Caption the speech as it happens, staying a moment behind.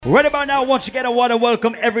Right about now, once again, I want to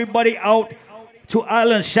welcome everybody out to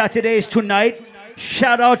Island Saturdays tonight.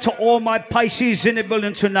 Shout out to all my Pisces in the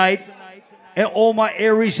building tonight. And all my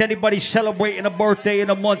Aries, anybody celebrating a birthday in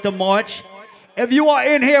the month of March. If you are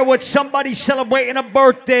in here with somebody celebrating a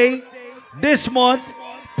birthday this month,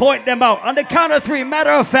 point them out. On the count of three, matter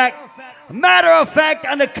of fact,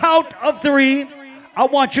 on the count of three, I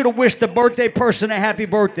want you to wish the birthday person a happy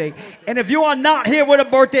birthday. And if you are not here with a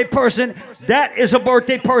birthday person, that is a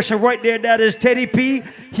birthday person right there. That is Teddy P.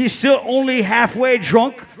 He's still only halfway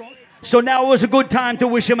drunk. So now was a good time to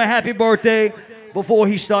wish him a happy birthday before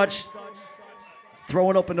he starts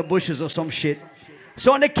throwing up in the bushes or some shit.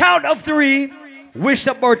 So on the count of three, wish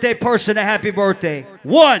the birthday person a happy birthday.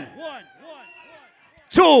 1,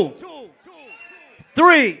 2,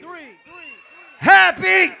 3.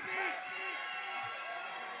 Happy.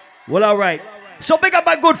 Well, all right. So big up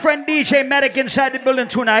my good friend DJ Marc inside the building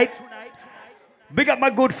tonight. Big up my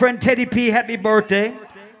good friend Teddy P. Happy birthday.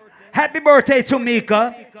 Happy birthday to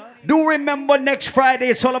Mika. Do remember next Friday,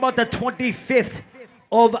 it's all about the 25th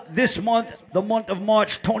of this month, the month of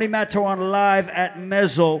March, Tony Mataron live at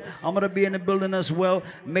Mezzo. I'm going to be in the building as well.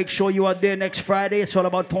 Make sure you are there next Friday. It's all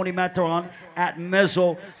about Tony Mataron at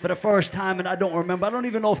Mezzo for the first time, and I don't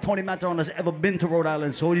even know if Tony Mataron has ever been to Rhode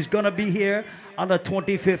Island, so he's going to be here on the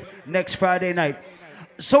 25th next Friday night.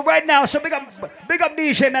 So right now, big up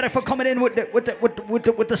DJ Marc for coming in with the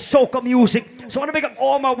soca music. So I want to big up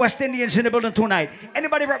all my West Indians in the building tonight.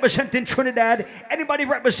 Anybody representing Trinidad? Anybody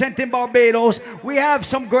representing Barbados? We have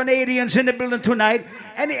some Grenadians in the building tonight.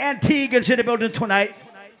 Any Antiguans in the building tonight?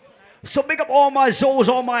 So big up all my Zos,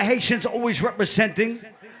 all my Haitians always representing.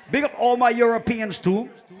 Big up all my Europeans too.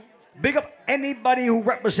 Big up anybody who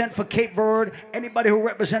represents for Cape Verde. Anybody who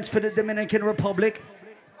represents for the Dominican Republic.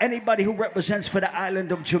 Anybody who represents for the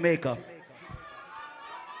island of Jamaica.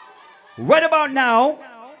 Right about now,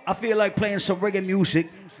 I feel like playing some reggae music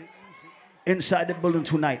inside the building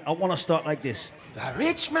tonight. I want to start like this. The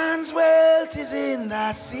rich man's wealth is in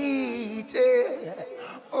the city.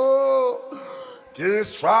 Oh,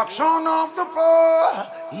 destruction of the poor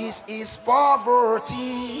is his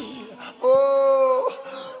poverty.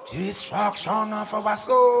 Oh, destruction of our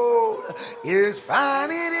soul is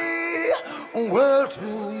vanity. Well, to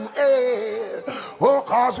you, oh,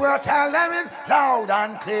 cause we're telling it loud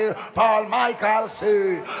and clear. Paul Michael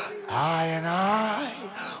say, I and I,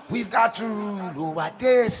 we've got to rule our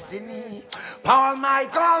destiny. Paul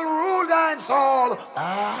Michael rule dancehall.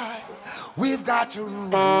 We've got to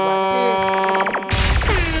rule our destiny.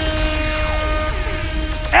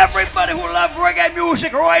 Everybody who love reggae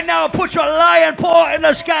music right now, put your lion paw in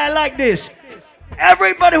the sky like this.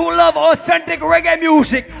 Everybody who love authentic reggae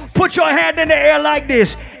music, put your hand in the air like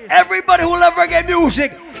this. Everybody who love reggae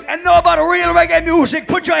music and know about real reggae music,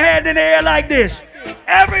 put your hand in the air like this.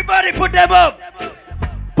 Everybody put them up.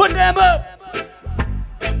 Put them up.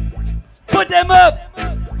 Put them up.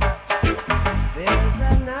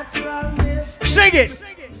 Sing it.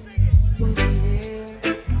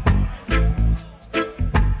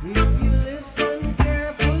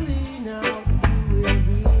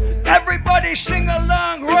 Everybody sing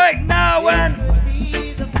along right now and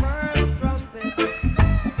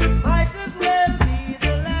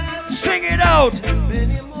sing it out.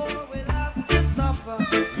 Many more will have to suffer.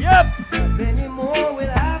 Yep. Many more will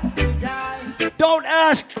have to die. Don't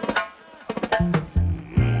ask.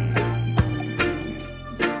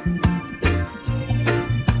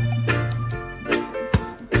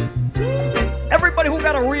 Everybody who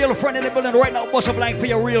got a real friend in the building right now, bust a blank for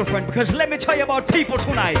your real friend, because let me tell you about people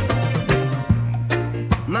tonight.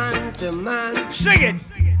 Man to man. Sing it.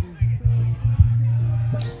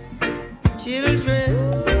 Children,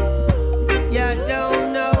 you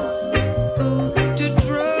don't know who to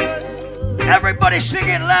trust. Everybody sing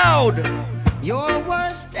it loud. Your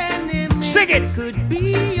worst enemy Sing it. could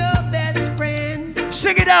be your best friend.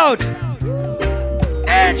 Sing it out.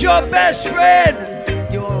 And your best friend.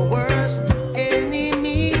 Your worst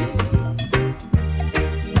enemy.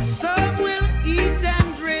 Some will eat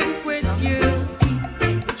and drink with you.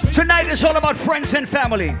 Tonight is all about friends and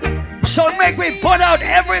family. So make me put out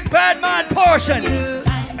every bad man person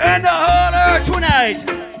in the whole earth tonight.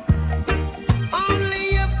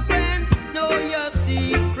 Only your friend know your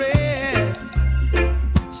secrets.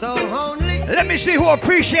 So only Let me see who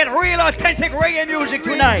appreciate real authentic reggae music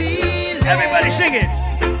tonight. Everybody sing it.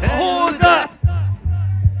 Who's the?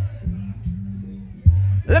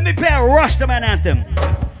 Let me play a Rastaman anthem.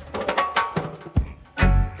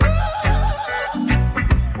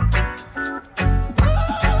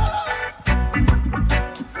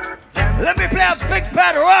 Let me play a big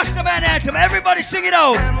bad Rastaman anthem. Everybody sing it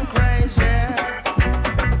out. I'm crazy.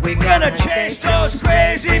 We gonna chase those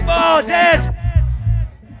crazy borders.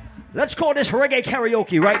 Let's call this reggae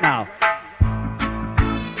karaoke right now.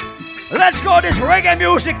 Let's call this reggae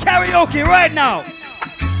music karaoke right now.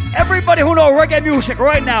 Everybody who know reggae music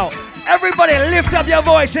right now, everybody lift up your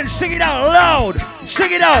voice and sing it out loud.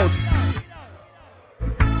 Sing it out.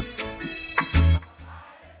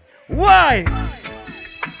 Why?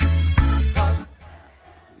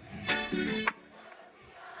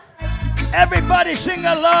 Everybody sing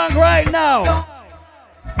along right now.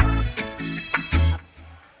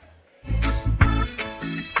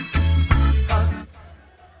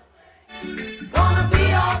 Wanna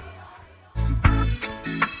be up.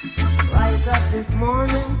 Rise up this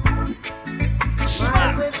morning.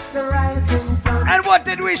 Smile with the rising sun. And what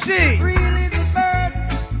did we see? Really the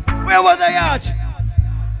birds. Where were they at?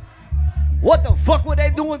 What the fuck were they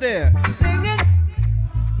doing there? Singing.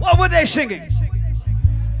 What were they singing?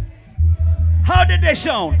 How did they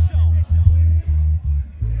sound?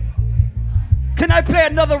 Can I play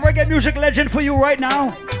another reggae music legend for you right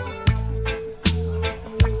now?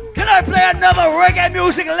 Can I play another reggae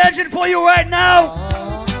music legend for you right now?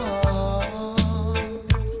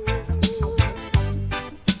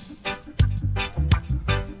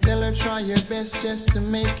 Tell her try your best just to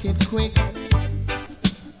make it quick.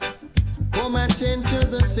 Come and tend to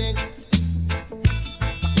the sick.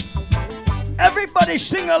 Everybody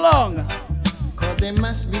sing along. Cause there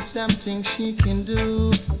must be something she can do.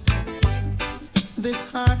 This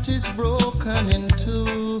heart is broken in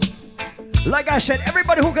two. Like I said,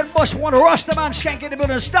 everybody who can bust one Rastaman skank in the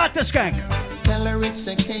building, start the skank. Tell her it's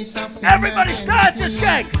a case of Everybody start the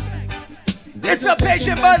skank. It's a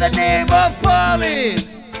patient by the name of Polly.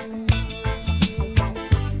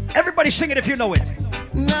 Everybody sing it if you know it.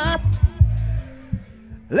 Nah.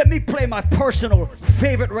 Let me play my personal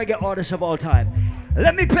favorite reggae artist of all time.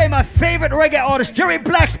 Let me play my favorite reggae artist, Jerry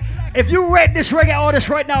Blacks. If you rate this reggae artist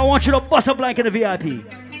right now, I want you to bust a blank in the VIP.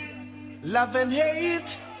 Love and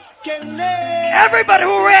hate can Everybody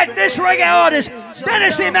who rate this reggae artist,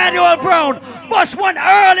 Dennis Emmanuel Brown, bust one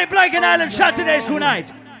early Blanket Island Saturdays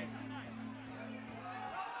tonight.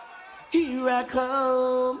 Here I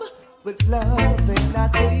come with love and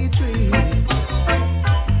not hatred.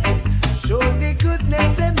 Show the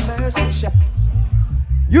goodness and mercy.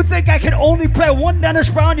 You think I can only play one Dennis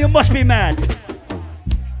Brown? You must be mad. You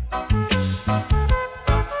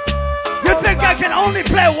think I can only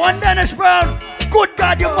play one Dennis Brown? Good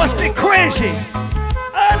God, you must be crazy.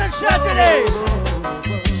 Island Saturdays.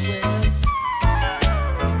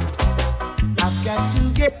 I've got to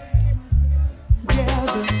get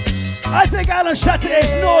together. I think Island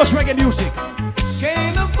Saturdays knows reggae music.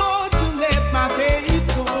 Can't afford to let my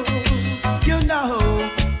faith go. You know,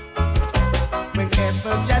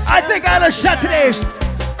 whenever just I think Island Saturdays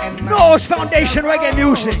knows foundation reggae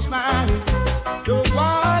music. The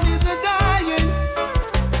world is a dying.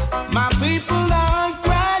 My people are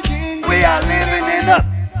crying. We are living in the...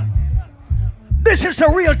 This is a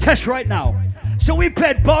real test right now. So we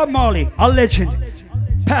played Bob Marley, a legend,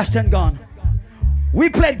 past and gone. We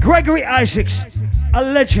played Gregory Isaacs, a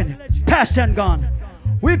legend, past and gone.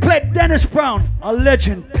 We played Dennis Brown, a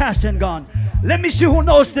legend, past and gone. Let me see who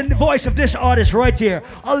knows the voice of this artist right here,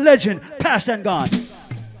 a legend, past and gone.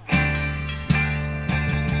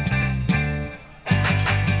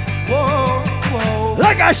 Whoa, whoa.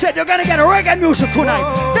 Like I said, you're gonna get reggae music tonight,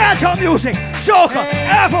 dancehall music, soca,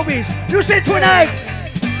 Afrobeats. You see tonight.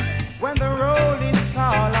 When the road is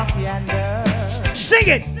called up yonder, Sing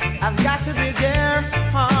it. I've got to be there,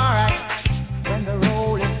 alright. When the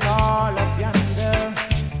road is called up yonder,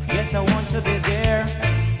 yes, I want to be there.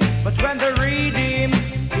 But when the redeem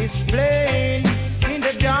is playing in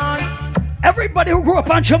the dance, Everybody who grew up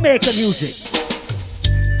on Jamaican music.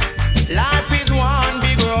 life is one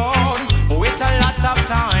big road with a lots of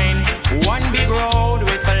sign. One big road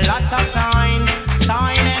with a lots of sign.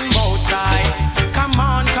 Sign and both sides. Come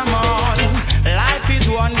on, come on. Life is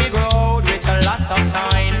one big road with a lots of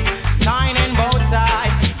sign. Sign and both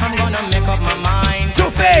sides. I'm gonna make up my mind To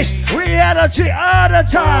face reality all the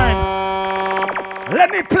time. Let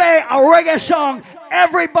me play a reggae song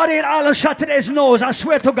everybody in Island Saturdays knows, I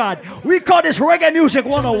swear to God. We call this Reggae Music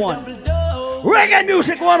 101. Reggae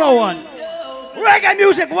Music 101. Reggae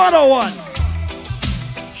Music 101.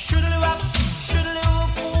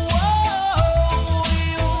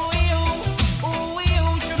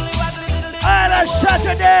 Island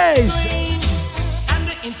Saturdays. And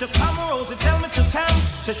the intercom rolls to tell me to come.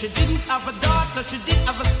 So she didn't have a daughter, she did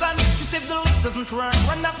have a son. She said the lift doesn't work,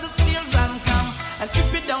 run up the stairs and come. And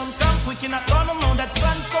if you don't come quick, you're not gonna know that's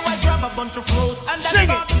fun. So I grab a bunch of flows and I Sing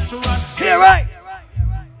start it. to run. Here, right.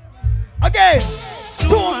 Again. To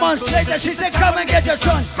 2 months later, she said, come and get your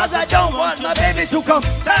son. Cause I don't want my baby to come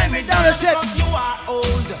tie me down and said, you are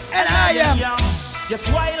old and I am young.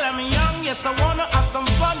 Yes, while I'm young, yes, I wanna have some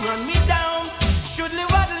fun. Run me down. Should live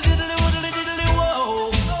a diddly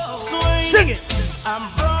whoa. Swing. Sing it. I'm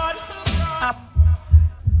broad.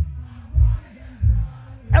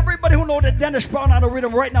 Everybody who know that Dennis Brown out of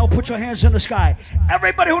rhythm right now, put your hands in the sky.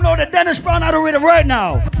 Everybody who know that Dennis Brown out of rhythm right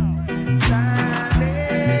now.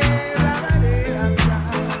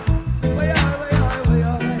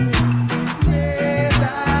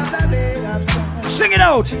 Sing it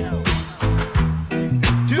out.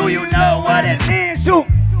 Do you know what it means to?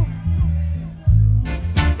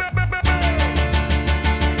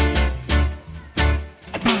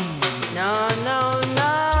 No, no, no.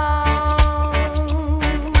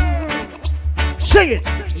 Sing it.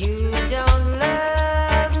 You don't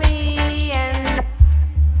love me and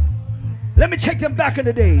Let me take them back in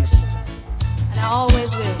the days. I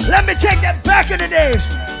always will. Let me take them back in the days.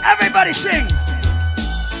 Everybody sing.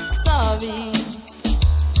 Sorry.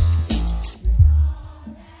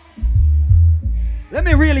 Let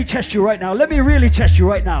me really test you right now. Let me really test you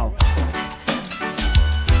right now. Can't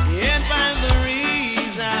find the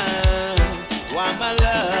reason why my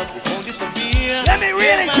love won't disappear. Let me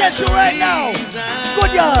really test you right now.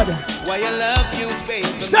 Good God. Why I love you, baby.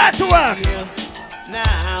 Start to work.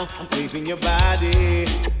 Now I'm craving your body.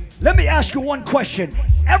 Let me ask you one question.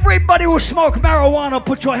 Everybody who smoke marijuana,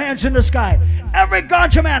 put your hands in the sky. Every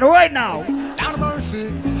ganja man right now. Down mercy,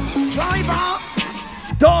 driver.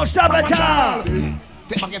 Don't stop at all. Take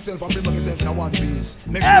back yourself and bring back yourself in a one piece.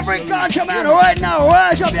 Every ganja man right now,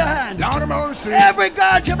 rise up your hand. Down mercy. Every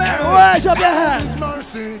ganja man, rise up your hand.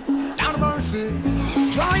 Mercy, down mercy,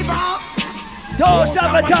 driver. Don't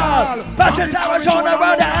stop at all. Passes Arizona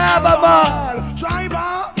around the Alabama.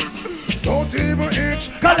 Driver. Don't even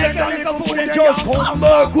itch. Collect a little food and just come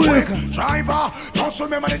back quick. Driver, just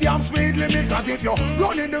remember the damn speed limit. Cause if you're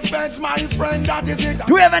running the fence, my friend, that is it.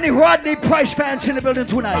 Do we have any Rodney Price fans in the building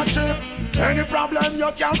tonight? Any problem,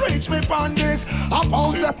 you can reach me on this.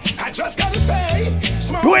 I just gotta say,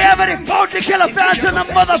 Do we have any Bounty Killer fans in the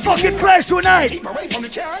motherfucking place tonight? keep away from the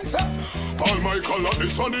cancer. All my color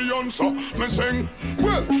is on the answer. Me sing,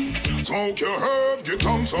 well, smoke your herb, get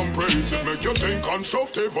on some praise. It make you think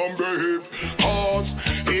constructive and brave. Cause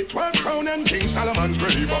it was crowned in King Solomon's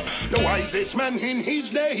grave. The wisest man in his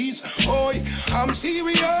days. Boy, I'm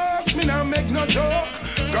serious, me not make no joke.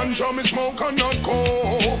 Ganja me smoke and not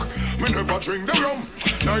coke. Me never drink the rum,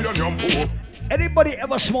 neither yum pork. Anybody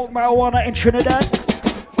ever smoke marijuana in Trinidad?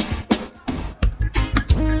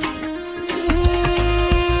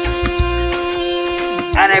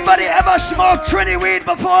 Anybody ever smoked Trini weed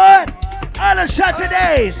before? On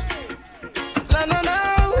Saturdays. No, no,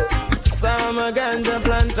 no. Summer ganja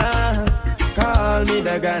planter. Call me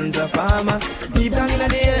the ganja farmer. Deep down in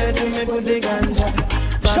the earth, we me put the ganja.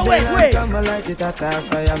 So wait. Come and light it at a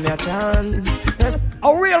fire, me a chant. Yes.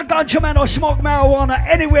 A real ganja man will smoke marijuana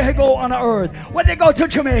anywhere he go on the earth. When they go to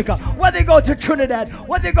Jamaica, when they go to Trinidad,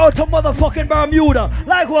 when they go to motherfucking Bermuda.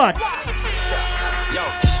 Like what? Yo,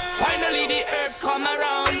 finally the herbs come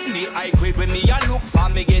around. The high grade when me a look for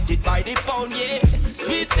me get it by the pound, yeah.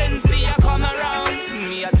 Sweet sensei a come around.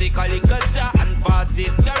 Me a take a little jar and pass it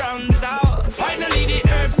around. So finally the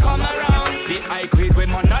herbs come around. The high grade when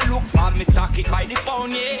man a look for me stock it by the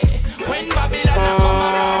pound, yeah. When Babylon a come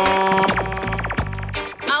around.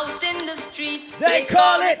 Out in the street. They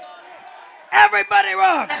call it Everybody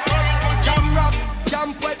Rock. Jam rock,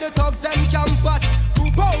 jump with the thugs and camp at.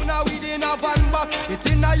 2 pound now within a van back. It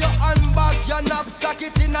in a your handbag, your knapsack,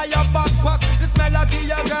 it in a your backpack. This melody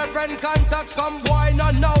your girlfriend contact. Some boy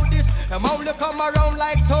not know this. Them only come around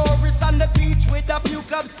like tourists on the beach with a few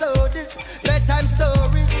club sodas, bedtime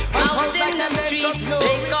stories. And Out like in them the men street, Chuck they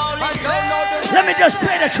Norris. call I it don't know the Let me just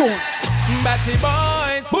play the tune. Batty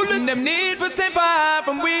boys, bullet them need for stay far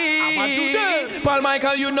from we. Paul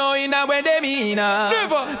Michael, you know in a way they mean.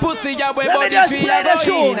 Never. Pussy ya way Let me body just tree play the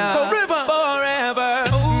tune. forever, forever.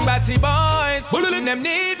 Batty boys, bullet them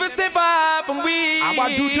need for stay far from we.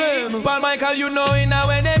 Paul Michael, you know in a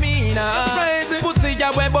way they mean. Pussy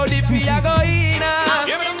ya way body free a go in. Out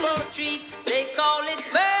in the street. They call it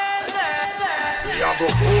murder. Yeah, bro,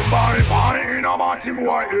 my in a Martin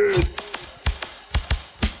White.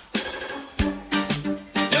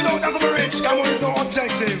 You know that's a rich, come on, it's no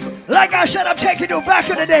objective. Like I said, I'm taking you back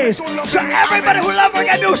in the days. So everybody who love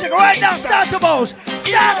reggae music right now, start the bones.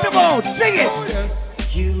 Start the bones. Sing it.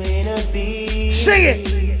 You may not be. Sing it.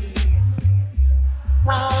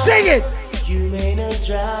 Sing it. You may not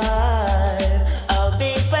drive a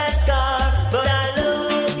big fast car, but I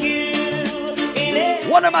love you in it.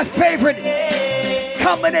 One of my favorite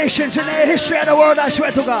combinations in the history of the world, I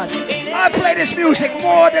swear to God. I play this music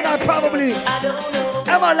more than I probably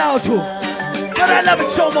am allowed to. But I love it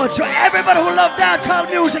so much. So everybody who loves dancehall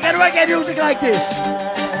music and reggae music like this,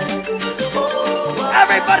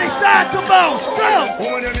 everybody start to bounce. Go!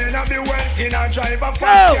 When you mean I be wealthy and drive a fast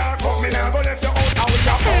car, come in and go left your own house,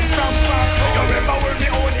 your own from far. You remember when me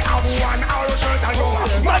only have one hour shirt and go.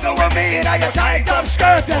 Mother with me in your tight up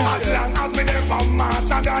skirt. As long as me never mass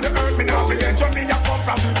and God hurt me now, forget where me a come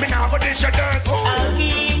from. Me now go dish your dirt. I'll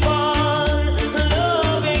keep on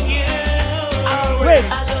loving you. Wait.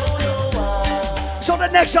 So the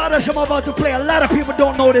next artist I'm about to play, a lot of people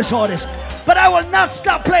don't know this artist. But I will not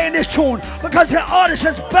stop playing this tune because the artist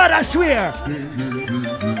is bad, I swear.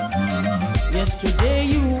 Yesterday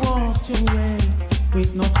you walked away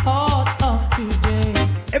with no thought of today.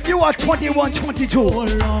 If you are 21,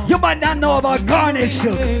 22, you might not know about Garnet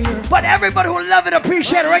Silk. But everybody who love and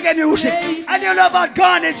appreciate reggae music, and you know about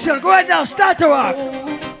Garnet Silk, right now, start to rock.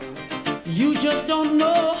 You just don't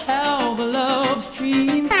know how the love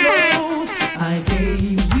stream flows. I gave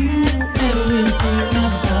you everything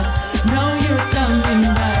I've got. Now you're coming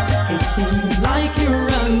back. It seems like you're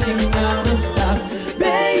running out of stock,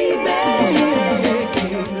 baby.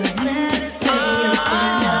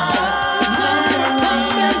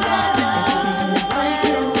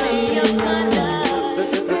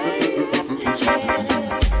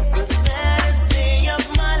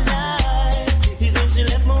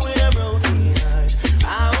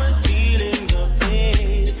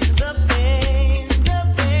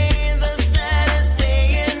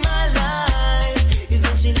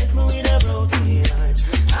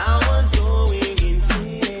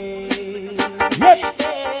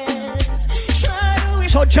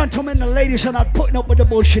 Gentlemen, the ladies are not putting up with the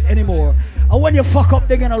bullshit anymore. And when you fuck up,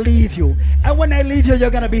 they're gonna leave you. And when they leave you, you're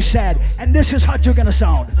gonna be sad. And this is how you're gonna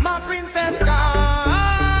sound. My princess gone.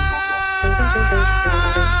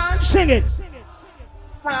 Sing it.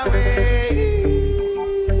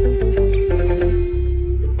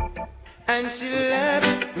 And she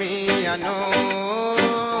left me a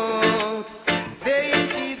note saying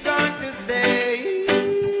she's going to stay.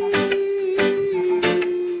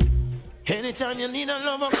 Anytime you need a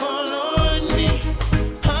lover, call on me.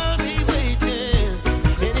 I'll be waiting.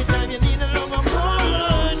 Anytime you need a lover, call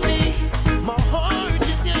on me. My heart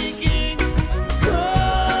is aching.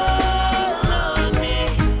 Call on me.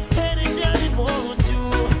 Anytime you want to.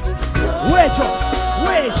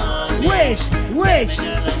 Wish.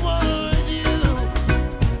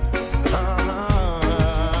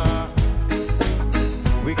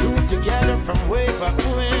 We grew together from way back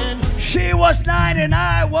when. She was 9 and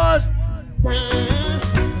I was.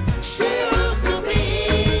 She used to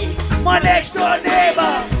be my next door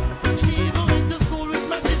neighbor. She even went to school with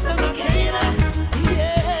my sister Makeda.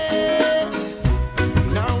 Yeah.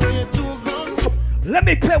 Now we're too grown. Let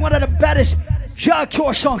me play one of the baddest Ja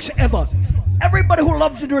Cure songs ever. Everybody who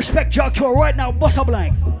loves and respect Ja Cure right now, bust a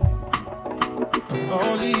blank.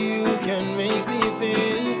 Only you can make me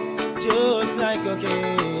feel just like a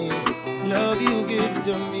king. Love you give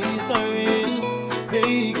to me, sorry,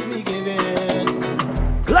 makes me give in.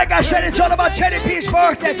 Like I said, it's all about Teddy P's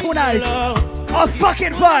birthday tonight. Our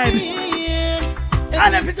fucking vibes.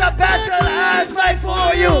 And if it's a battle, I fight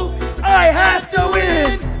for you. I have to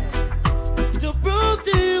win. To prove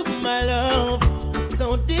to you my love,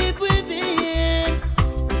 so deep within.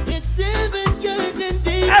 It's even good and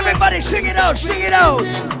deep. Everybody sing it out, sing it out.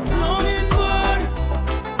 Longing for,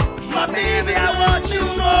 my baby, I want you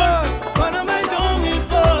more. What am I longing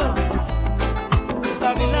for?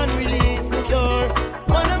 Babylon release the cure.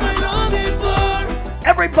 What am I longing for?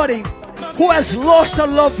 Everybody who has lost a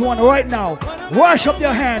loved one right now, wash up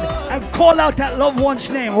your hand and call out that loved one's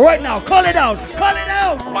name right now. Call it out. Call it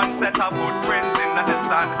out. One set of good friends in the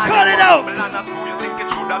sun. Call it out.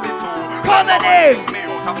 Call the name.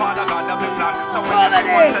 Call the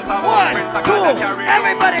name. 1, 2,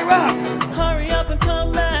 everybody rock. Hurry up and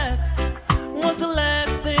come back. Was the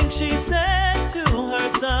last thing she said to her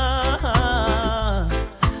son.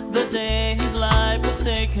 The day his life was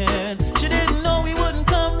taken, she didn't know he wouldn't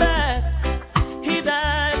come back. He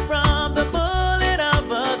died from the bullet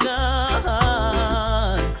of a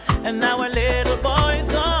gun, and now her little boy's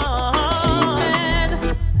gone. She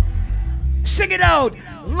said, sing it out.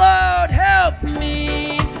 Lord help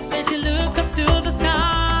me. Then she looked up to the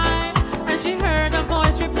sky, and she heard a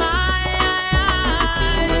voice reply.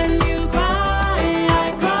 When you cry,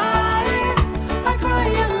 I cry. I cry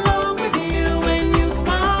along with you. When you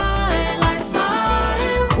smile, I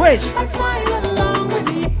smile. Wait. I smile along with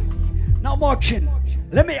you. Now, Marcin,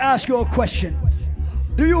 let me ask you a question.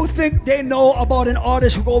 Do you think they know about an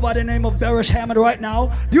artist who go by the name of Beres Hammond right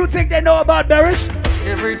now? Do you think they know about Beres?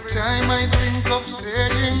 Every time I think of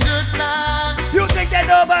saying goodbye. Do you think they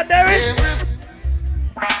know about Beres?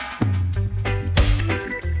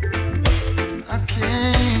 I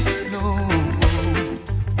can't, no,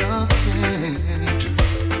 I can't.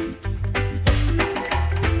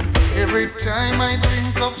 Every time I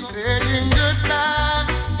think of saying goodbye,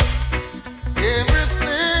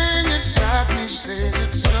 everything inside me says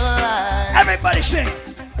it's a lie. Everybody sing.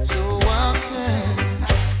 So I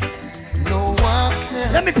can't, no, I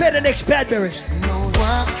can't. Let me play the next Bad Beres. No,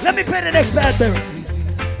 I can't. Let me play the next Bad Beres.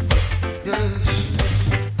 Yes.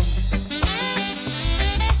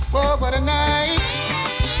 Oh, what a night.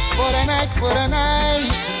 What a night, what a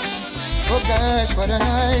night. Oh gosh, what a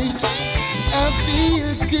night. I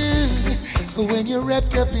feel good when you're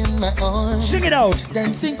wrapped up in my arms. Sing it out.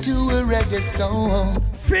 Dancing to a reggae song.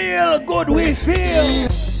 Feel good, we feel.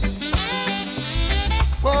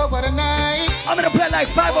 Oh, what a night. I'm gonna play like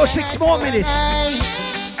 5 or 6 more minutes.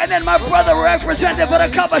 And then my brother representative for the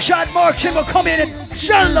Coppershot, Marc, will come in and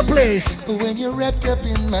shell the place. When you're wrapped up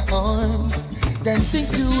in my arms, dancing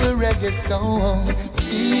to a reggae song.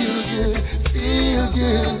 Feel good, feel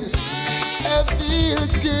good. I feel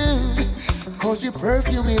good. Cause your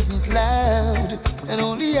perfume isn't loud, and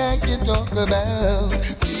only I can talk about.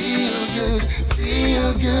 Feel good,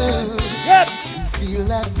 feel good. Yep. You feel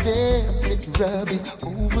like velvet rubbing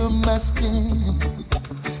over my skin.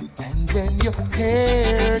 And when your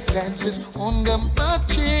hair dances under my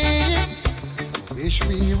chin, wish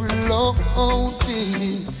we were alone,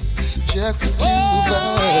 baby. Just the two of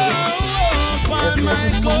us. Yes,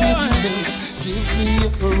 every move you make gives me a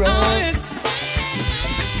rush.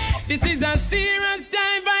 This is a serious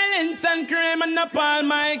time, violence and crime, and Paul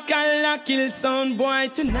Michael kill some boy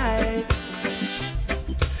tonight.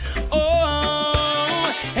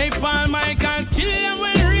 Oh, hey Paul Michael, kill them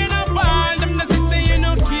when rain a fall. Them doesn't say you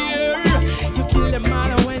no care. You kill them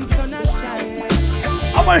all when sun a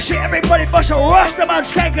shine. I wanna see everybody bust a Rastaman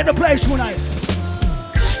skank in the place tonight.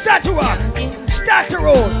 Start to rock, start to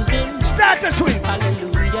roll, start to swing.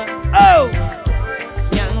 Hallelujah. Oh.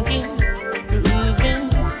 Skanking, grooving.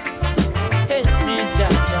 Help me,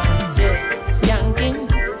 Jaja. Yeah. Skanking,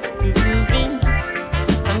 grooving.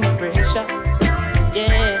 Under pressure.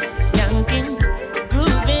 Yeah. Skanking,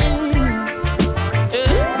 grooving.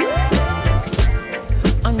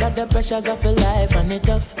 Under the pressures of life and it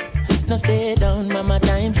tough. No stay down, mama,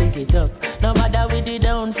 time pick it up. No matter with the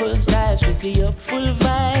down, full style, strictly up, full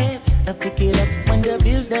vibes. I pick it up when the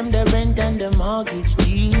bills, them, the rent and the mortgage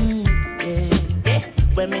due. Yeah, yeah.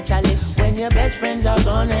 When me chalice, when your best friends are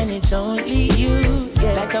gone and it's only you.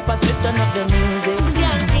 Yeah, like up a split, turn up the music.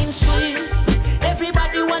 Skanking sweet,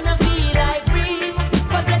 everybody wanna feel like free.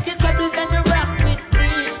 Forget your troubles and you rock with me.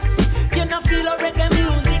 You know feel a reggae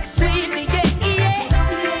music sweet, yeah, yeah.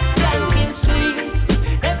 Skanking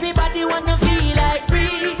sweet, everybody wanna feel like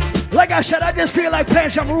free. Like I said, I just feel like playing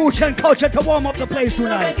some roots and culture to warm up the place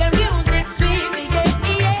tonight. Reggae music sweet, yeah,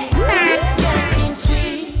 yeah. Skanking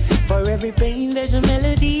sweet. For every pain there's a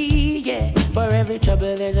melody, yeah. For every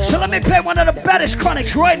trouble there's a. So let me play one of the baddest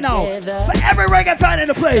chronics right now for every reggae fan in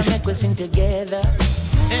the place. So make we sing together.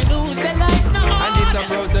 And who said life no more? And it's a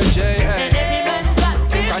protege, And every man got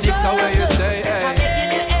this Chronics are where you stay,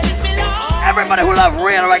 Everybody who love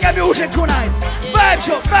real reggae music tonight, vibes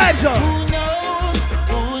up, vibes up.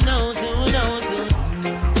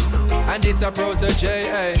 And it's a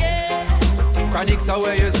protege, Chronics are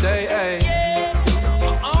where you stay,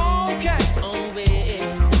 Okay.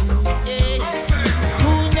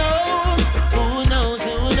 Who knows?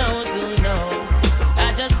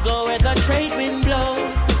 I just go where the trade wind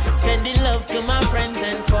blows, sending love to my friends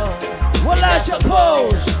and foes. Well, I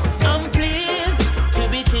suppose I'm pleased to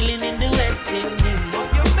be chilling in the West Indies.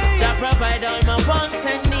 To provide all my wants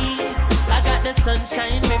and needs. I got the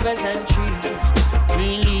sunshine, rivers and trees.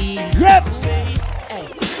 Really? Yep.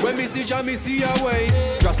 When me see Jah, me see a way.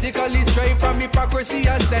 Drastically straight from hypocrisy,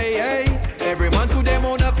 I say, hey. Every man to them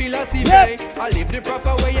own a philosophy. Yep. I live the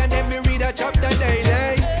proper way and then me read a chapter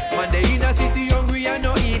daily. Monday in a city hungry and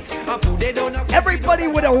no eat. And food they don't have. Everybody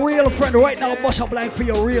with a real friend right now, bust a blank for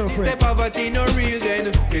your real Say friend. poverty no real then,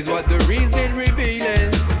 is what the reason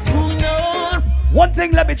revealing. Who knows? One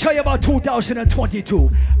thing let me tell you about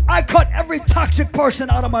 2022. I cut every toxic person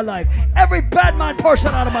out of my life. Every bad man person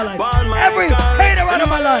out of my life. Every hater out of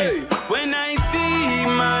my life. When I see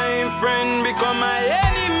my friend become my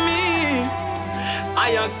enemy,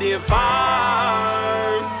 I just stay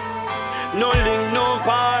far. No link, no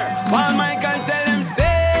par. Paul Michael tell them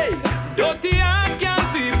say, dirty heart can't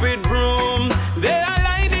sweep with broom. They are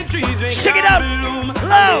like the trees when Shake it up.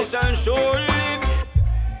 loud.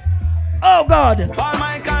 Oh God. All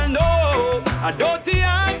my can know. A dirty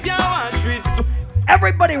heart can want treats.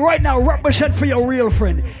 Everybody right now represent for your real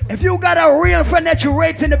friend. If you got a real friend that you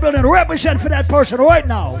rate in the building, represent for that person right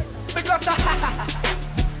now. Because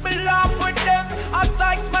me laugh with them. A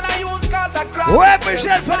sykes man I use cause I craft.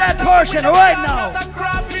 Represent for that person right now. Cause I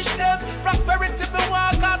crawfish them. Prosperity me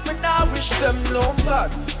want cause me now wish them no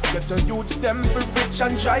bad. Get to youths them for rich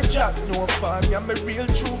and dry jack. No fun, I'm a real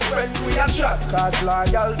true friend we a chat. Cause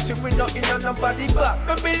loyalty we not in on nobody back.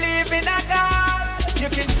 Me believe in a God. You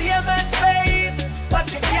can see a man's face,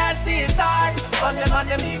 but you can't see his heart. On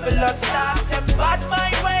them evil starts, them bad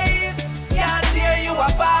mind ways. Can't tear you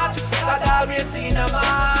apart, that always seen a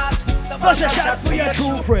heart. Bust a shot for your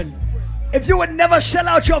true friend. If you would never sell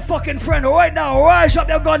out your fucking friend right now, rise up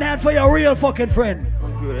your gun hand for your real fucking friend.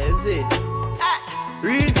 Crazy.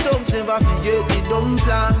 Real thugs never forget the dumb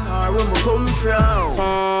plan or where we come from.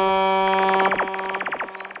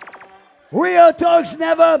 Real thugs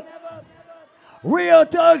never. Real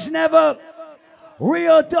thugs never.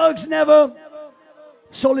 Real thugs never.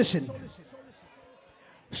 So listen.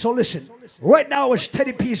 Right now it's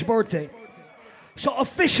Teddy P's birthday. So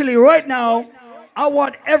officially right now, I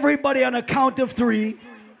want everybody on a count of 3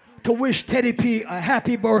 to wish Teddy P a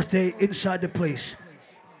happy birthday inside the place.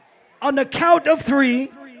 On the count of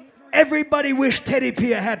 3, everybody wish Teddy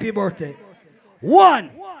P a happy birthday.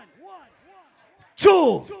 1,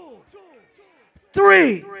 2,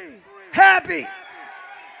 3. Happy.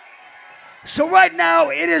 So right now,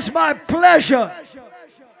 it is my pleasure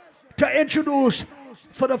to introduce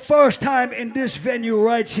for the first time in this venue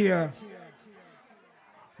right here,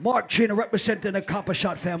 Marc Chin representing the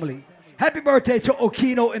Coppershot family. Happy birthday to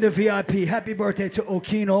Okino in the VIP. Happy birthday to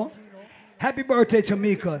Okino. Happy birthday to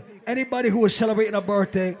Mika. Anybody who is celebrating a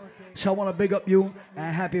birthday, so I want to big up you,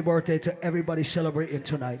 and happy birthday to everybody celebrating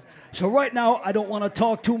tonight. So right now, I don't want to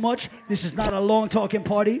talk too much. This is not a long talking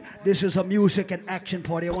party. This is a music and action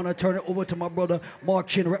party. I want to turn it over to my brother Marc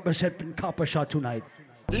Chin representing Coppershot tonight.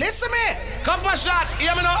 Listen me, Coppershot,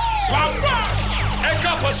 hear me now? Hey,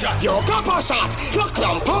 Coppershot. Yo, Coppershot, clock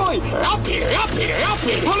lamp boy, rapid.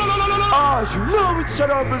 Ah, you know it's shut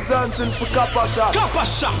up Byzantine for Coppershot.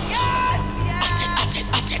 Coppershot.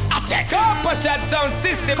 Coppershot sound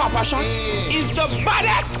system. Coppershot is the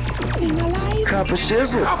baddest.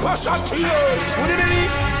 Coppershot. Coppershot feels. What did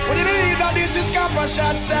you need that this is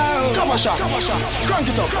Coppershot sound? Coppershot, crank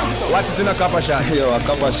it up. Watch it in a Coppershot. Yo, a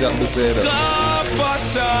Coppershot be said.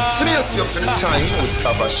 Coppershot. So this up for the time, you know it's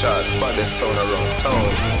Coppershot. But the sound around town,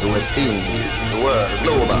 the West Indies, the world,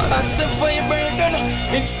 global. That's a fire burden.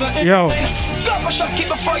 It's a Yo. Coppershot, keep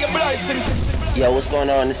the fire blazing. Yo, what's going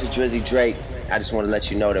on? This is Drizzy Drake. I just want to let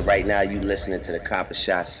you know that right now you listening to the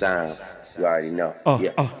Coppershot sound. You already know.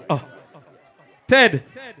 Ted,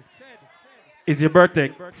 it's your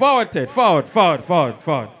birthday. Forward, Ted. Forward.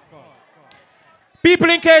 People,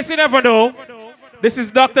 in case you never know, this is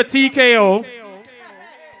Dr. TKO,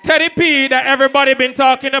 Teddy P that everybody been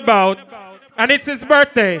talking about, and it's his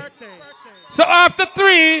birthday. So after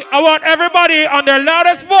 3, I want everybody on their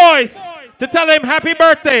loudest voice to tell him happy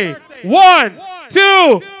birthday. 1,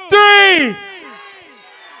 2, 3.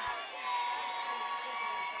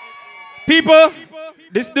 People,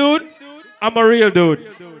 this dude, I'm a real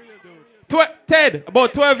dude. Ted,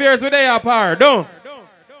 about 12 years with a power, don't?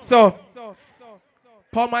 So,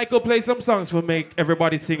 Paul Michael play some songs for make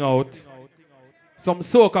everybody sing out. Some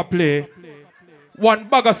soca play. One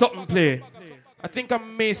bag of something play. I think I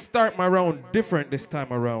may start my round different this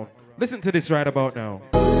time around. Listen to this right about now.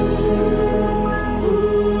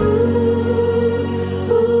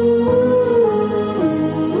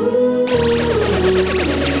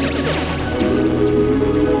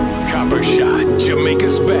 Coppershot,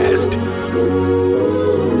 Jamaica's best.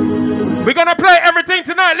 We're gonna play everything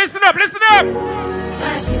tonight. Listen up.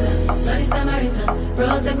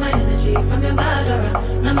 Protect my energy from your bad aura.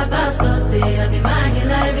 Now my passport say I be mine,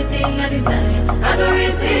 everything I desire. I go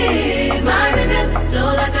receive my rhythm,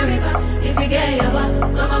 flow like a river. If you get your back,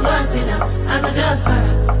 come on, go and sit down. I go just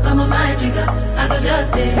para, come on my jigger. I go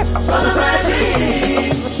just stay, follow my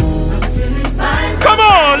dreams. Come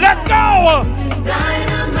on, let's go!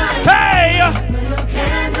 Dynamite. Hey! You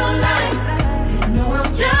can't go light. No, I'm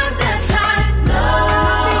just that type. No.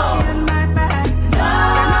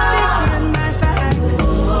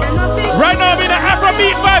 Right now I'm in an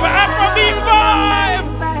Afrobeat vibe,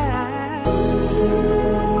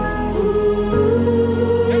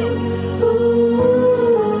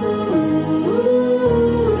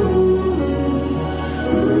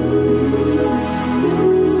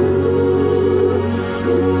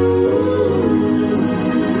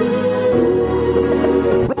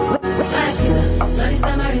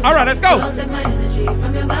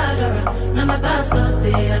 Now my pastor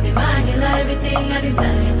say I be my healer, everything I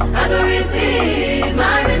desire. I go receive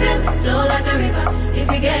my rhythm, flow like a river. If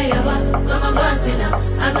you get your back, come on, go and sit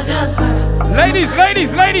down. I go just para. Ladies,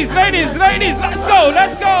 let's go,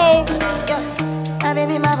 let's go. My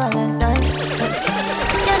baby, my Valentine.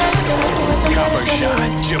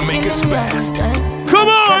 Coppershot, Jamaica's best. Come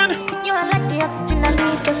on. You are like the oxygen I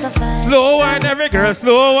need to survive. Slow wine, every girl,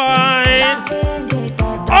 slow wine.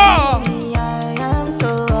 Oh.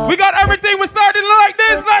 We got everything. We're starting like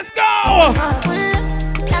this. Let's go.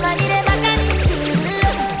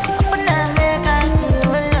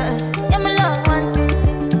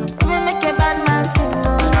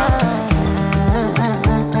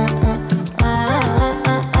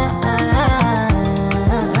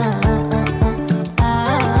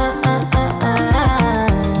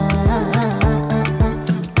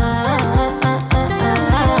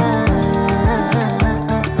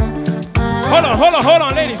 Hold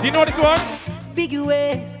on, ladies. You know this one? Big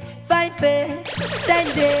ways, 5 days,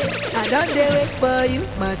 10 days. I don't dare wait for you,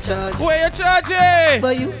 my charge. Where you charging?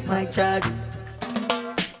 For you, my charge.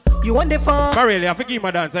 You want the phone? Marielle, I forgive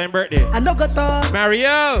my dance. I'm birthday. I know got all.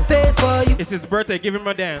 Marielle. Face for you. It's his birthday. Give him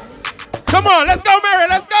a dance. Come on, let's go, Marielle.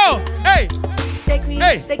 Let's go. Hey. Take me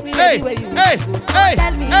everywhere you hey, want to go. Hey,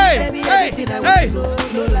 Tell me, tell me everything I want to know.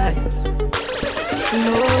 No lies.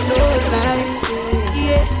 No lies.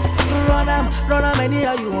 Yeah. Run am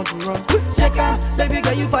anyhow you want to run. Check out, baby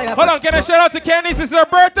girl, you fire. Hold on, can I shout out to Candice? It's her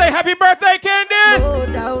birthday. Happy birthday, Candice! No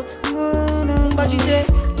doubt. But you say,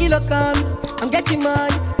 kilo come, I'm getting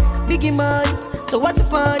money, biggie money. So what's the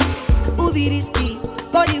fun? Who be risky?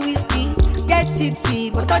 Body whiskey, get tipsy,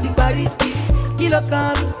 but all the bar risky. Kilo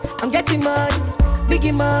come, I'm getting money,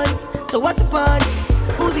 biggie money. So what's the fun?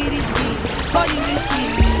 Who be risky? Body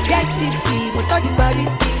whiskey, get tipsy, but all the bar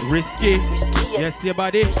risky. Risky. Yes, your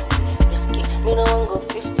body. Me no want go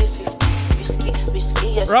 50-50. Risky,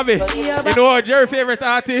 yes. Robbie, you know what Jerry's favorite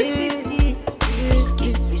artist? Risky,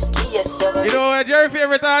 yes. You know what Jerry's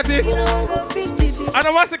favorite artist? Me no want go 50-50. And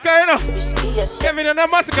a massacre, you know? Risky, yes. Kevin and a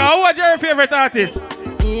massacre. Who are Jerry's favorite artist?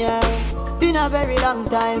 Yeah, been a very long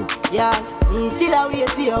time. Yeah, me still a wait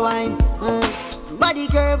for your wine. Body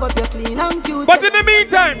curve up, you clean and cute. But in the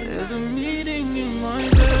meantime, there's a meeting in my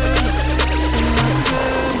bed.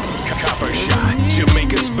 Coppershot,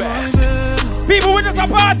 Jamaica's best. People, we're just a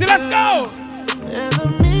party. Let's go. There's a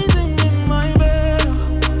meeting in my bed.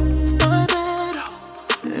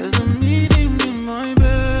 There's a meeting in my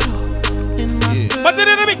bed. But in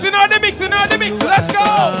the mix, Let's go.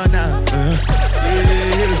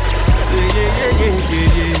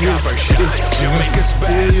 Coppershot, Jamaica's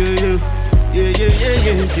best.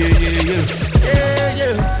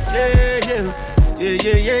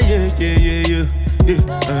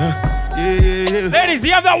 Ladies,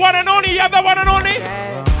 you have that one and only.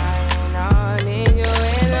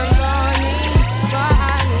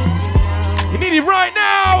 You need it right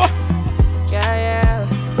now. Yeah.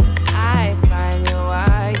 I find you,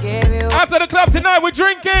 I give you. After the club tonight, we're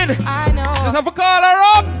drinking. I know. Just have to call her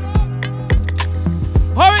up.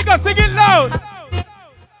 How we gonna sing it loud?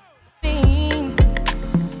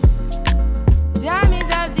 Time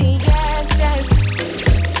is of the essence.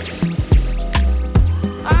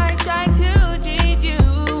 I try to teach you,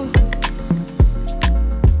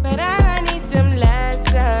 but I need some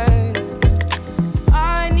lessons.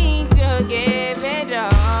 I need to give it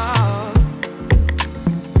all.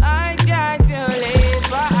 I try to live,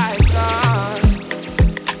 but I can't.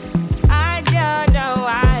 I don't know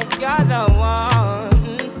why you're the one.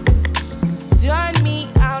 Turn me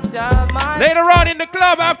out of my. Later on in the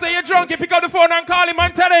club, after you're drunk, you pick up the phone and call him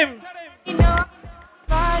and tell him. You know,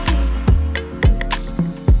 body.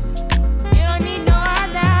 You don't need no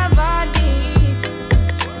other body.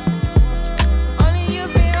 Only you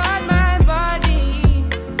feel on my body.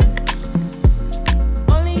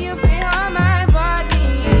 Only you feel on my body.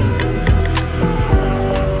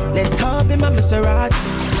 Let's hop in my Maserati.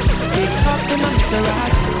 Big hop in my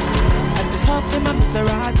Maserati. I said hop in my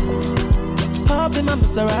Maserati. Hop in my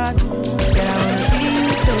Maserati. Girl, I wanna see you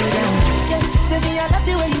go down. Yeah, say me I love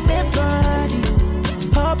the way you bend body.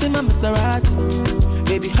 Hop in my Maserati.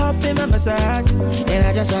 Baby, hop in my Maserati. And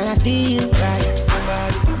I just wanna see you right.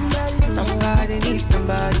 Somebody needs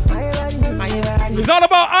somebody. It's all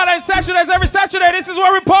about Island Saturdays. Every Saturday, this is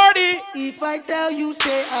where we party. If I tell you,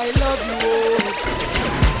 say I love you, oh.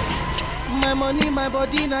 My money, my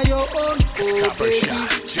body, now your own. Oh,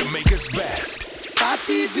 Coppershot, Jamaica's best.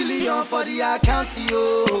 30 billion for the account,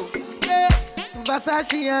 yo. Yeah.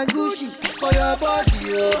 Versace and Gucci for your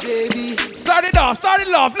body, oh baby. Start it off.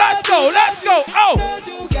 Let's go. Oh,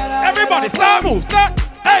 everybody, start move. Start.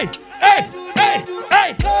 Hey.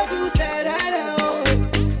 Don't do sad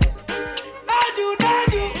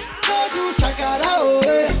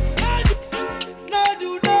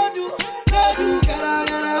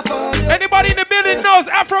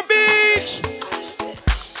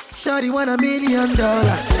Shawty want $1 million.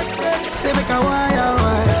 Say make a wire.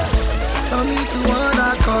 Tell me to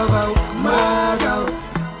wanna cover my girl.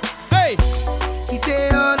 Hey! He say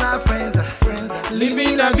all our friends are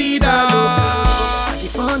living la vida loca.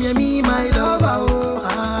 If only me, my lover,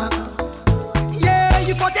 yeah,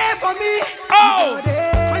 you for there for me. Oh!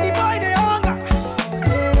 When the boy they hunger,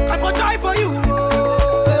 I for try for you.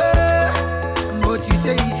 But you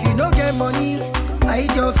say if you don't get money,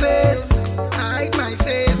 hide your face. Hide my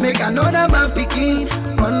face. Make another man picking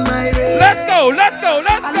on my race. Let's go. I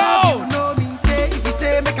love you, no mean say. If you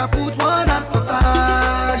say make I put one up for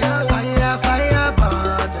fire,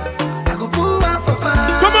 burn. I go put one for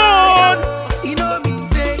fire. Come on. You know mean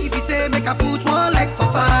say. If you say make I put one leg for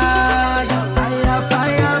fire,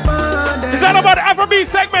 burn. Is that about the Afrobeats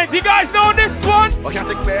segment? You guys know this one?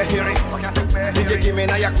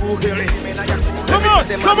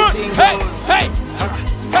 Come on.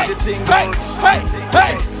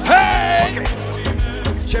 Hey.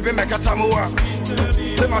 Chevy make a tamua.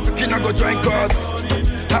 Say my picking I go join God.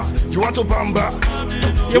 You want to bamba?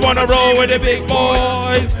 You wanna roll with the big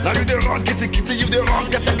boys? Now you the wrong, kitty, you the wrong,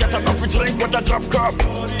 get a coffee drink with a drop cup.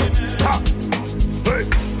 Hey,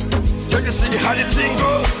 so you see how the thing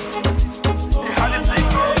goes?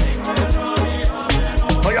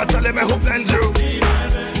 Oh, you tell me who blend you?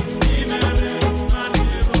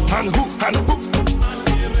 And who?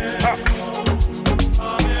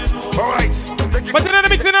 Alright. But then they're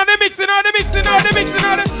mixing out.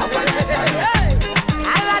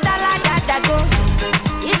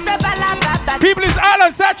 People is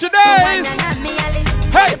Island Saturdays.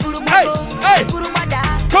 Hey.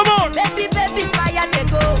 Come on. Baby, fire they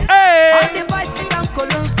go. Hey. All the boys sit down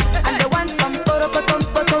colo, and they want some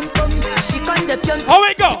potom. She got the pion. How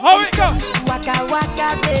it go? Waka,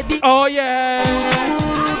 baby. Oh yeah.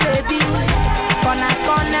 Ooh, baby.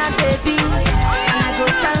 Corner, baby. And I go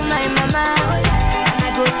tell my mama, and I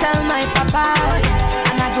go tell my papa,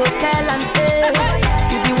 and I go tell and say,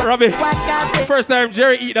 you be Robbie, waka, baby. first time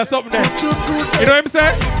Jerry eat that something there. You know what I'm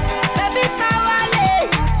saying? Baby, sawale.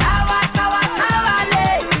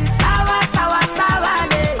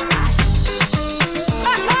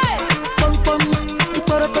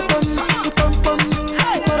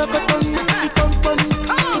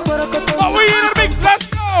 Oh, we in the mix, let's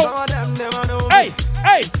go.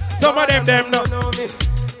 Hey, some of them know me.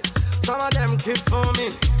 Some of them keep for me.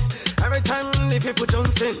 Every time the people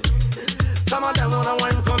jump in, some of them wanna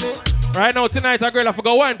wine for me. Right now, tonight, a girl I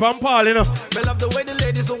forgot wine from Paul, you know. I love the way the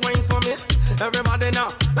ladies will wine for me. Everybody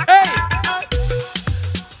now. Hey!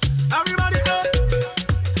 Everybody know.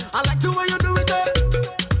 I like the way you do it.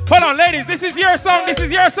 Hold on, ladies, this is your song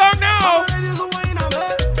now.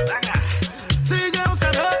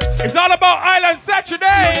 It's all about Island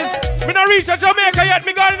Saturdays. We not reach Jamaica yet,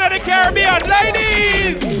 me going into the Caribbean.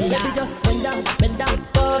 Ladies! Baby, just bend down,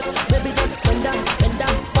 pause. Baby, just bend down,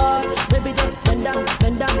 pause. Baby, just bend down,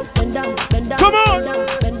 come on!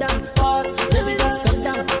 Bend down, pause. Baby, just bend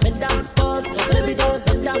down, pause. Baby, just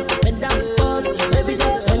bend down, pause. Baby,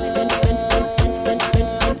 just bend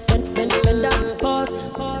down, pause.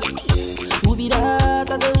 Who be that?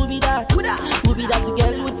 I say who be that? Who be that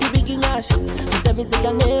girl with the big ash? Tell me say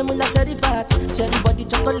your name when I share the fat. Share the body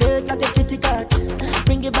chocolate like a kitty cat.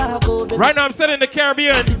 Bring it back, oh baby. Right now I'm sitting in the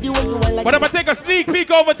Caribbean, but I'm gonna take a sneak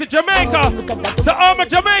peek over to Jamaica. So all my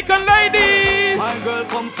Jamaican ladies. My girl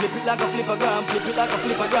come flip it like a flippergram.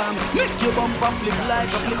 Make your bumper flip like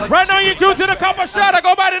a flippergram. Right now you choose to the Coppershot. I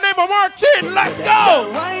go by the name of Marc. Let's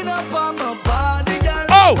go. Wind up on my body, girl.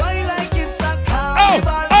 Oh. Why like it's a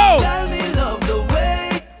carnival? Oh. Girl, me love the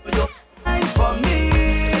way you wine for me.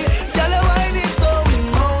 Girl, your wine is so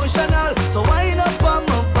emotional. So wind up on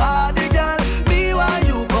my body, girl. Me while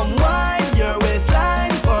you come wine your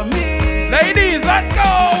waistline for me. Ladies, let's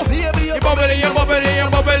go. Baby, you're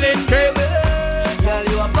bubbling, baby. Girl,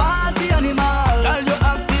 you a party animal. Girl, you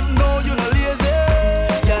active, no, you no lazy.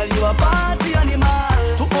 Girl, you a party animal.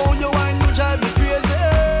 To own your wine, you drive me crazy.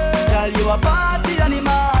 Girl, you a party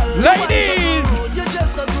animal. Ladies, you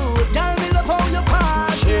just so good. Girl, me love how you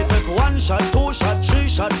party. She take 1 shot, 2 shot, 3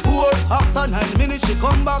 shot, 4. After 9 minutes, she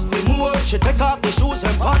come back with more. She take off the shoes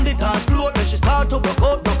and pound it dance floor. Then she start to rock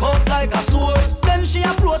out like a sword. Then she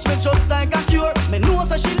approach me just like a cure. Me know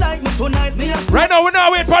that she like me tonight. Me a right now we're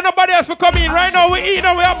not waiting for nobody else to come in. Right now we eating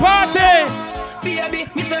and we are party. Baby,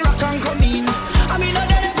 me say rock and come in. I mean, no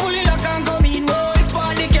let it pull it rock and come in. Oh, if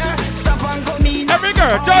all the girl stop and come in. Every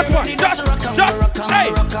girl, just one, just,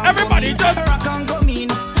 hey, everybody just rock and come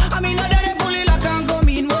in. I mean, no let it pull it rock and come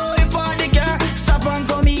in. Oh, if all the girl stop and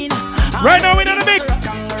come in. Right now we in the mix.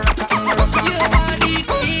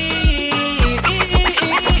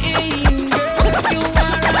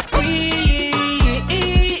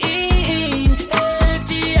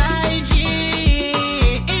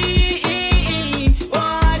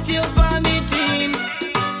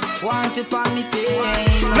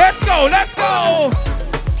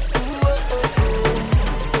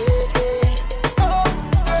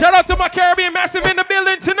 to my Caribbean Massive in the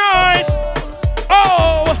building tonight.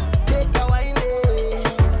 Oh!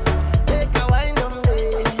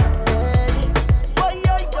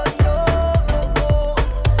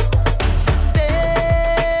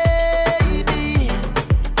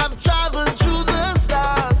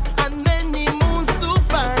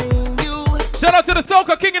 Shout out to the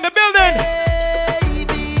Soca King in the building.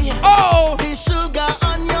 Baby, oh, the sugar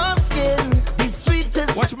on your skin, the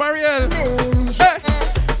sweetest. Watch Marielle. Hey.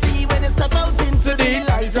 See when you step out into the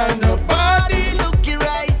light and nobody looking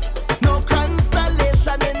right. No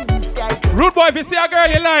constellation in the sky. Rude boy, if you see a girl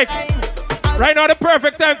you like, right now the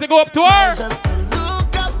perfect time to go up to her. Just to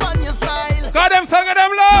look up on your smile. God them song of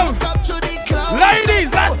them love.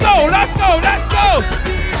 Ladies, let's go, let's go, let's go.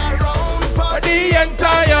 For the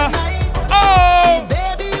entire night. Oh!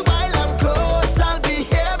 Baby, while I'm close, I'll be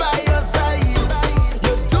here by your side.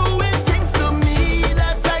 You're doing things to me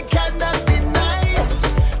that I cannot deny.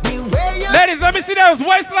 The way you ladies, let me see those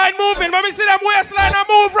waistline moving. Let me see them waistline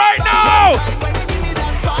move right now. when you give me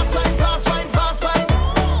that fast wine, fast wine, fast wine,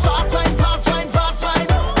 fast wine, fast wine, fast wine.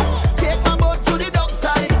 Take my boat to the dock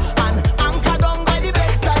side and anchor down by the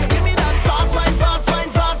bedside. Give me that fast wine, fast wine,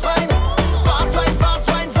 fast wine, fast wine, fast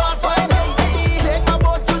wine, fast wine. Take my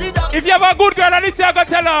boat to the dock. If you have a good girl, and this I gotta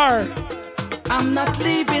tell her. I'm not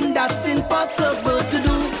leaving, that's impossible to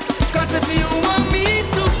do. Cause if you want me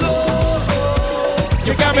to go,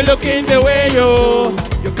 you got me looking the way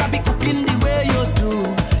you got me cooking the way you do.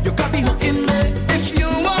 You got me hooking me. If you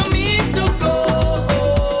want me to go,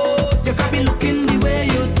 you got me looking the way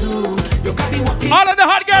you do. You got me walking. all of the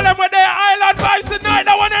hot girls with their island vibes tonight,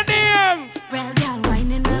 I want a name. Real girl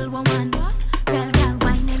whining, real woman. Real girl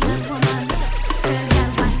whining, real woman. Real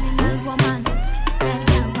girl whining, real woman. Real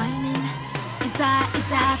girl whining. It's a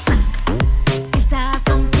snack. It's a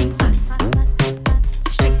something fun.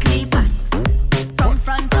 Strictly facts. From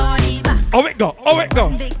front or the back. Oh it go, oh it go.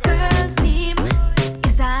 Big girls team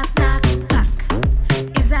is a snack pack.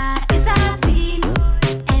 Is a scene.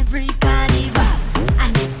 Every carnival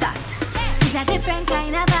and it's that. It's a different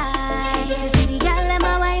kind of vibe. You see the girl them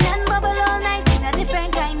a wine and bubble all night in a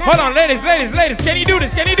different kind of. Hold on, ladies. Can you do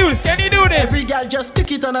this? Can you do this? Can you do this? Every girl just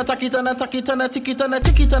tick it and attack it and attack it and tick it and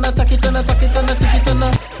tick it and attack it and attack it and tick it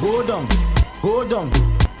and go down, go down,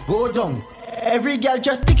 go down. Every girl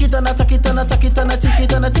just tick it and attack it and attack it and tick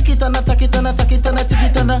it and tick it and attack it and attack it and tick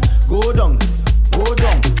it and go down, go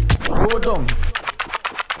down, go down.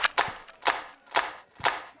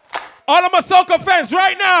 All of my Soca fans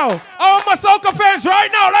right now. All of my Soca fans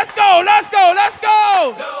right now. Let's go, let's go, let's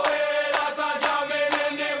go.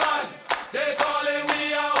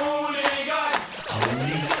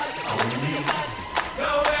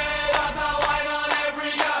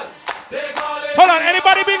 Hold on,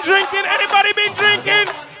 anybody been drinking? Anybody been drinking?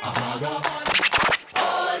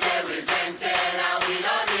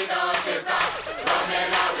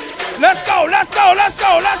 Let's go, let's go, let's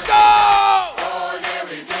go, let's go!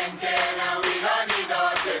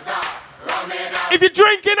 If you're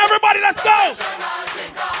drinking, everybody, let's go!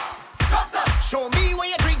 Show me where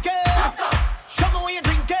you're drinking. Show me where you're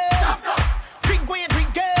drinking. Drink where you're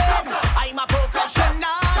drinking. I'm a professional.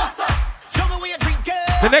 Show me where you're drinking.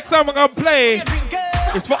 The next song I'm gonna play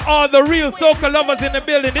is for all the real Soca lovers in the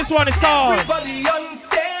building. This one is called Everybody on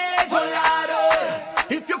stage, oh Lord, oh.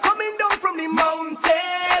 If you're coming down from the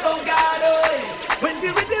mountain, oh God, oh. When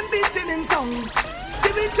the rhythm beating in tongue,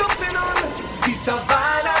 see me jumping on the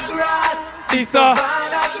savannah grass. The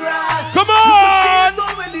savannah grass. Come on! So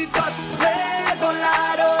when the dust plays, oh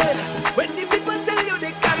Lord, oh. When the people tell you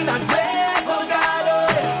they cannot wait, oh God,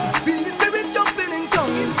 oh. Feel the spirit jumping in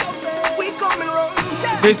tongue. We coming round,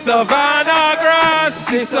 yeah. The savannah grass,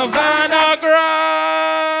 the savannah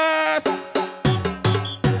grass.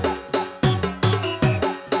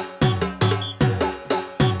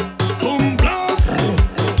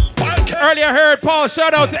 Earlier I heard Paul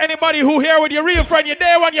shout out to anybody who here with your real friend, your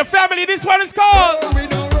day one, your family. This one is called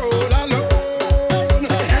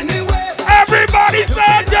Everybody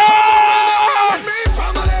stand up!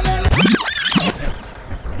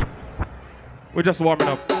 We're just warming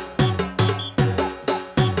up.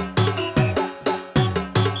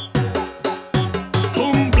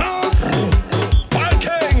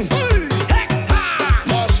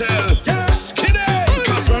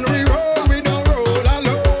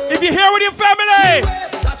 If you're here with your family,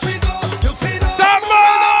 stand up!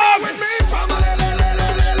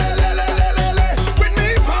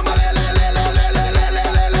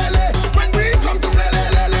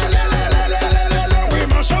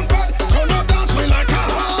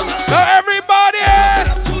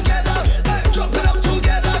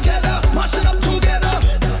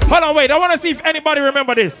 Hold on, wait. I want to see if anybody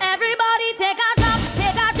remember this. Everybody take a jump,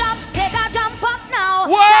 take a jump, take a jump up now.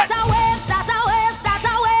 What? Start a wave, start a wave, start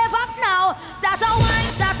a wave up now. Start a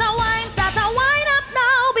wine, start a wine, start a wine up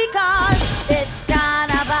now because it's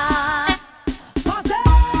carnival.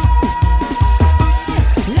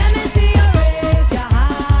 Let me see you raise your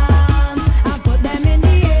hands and put them in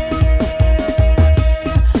the air.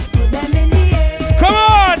 Put them in the air. Come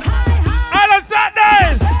on! Island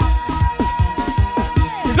Saturdays!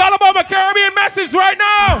 It's all about my Caribbean message right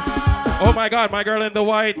now! Oh my God, my girl in the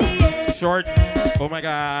white shorts. Oh my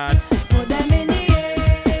God.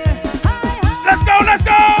 Let's go, let's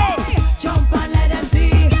go! Jump and let them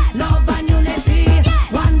see love and unity.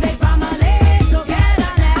 One big family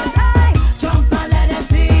together. Let's high. Jump and let them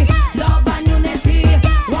see love and unity.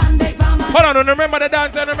 One big family. Hold on, remember the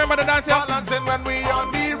dance, remember the dance. Balancing when we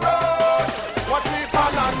on the road. Watch me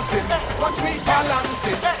balancing, watch me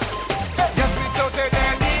balancing. Yes, we totally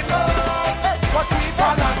any road. Watch me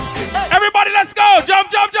balancing. Everybody, let's go! Jump,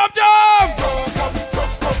 jump, jump, jump!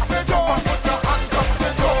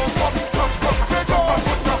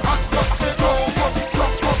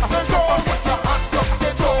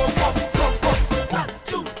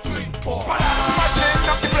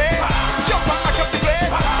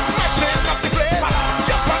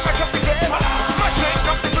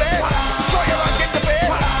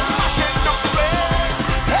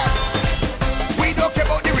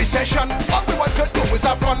 All we want to do is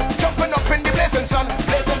have fun, jumping up in the blazing sun,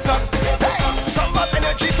 blazing sun. Hey, some have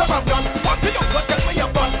energy, some have done. What do you got? Tell me you're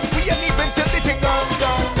fun. We ain't even till the thing down.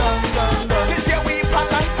 This year we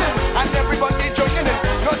balancing and everybody joining in.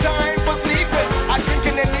 No time for sleeping. I'm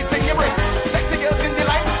drinking anything you bring. Sexy girls in the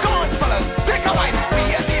line. Come on, fellas, take a wine.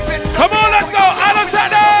 We ain't even. Come on, let's go. Island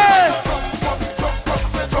Saturday.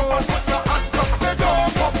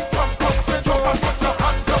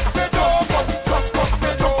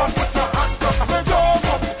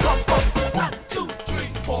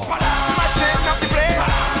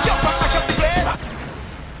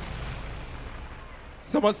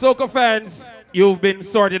 Some Soca fans, you've been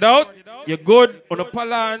sorted out. You're good on the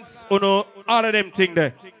balance, on all of them things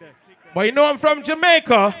there. But you know I'm from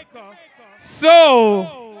Jamaica, so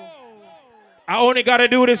I only gotta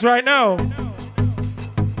do this right now.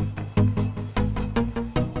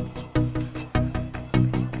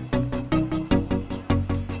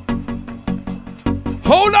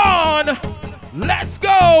 Hold on, let's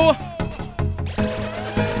go.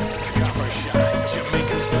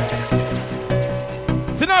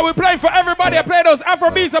 Tonight we're playing for everybody. I play those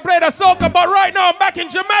Afrobeats, I play the Soca, but right now I'm back in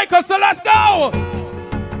Jamaica, so let's go!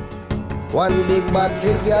 One big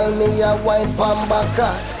bottle, girl, me a wine pan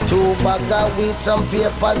baka. 2 bagger with some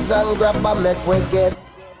papers and grab a make we get.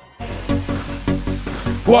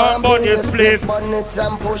 One bunny split. Burn it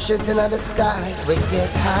and push it into the sky. We get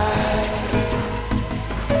high.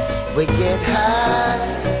 We get high.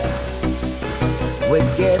 We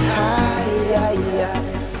get high, yeah, yeah.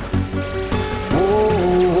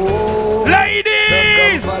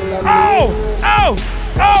 Ladies! Oh!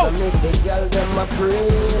 So make the girl them a pray.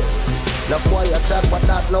 No boy a chat, but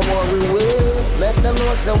that no worry way. Make them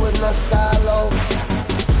know so we no stall out.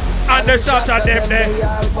 And the shot at them there.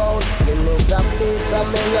 Guineas a beat and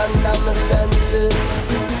me under my senses.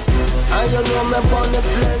 And you know me bunny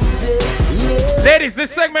plenty. Yeah. Ladies,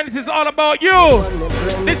 this segment is all about you.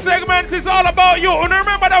 This segment is all about you. You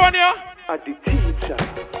remember that one here? At the teacher.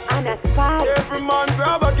 And a spot. Every man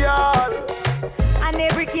grab a girl. And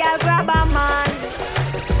every girl grab a man.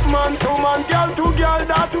 Man to man, girl to girl,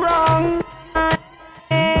 that's wrong.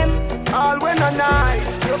 All when a night,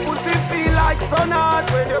 your pussy feel like sun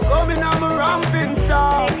hot when you're coming on a ramping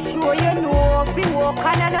shot. Make sure you know if you walk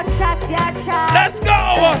and a chat your chat. Let's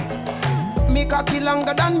go! Me cocky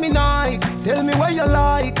longer than me night. Tell me where you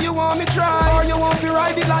like. You want me try or you want to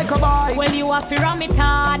ride it like a bike? Well, you have to ram it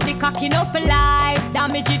hard. The cocky no for life.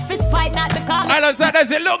 Damage it for spite, not because Island side,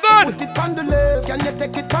 does it look good? Put it on the left, can you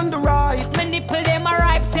take it on the right? My nipple them a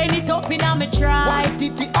ripe, send it up in a me try. White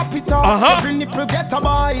titty up it up, every nipple get a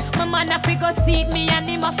bite. My man a fi go seat me and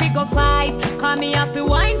him a fi go fight. Call me a fi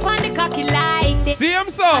wine pon the cocky like this. See him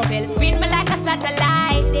so? I feel spin me like a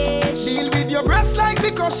satellite dish. Deal with your breast like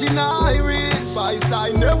because she Irish. Spice,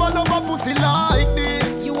 I never love a pussy like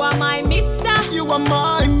this. You are my mister. You are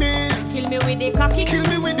my miss. Kill me with the cocky. Kill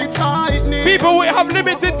me with the tightness. People, we have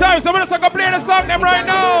limited time, so I'm just gonna play the song them right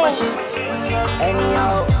now.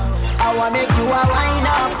 Anyhow, I wanna make you a wine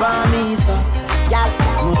up on me, so girl,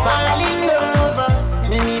 me fall in love.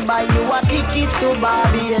 Me buy you a ticket to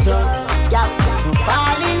Barbados. Girl, me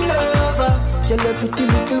fall in love. Tell your pretty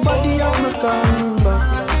little body I'm coming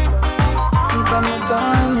back. I'm coming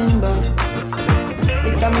back.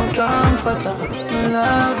 I'm comforter, my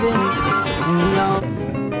loving it.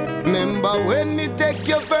 Remember when me take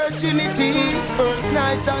your virginity, first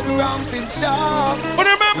night at the ramping shop. But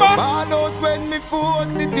remember, you ball out when me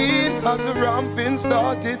force it in, as the ramping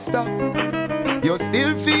started stop. You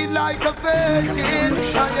still feel like a virgin, and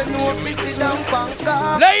you know me sit down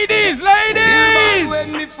panka. Ladies!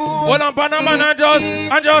 Hold on, Panama, and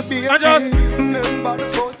just. Remember the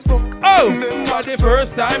first fuck. Oh! Remember the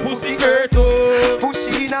first time pussy hurt. Push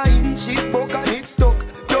in a inch, it buck and it stuck.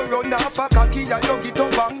 You run off a cocky and you get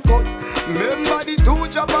up and cut. Remember the 2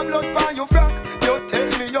 drop of blood by your frack. You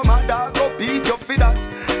tell me your mother go beat you for that.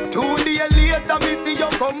 2 days later me see you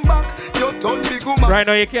come back. You turn big woman. Right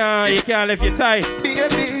now you can't lift your tie.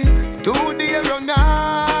 Baby, 2 days run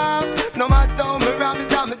off. No matter how me ram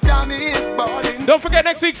it, I'm jam it, balling. Don't forget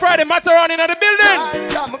next week Friday, Mataroni in the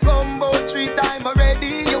building. I'm a combo 3 times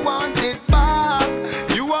already. You want it back.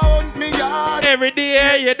 You want me yard. Every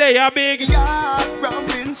day you're there big. Yard,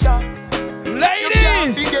 ramping shop.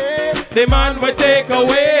 Ladies, the man will take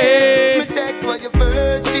away. Me take for your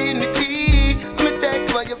virginity. Me take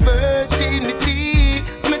for your virginity.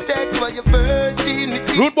 Me take for your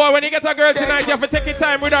virginity. Rude boy, when you get a girl tonight, you have to take your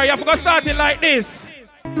time with her. You have to go start it like this.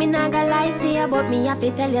 Me not gonna lie to you, but me have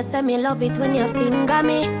to tell you, say me love it when you finger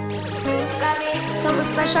me.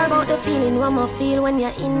 Something special about the feeling one more feel when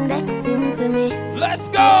you're indexing to me. Let's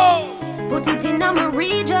go! Put it in my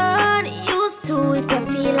region. Used to if you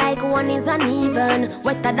feel like one is uneven.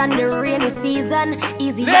 Wetter than the rainy season.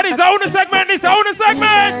 Easy. Ladies, I own the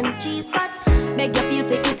segment. Cheese pot. Beg you feel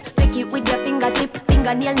for it. Flick it with your fingertip.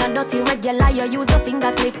 Fingernail not dirty regular. You use a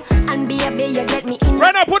finger clip. And baby, you get me in.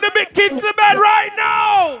 Right now, put the big kids to bed right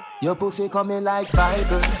now. Your pussy coming like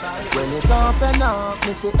Bible. When it open up,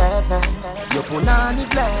 me see heaven. Your punani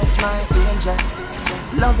bless my angel.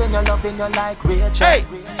 Loving you like Rachel.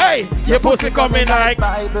 Hey, your pussy coming like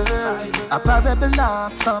Bible. A parable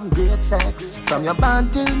of some great sex. From your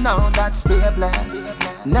band till now, that stay blessed.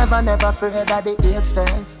 Never afraid of the AIDS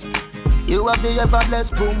test. You have the ever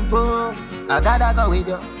blessed boom boom. I gotta go with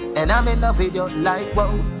you, and I'm in love with you like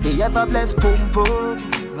wow. The ever blessed boom boom.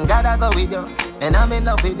 Gotta go with you, and I'm in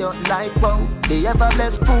love with you like wow. The ever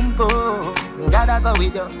blessed boom boom. Gotta go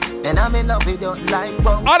with you, and I'm in love with you like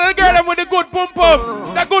wow. All the girls with the good pum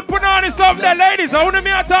pum, the good punani stuff there, ladies. I want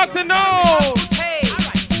me to talk to now. Hey,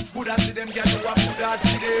 good as for them, girl, you are good as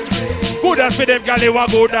for them. Good as for them, girl, you are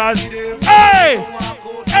good as. Hey,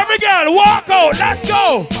 every girl, walk out. Let's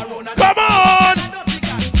go. Come on.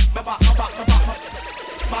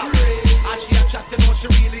 And she a chat to know she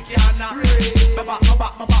really can't knock.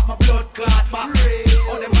 My blood clot back.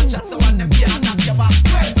 All them a chat so one them can't knock your back.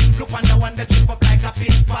 Look on the one that trip up like a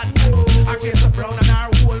fish pot. Her face so brown and her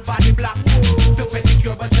whole body black. The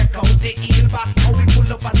pedicure but check out the heel back. How we pull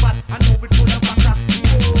up a spot and how we pull up a crack.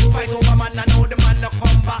 Fight over man and know the man no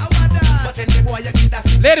come back. But then the boy you get that.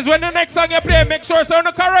 Ladies, when the next song you play, make sure it's on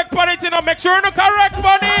the correct bunny, you know. Make sure on the correct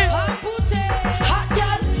bunny. Hot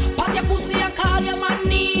girl, pat your pussy and call your man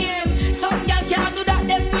name. Some girl can't do that,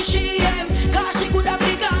 them wish him. Cause she could have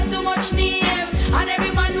big and too much name. And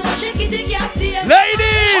every man know she kitty cat tail.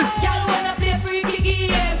 Ladies! Hot girl wanna play freaky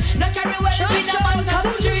game. No carry well with a man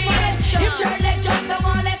come straight. You turn like just the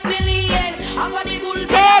one left million. I'm on the bulls.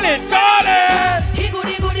 Call it! He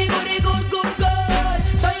good.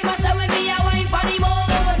 So you must have when me a wine for the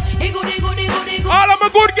mode. He good. All of my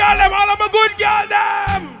good girl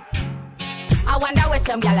them. I wonder where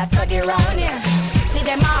some gyal are study round here. See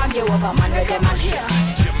them argue over man where them a share.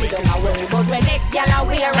 See them a worry about when next gyal a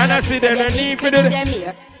wear. And I see them a need for them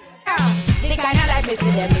here. The kind of life me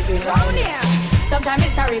see them living round here. Sometimes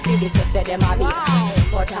it's sorry for this where them a be.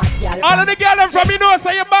 But hot gyal. All of the gyal them from you know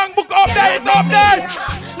say your bank book up there, it's up there.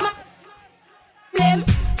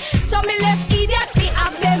 So me left idiot fi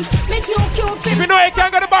have them. Me too cute fi. If you know you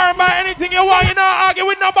can't go to bar and buy anything you want, you not argue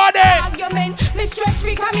with nobody. Argument, me stress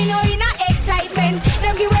free 'cause me know in a excitement.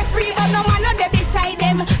 Them give away free but no man no dey beside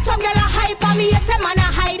them. Some gyal a hype on me, yes a man a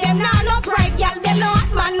hide them. Nah no pride gyal, them no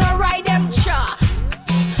hot man no ride them. Cha.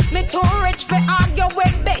 Me too rich fi argue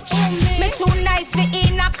with bitch. Me too nice fi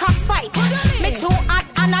in a cockfight. Me too hot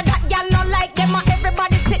and a that gyal no like them.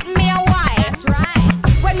 Everybody sit me a while. That's right.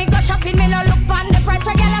 When me go shopping, me no look on the price.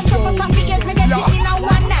 I gyal a stop up and figure me get it in a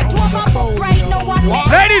one night. Walk up right, no one minute.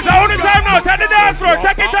 Ladies, I want the time now. Take the dance floor.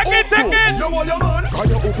 Take it.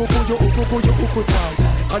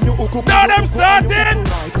 Now them starting.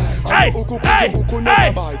 hey, hey,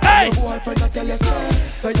 hey, hey. Boyfriend, I tell you,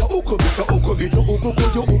 say your uku bit, your uku bit, your uku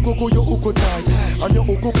tight, and your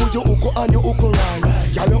uku and your uku right.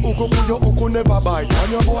 Girl, your uku never bite,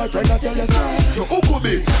 and your boyfriend, I tell you, your uku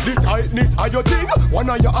bit, the tightness of your thing, one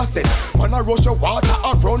of your assets. Wanna rush your water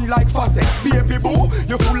and run like faucets, baby boo,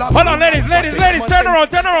 you full of. Hold on, ladies, turn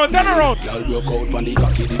around. Girl, broke out on the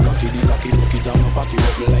cocky, broke it down, fatty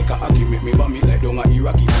up me like a hockey, make me bummy like down a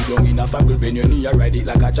Iraqi. You down in a circle, bend your knee, ride it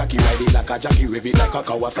like a jockey, rev it like a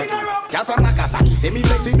Kawasaki. Girl from Nagasaki, say me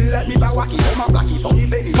flexible like me Bawaki, oh my blacky, so me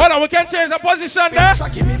feel it. Hold on, we can change the position there.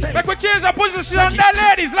 Make we change the position there,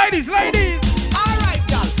 ladies. Alright,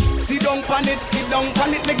 girl. Sit down pan it,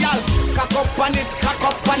 me gal. Cock up pan it,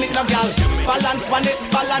 no gal. Balance pan it,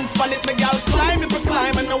 me gal. Climb if you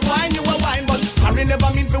climb and no wine, you a wine. But sorry,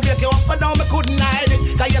 never mean to wake you up, but now me couldn't hide it.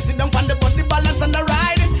 Cause you sit down pan the body balance and the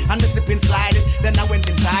ride it. And the slip and slide it, then I went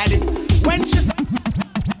inside it. When she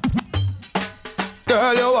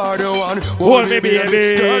girl, you are the one. Hold me,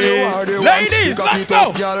 baby. Girl, you are the ladies, one. let's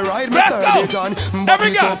go. Let's go.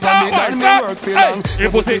 Every girl, start. Hey, you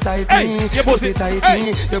pussy tight. You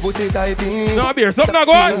pussy tight. No beer, something not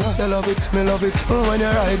going. You love it, me love it. When you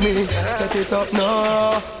ride me, set it up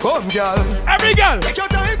now. Come, girl. Every girl.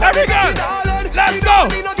 Let's go.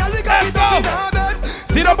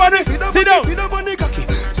 Sit up on it. Sit down. Sit up on the cocky.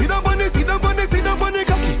 Sit up on the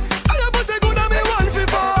cocky. I have a say good and me want to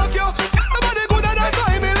fuck you. Nobody good and that's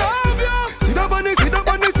why me love you. Sit up on the cocky. Sit up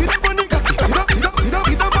on the.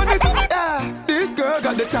 This girl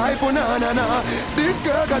got the type of na. This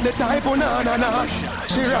girl got the type of na.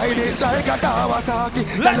 She ride it like a Kawasaki.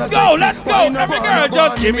 Let's go. Every girl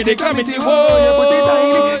just give me the glamity. Whoa. Your pussy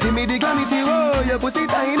tiny. Give me the glamity. Whoa. Your pussy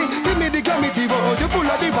tiny. Give me the glamity. Whoa. You full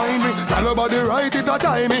of divine. Tell your body right it a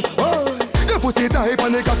timey. Whoa. Your pussy tight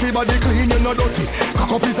and the cocky body clean, you no dirty.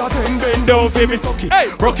 Cock up is a 10, bend down for me stocky. Hey,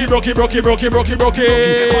 brocky. Body not dead,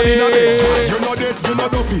 you no dead, you no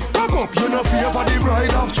dopey. Cock up, you no fear for the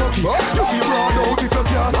bride of Chucky. You feel broad out if you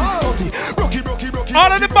can't 630. Brocky.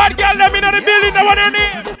 All of the bad girls, them in the building, the one you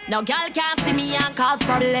need. No girl can't see me and cause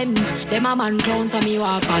problem. Them a man clown so me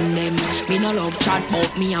walk on them. Me no love chat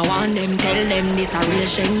but me I want them. Tell them this a real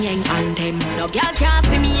Shenyang anthem. No girl can't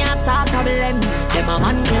see me and start problem. Them a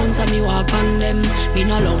man clown so me walk on them. Me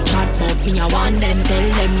no love chat but me I want them. Tell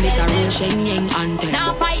them this a real Shenyang anthem.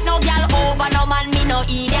 Now fight no girl over no man, me no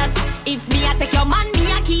idiot. If me a take your man,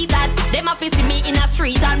 me a keep that. Them a see me in a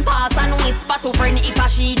street and pass and whisper to friend if I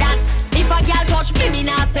she that. If a girl touch me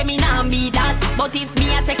nah say me nah be that. But if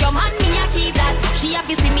me a take your man, me a keep that. She a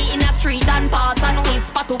see me in a street and pass and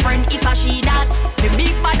whisper to friend if I she that. Me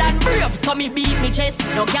big bad and brave, so me beat me chest.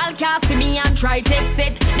 No girl can't see me and try take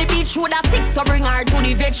set. The bitch woulda stick, so bring her to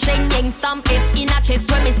the vet. Shenyang stamp is in a chest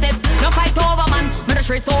when me step. No fight over man, me the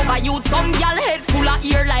stress over youth. Some girl head full of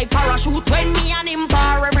ear like parachute. When me and him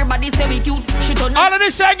par, everybody say we cute. She don't know. All of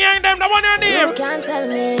the Shenyang them, the one you need. You can't tell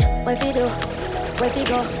me what we do, where we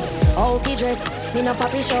go, how we dress. Me no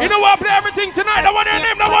papi show. You know what? Play everything tonight. The one you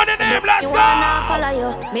name. Let's go. Wanna follow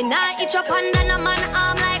you. Me nah itch up under no man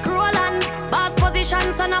arm like Roland. Boss position,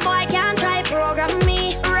 so no boy can't try program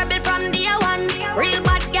me. Rebel from day one. Real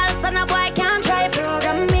bad girl, so no boy can't try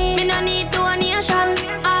program me. Me no need donation.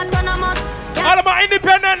 Autonomous. All of my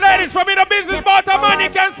independent ladies from in the business, but the money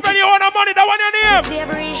can spend your own money. The one you name.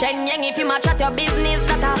 Shenyang, if you match at your business,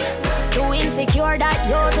 that too insecure that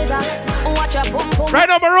youth is a watch your boom boom. Right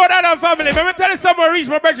now, my Rhode Island family. Let me tell you somewhere reach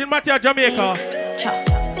my virgin Matthew, Jamaica.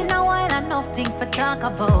 Been a while, enough things for talk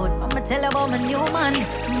about. I'ma tell you about my new man.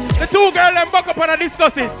 The two girls them buck up and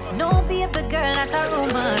discuss it. No baby girl, that's a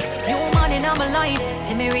rumor. New man in my life.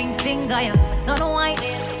 See me ring finger, you don't know why.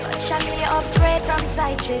 Shall me upgrade from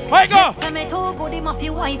side chick. I go. Let me talk good him off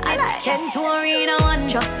your wife. Like 10 to arena one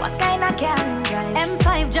truck. What kind of can drive?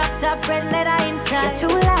 M5 drop top red leather inside. You're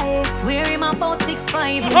too light. Wear him about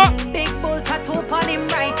 6'5". Big bull tattoo on him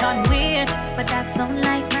right on weird. But that's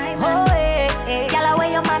unlike my man. Oh, hey. Yalla,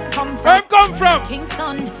 where your man come from? Where come from?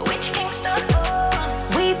 Kingston. Which Kingston? Oh.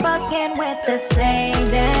 We fucking with the same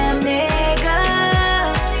damn nigga.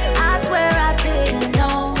 I swear I didn't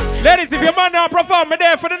know. Ladies, if your man now perform me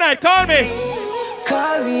there for the night, call me.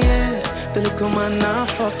 Call me, yeah. The little man now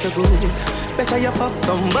fuck the good. Better you fuck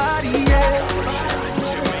somebody, yeah.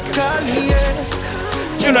 Call me, yeah.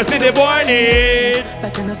 You know see the boy need.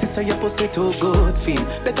 Like you know sister, your pussy too good, feel.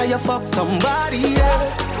 Better you fuck somebody,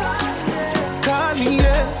 yeah. Call me,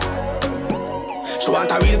 yeah. She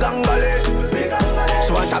want a real gangale.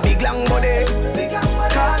 She want a big long body.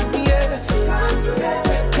 Call me, yeah.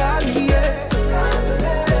 Call me, yeah.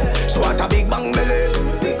 She want a big bang belly.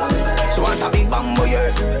 She want a big bamboo,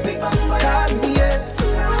 yeah. Call me, yeah.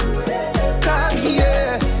 Call me,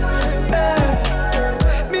 yeah.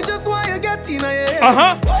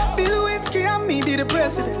 Bill Lewinsky and me be the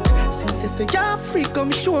president. Since you say you're free,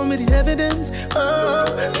 come show me the evidence.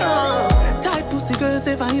 Tight pussy girls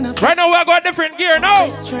if I in a right now we got different gear now.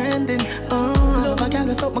 It's trending. Love a girl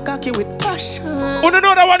with up my cocky with passion. Who don't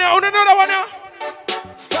know that one here? Who don't know that one here?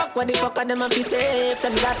 Fuck what the fuck are them a be safe.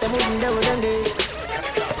 Tell me that them wouldn't do with them day.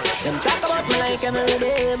 Them talk about me like every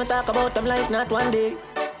day. Me talk about them like not one day.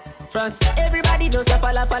 France, everybody just a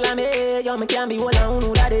follow me. Yo, me can't be one on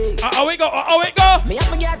who that day. We go. Me have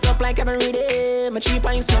to get up like every day. My 3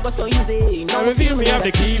 pints not go so easy. Now me feel me have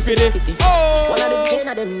the key for this. One of the gen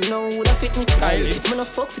of them know who that fit me. If me no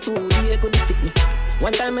fuck for 2 days, could sick me.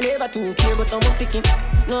 One time I never too care, but I'm picking.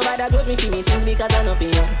 Nobody got me for me things because I know for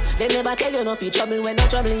you. They never tell you no for trouble when I'm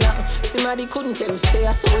troubling you. Somebody couldn't tell you, say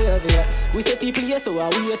I saw you obvious. We say people here, so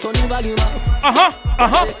we turn the volume up.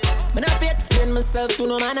 But I have to explain myself to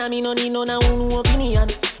no man, I mean no need no opinion.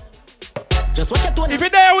 Just watch your tone. If you're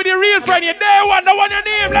there with your real friend, you're there one, the one your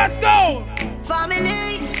name, let's go.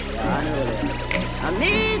 Family. I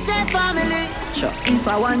me say family. Sure. If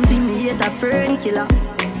I want him, me hate a fern killer.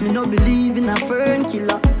 Me no believe in a fern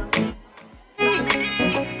killer.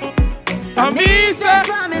 I me say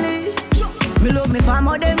family. Me love me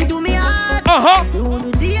family, them do me hard. Me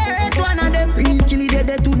want to the earth, one of them. Real kill it,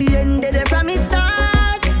 dead to the end, dead from me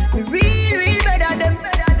start. Me real better them.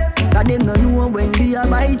 Cause them no know when we are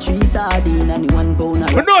buy 3 sardines and the 1 pound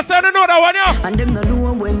of we know, sir, they know that one, yeah. And them no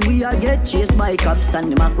know when we are get chased by cops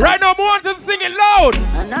and them. Right now, we want to sing it loud.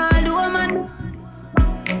 And all the woman.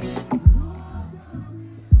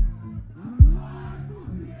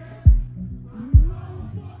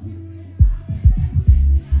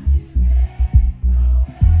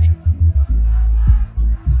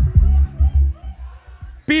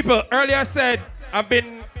 People, earlier said I've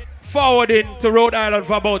been forwarding to Rhode Island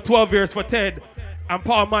for about 12 years for Ted and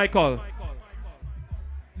Paul Michael.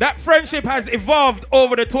 That friendship has evolved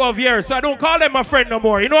over the 12 years, so I don't call them my friend no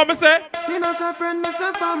more. You know what I'm saying? Me no say friend, me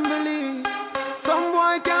say family. Some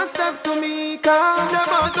boy can't step to me, cause them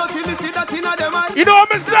all dirty, me see that in a them eye. You know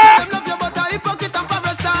what I'm saying? Them love you, but I hypocrite and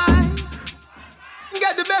parasite.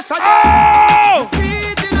 Get the best of them. See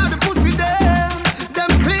it in the pussy them.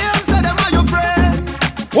 Them claims say them are your friend.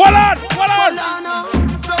 Hold on.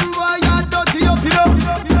 Some boy are dirty up, you know.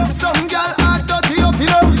 Some girl are dirty up, you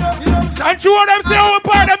know. And you want them say how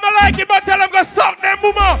part them not like it, but tell them go suck them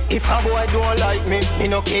mama. If a boy don't like me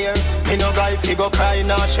no care. Me no guy fi go cry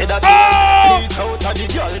now shed a tear. Reach out to the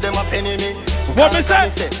girl, them a penny me. What me say?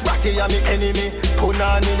 Ratty a me enemy.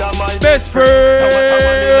 Punani a my best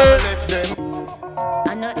friend.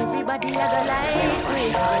 I know everybody a go like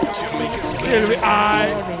me. Still we I.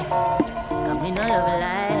 Cause me no love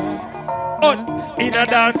likes. In a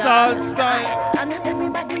dancehall style. I know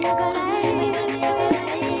everybody a go like.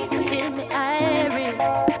 Still me irie.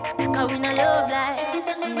 Cause we no love likes.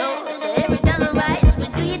 No, so every time I rise, we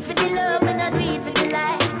do it for the love and I do it for the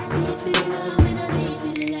likes. Do it for the love and I do it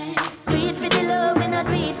for the likes. Do it for the love and I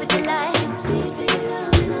do it for the likes. Do it for the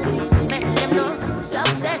love and I do it for the likes. Make them know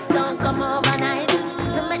success don't come overnight.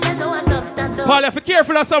 Don't make them know a substance. Paul, you have to be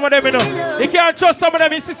careful of some of them, you know. You can't trust some of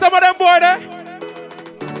them. You see some of them boy there?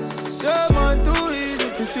 Someone too easy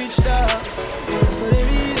to switch that. So they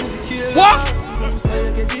easy to kill. What? So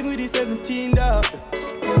you get him with the 17 dog.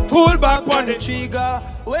 Pull back on the trigger.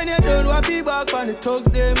 When you done, what be back on the thugs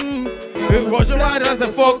them. Watch the riders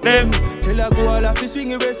and fuck them. Till I go all off the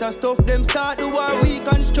swing race and stuff them. Start the war, we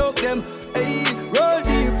construct them. Hey, roll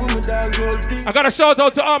deep, put my dog roll deep. I got a shout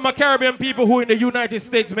out to all my Caribbean people who in the United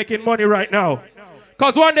States making money right now.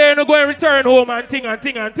 Cause one day you're going to return home and ting.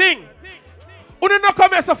 You don't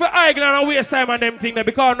come here for Ireland and waste time on them things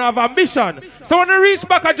because you have ambition. So when you reach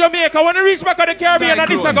back at Jamaica, when you reach back at the Caribbean, and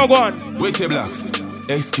this I go on. Wait your blocks.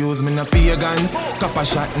 Excuse me, no pagans.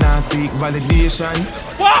 Coppershot now seek validation.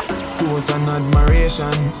 What? Toast and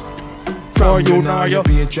admiration. From you now your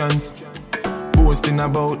patrons. Boasting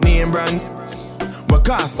about name brands.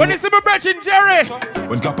 When you see my brother Jerry.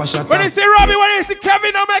 When Coppershot. When you see Robbie, when you see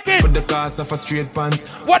Kevin, I'm making. For the cost of a straight pants.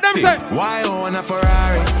 What them say? Why own a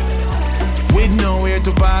Ferrari? With nowhere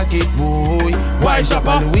to park it, boy. Why shop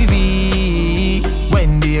a Louis V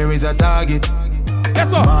when there is a target?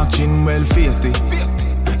 Guess what? Marching well faced it.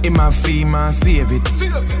 In my fee, man, save it.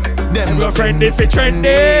 Them go friend if it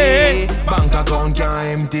trendy. Bank account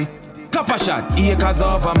can't empty. Coppershot, acres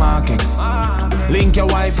over markets. Link your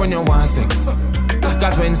wife when you want sex.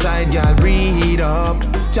 Cause when side girl breed up,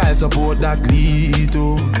 child support that lead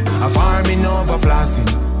to a farming over flossing.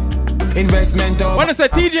 Investment of. When I say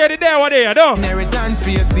TJ the day, what they are doing? Inheritance for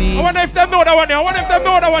your seed. I wonder if them know that one here. I wonder if them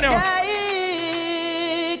know that one here.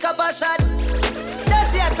 Hey, Coppershot.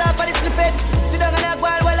 That's the answer for the slipping. Sit down and a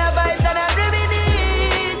while I vibes and I ribbon it.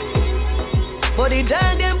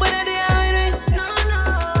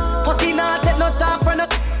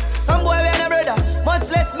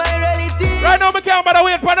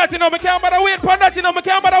 wait for that, you know. Me can't bother wait for that, you know. Me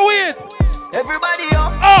can't bother wait. Everybody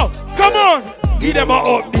up. Oh, come on. Give them a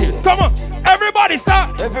update. Come on. Everybody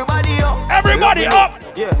stop. Everybody up. Everybody up.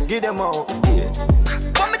 Yeah, give them a update.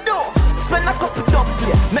 What me do? Spend a couple dub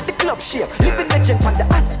here. Make the club shake. Living legend on the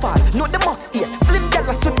asphalt. No, they must eat. Slim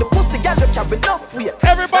gal swing the pussy. Gal carry enough weight.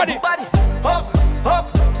 Everybody up,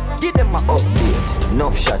 up. Give them a update.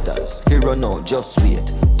 Enough shatters. Fear no, just wait.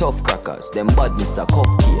 Tough crackers. Them badness a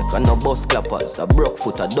cupcake. And no bus clappers. A broke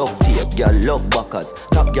foot a duct tape. Girl love backers.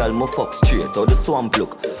 Top girl mo fuck straight. How the swamp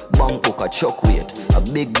look. Bank hook a chuck weight. A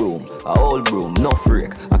big broom. A old broom. No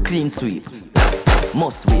freak. A clean sweep.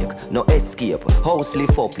 Must wake, no escape. House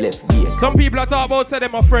lift up, left gate. Some people are talking about say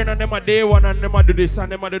them a friend and them a day one and them a do this and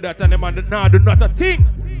them a do that and them a nah do not a thing.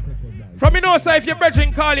 From you know say if your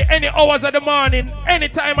brethren call you any hours of the morning, any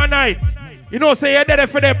time of night, you know say you're dead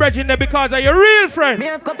for their brethren there because of your real friend. Me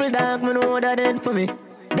have couple dog, me know that dead for me.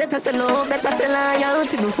 That I say love, that I say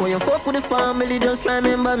loyalty. Before you fuck with the family, just try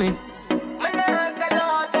remember me. I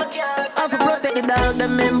have to protect the dog,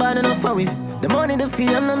 them member enough for we. The money, the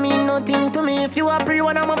fame, no mean nothing to me. If you are pre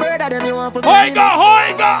one, I'm a brother, then you want for me. Hoiga,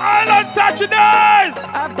 Island Saturdays!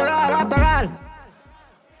 After all.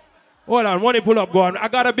 Hold on, money pull up, go on. I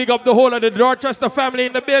gotta big up the whole of the Dorchester family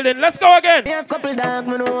in the building. Let's go again. Me have couple dog,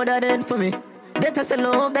 me know that dead for me. That I say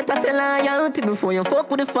love, that I say loyalty. Before you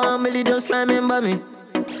fuck with the family, just try remember me.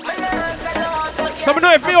 Some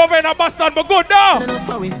know if me over in a Boston, but good now.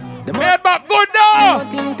 Head back, good now.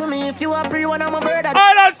 Nothing to me if you are pre one, I'm a brother.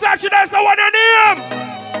 Island Saturdays, the one your name.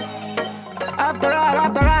 After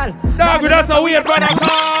all. Dog, that's a weird brother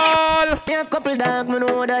call. Me have couple dog, me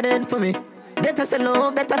know that dead for me. That I say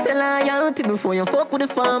love, that I say loyalty. Before you fuck with the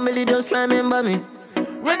family, just try remember me.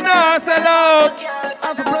 We not sell out. I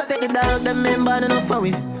have to protect the dog, them member enough for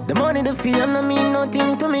we. The money, the fame, no mean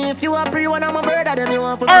nothing to me. If you are pre one, I'm a brother, then you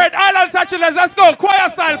want for me. Alright, Island Saturdays, let's go. Choir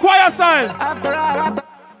style. After all.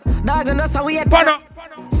 Dog, and that's how we had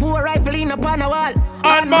 4 rifle in upon a wall.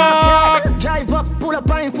 And Marc. Drive up, pull up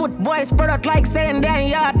on foot. Boys spread out like saying damn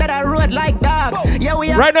yard that I rode like dog. Yeah,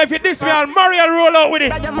 we are. Right now, if you diss me, I'll marry and roll out with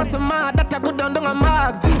it. That you must have mad, that I good down a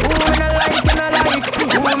mag. Who me I like, and I like.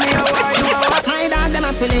 Who me a why, you a what? My dog, them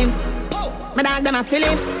a feelings. My dog, them a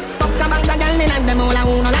feelings. Fuck a bag of girl in and them all a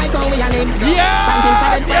who no like how we a live. Yeah! Something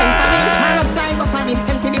for the friend, for me. My love like go for me.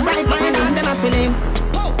 Empty the bright, my dog, them a feelings.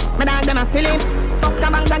 My dog, them a feelings. Fuck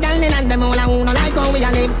a bag of girl in and them all a who no like how we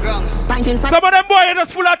a live. Some of them boys are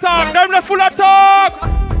just full of talk. Them just full of talk.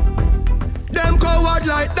 Them coward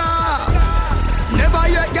like that. Never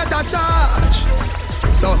yet get a charge.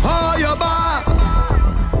 So how you bar?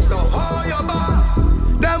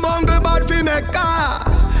 Them hungry bad fi make car,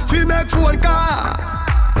 fi make phone car.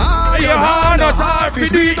 You are not hard fi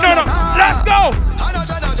do it. No. Let's go.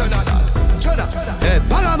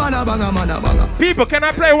 People, can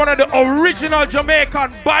I play one of the original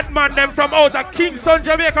Jamaican bad man them from out of Kingston,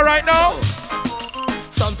 Jamaica right now?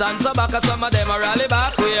 Sometimes I back, some of them are rally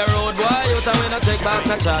back. We a road boy, you tell we not take back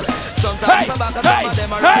no chat. Sometimes I back, some of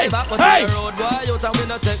them are rally back. But we a road boy, you tell we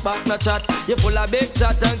not take back no chat. You full of big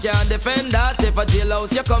chat and can't defend that. If a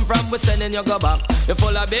jailhouse you come from, we sending you go back. You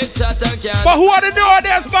full of big chat and can't. But who are the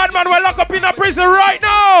nowadays bad man? We're locked up in a prison right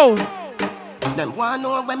now. Them want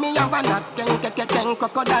know when me have a knock, ken,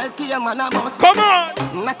 crocodile came and a bus. Come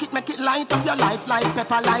on! Knock it, make it light up your life like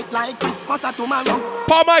pepper light, like Christmas or tomorrow.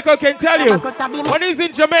 Paul Michael can tell you, when he's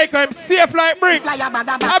in Jamaica, I'm safe like bricks.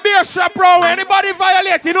 I be a chaperone, anybody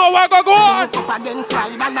violate, you know what go on? Up against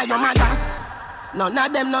side under your mother. None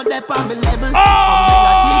of them not there on me level.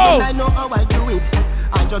 Oh! I know how I do it.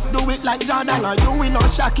 I just do it like Jordan or you, we know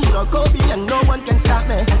Shaquille or Kobe, and no one can stop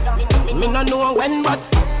me. Me no know when, but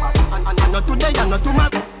not today and not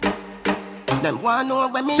tomorrow. Them want know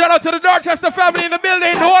when me. Shout out to the Dorchester family in the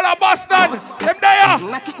building, the whole of Boston. Them there.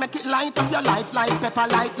 Make it light up your life like pepper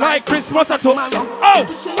light, like Christmas or tomorrow. Oh.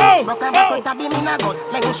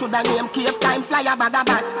 Then should I name cave time fly a bag of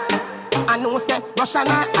bat. I know say Russian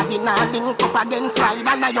I did not link up against side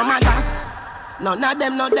under your mother. None of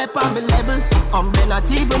them not there on me level.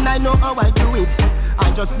 Not even I know how I do it.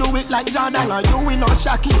 I just do it like Jordan or you, we know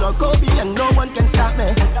Shaquille or Kobe, and no one can stop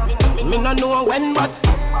me. Me no know when, but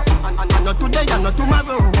not today and not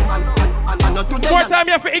tomorrow. Not today. More time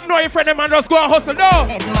you have to ignore your friend and just go and hustle now.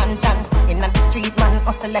 Edmonton, in the street man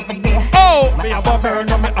hustle every day. Oh, me have a burn,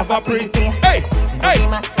 me have a breathe. Hey,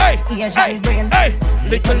 Asian brain.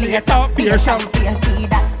 Little later, beer champagne.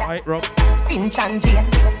 Right, Rob. Finch and Jane.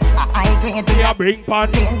 I grade beer bring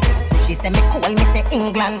pan. She say me call me say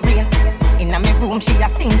England rain. Inna me room she a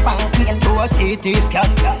sing pan clean. Do a CT scan,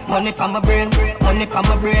 money pa my brain, money pa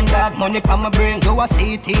my brain, dog, money pa my brain. Do a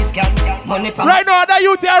CT scan, money pa. Right now, that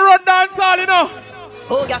youth here run dancehall, you know.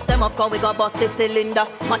 Oh, gas them up, cause we got bust the cylinder.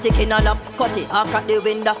 Matic in a lap, cut it half at the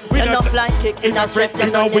window. Enough like kick in a chest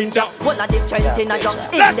and a ninja. What of this strength in a young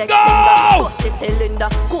index finger. Bust the cylinder,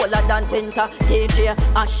 cooler than Pinta. DJ,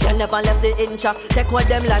 Ash, you never left the incha. Take what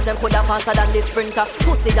them life, them coulda faster than the sprinter.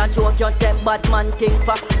 Pussy that joke, you take Batman king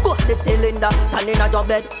for. Bust the cylinder, turn in a your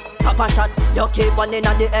bed. Coppershot, you keep one in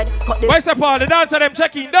the head. Where's the Paul? The dancer them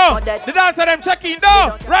checking down. The dancer them checking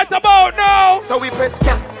down. Right about now. So we press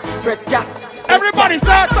gas, press gas. Everybody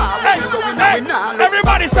start. Hey,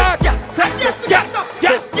 everybody start. Yes, yes, yes,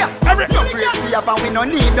 yes, yes. No praise we have and we no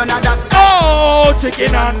need none of that. Oh,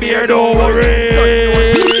 chicken and beer, don't worry.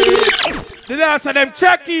 The dancer them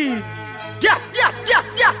checking. Yes, yes, yes,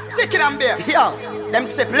 yes. Chicken and beer. Yo, them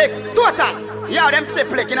triplic. Total. Yo, them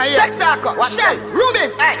triplic in a year. Texaco, Shell,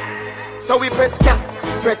 Rubies. Hey. So we press gas,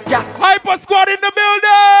 press gas. Hyper squad in the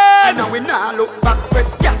building. And now we now look back,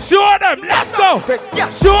 press gas. Show them, let's go. Press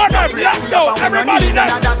gas. Show them, let's go. Everybody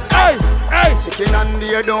dance. Hey, hey. Chicken and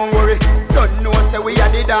beer, don't worry. Don't know, say we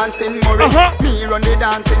are the dancing Murray. Me run the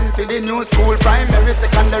dancing for the new school, primary,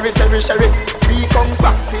 secondary, tertiary. We come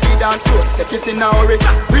back for the dance floor, take it in a hurry.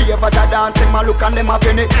 Ravers are dancing, my look and them a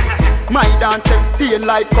penny. My dance them stain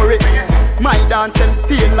like curry. My dance them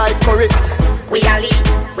stain like curry. We are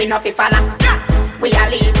lead, we no fi follow. We are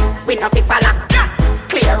lead, we no fi follow.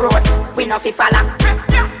 Clear road, we no fi follow.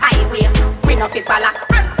 Highway, we no fi follow.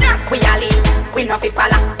 We are lead, we no fi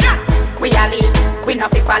follow. We are lead, we no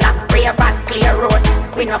fi follow. Ravers, clear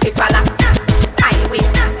road, we no fi follow. Highway,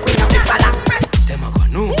 we no fi follow. Them a go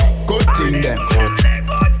no good thing them.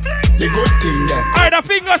 The good thing them. Alright, the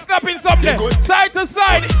finger snapping something. Side to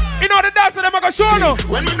side. You know the dancer them a go show no.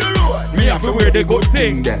 When we do road, me have to wear the good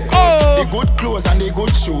thing them. Oh. The good clothes and the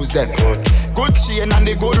good shoes them. Good chain and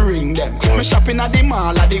the good ring them. If me shopping at the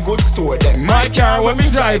mall at the good store them. My car when me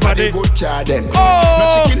drive at the good car them.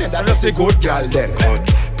 No chicken head that does a good girl them.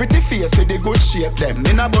 Pretty face with the good shape them.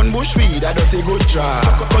 In a bun bush weed that does a good job.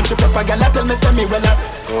 Country pepper girl tell me say me well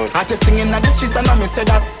up. Artist singing at the streets and I me say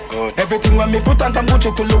that. Everything when me put on from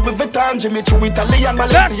Gucci to Louis Vuitton, Jimmy Choo, Italian,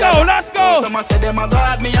 Balenciaga. Let's go. Some say them a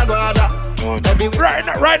god, me a god.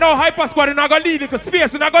 Right now, Hyper Squad, you're not gonna need little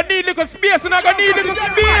space, you're not gonna need little space, you're not gonna need little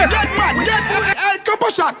space. Get mad, get a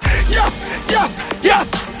Coppershot. Yes, yes, yes,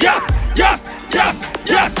 yes, yes, yes,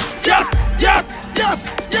 yes, yes, yes,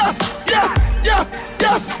 yes, yes, yes, yes,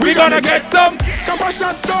 yes. We gonna get some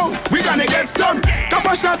Coppershot sound. We gonna get some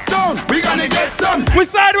Coppershot sound. We gonna get some. Which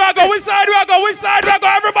side do I go? Which side do I go? Which side do I go?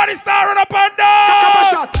 Everybody start run up and down.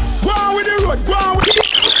 Coppershot. Go on with the road. Go on with the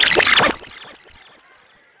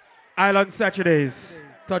Island Saturdays.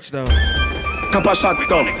 Touchdown. Coppershot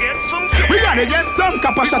sound. We gonna get some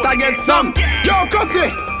Coppershot. I get some. Yo, Cutty.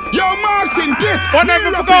 Yo, Martin, Kit. What name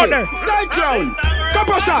you forgot there? Cyclone.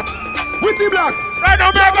 Coppershot. Witty Blocks. Right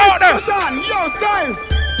now, man, go out there. Yo, Styles.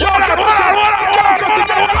 Yo, Coppershot. Yo, Cutty,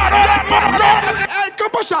 get mad. Hey,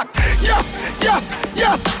 Coppershot. Yes, yes,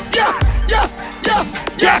 yes, yes, yes, yes,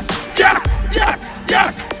 yes, yes, yes,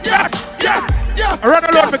 yes, yes, yes. Yes, run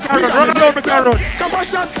alone, McCarron. Run alone, McCarron.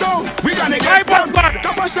 Coppershot sound. We gonna get some.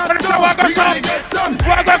 Coppershot sound. We gonna get some.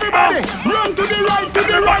 Everybody, run to the right, to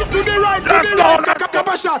the right, to the right, to the right.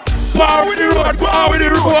 Coppershot. Go on with the road. Go on with the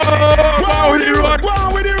road. Go on with the road. Go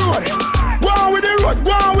on with the road. Go on with the road.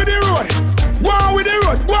 Go on with the road. Go on with the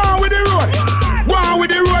road. Go on with the road. Go on with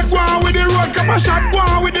the road. Go on with the road. Coppershot. Go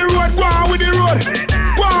on with the road. Go on with the road.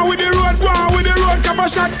 Go on with the road. Go on with the road.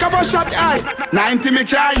 Coppershot. Coppershot. Aye. 90 me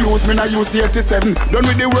car use, me na use 87. Done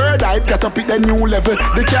with the word hype, cause up it the new level.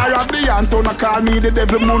 The car of the hand, so no call me the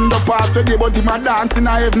devil. Mundo pass the day, but him a dance in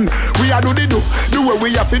a heaven. We a do the way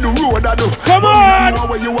we have to do road a do. Come on! Know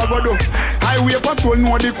where you a go do. Highway patrol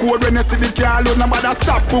know the code when you see the car load. Nobody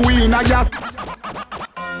stop, we in a gas.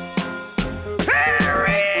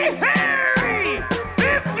 Harry, Harry,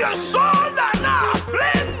 if you saw that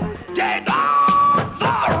nothing, get on the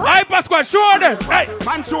right. Hyper Squad, show them. Hey.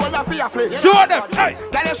 Man, shoulder for your flick. Show them. Hey.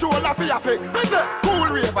 Tell your shoulder for your flick. Cool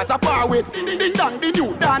ravers are far away. Ding ding ding dong, the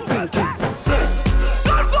new dancing king.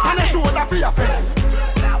 And a shoulder for your flick.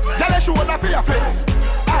 Tell your shoulder for your flick.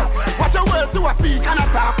 Watch your words to a speak and a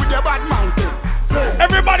talk with your bad mouth.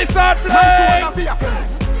 Everybody start playing. Man, shoulder for your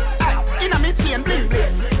flick. In a mid chain bling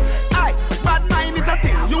bling. Bad mind is a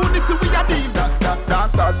sin. Unity we a deal.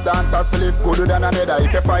 Dancers feel live gooder than another.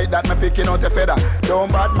 If you fight that, me picking out a feather.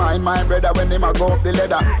 Don't bad mind my brother when him a go up the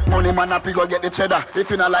ladder. Money man up, he go get the cheddar. If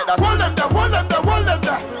you not like that, hold them there, hold them there, hold them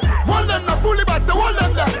there. Hold them there, fully bad, so hold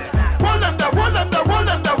them there. Hold them there, hold them there, hold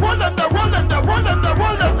them there, hold them there, hold them there, hold them there,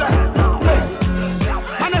 hold them there.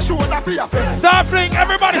 And a shoulder for your face. Start fling,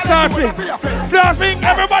 everybody start fling. Start fling,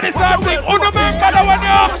 everybody start fling. Uno man, kada one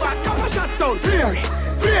yo. Coppershot sound, fury.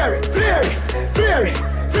 flare it, flare it, flare it,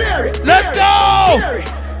 flare it. Let's go! Flare it,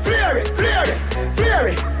 flare it, flare it, flare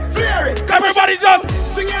it, flare it. Everybody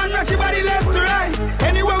just swing and rock your body left to right.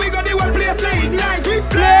 Anywhere we go, the whole place like ignite. We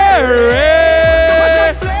flare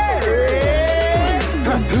it.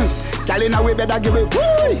 Girl inna we better give it woo.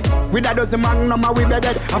 With a dozen magnum we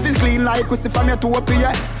better. I feel clean like we see from here to up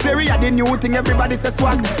here. Flare ya the new thing everybody say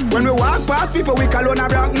swag. When we walk past people we call on a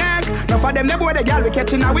rock neck. Now for them they boy the girl we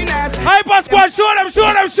catching a we net. Hyper squad, show them,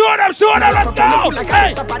 show them, show them, show them. Let's go.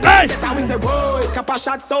 Hey, hey. We say boy,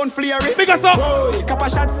 Coppershot sound flary. Because up. Boy,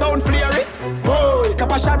 Coppershot sound flary. Boy,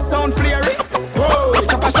 Coppershot sound flary. Boy,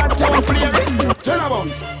 Coppershot sound flary. Jenna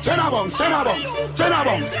Bungs, Jenna Bungs, Jenna Bungs, Jenna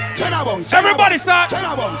Bungs, Jenna Bungs. Everybody start.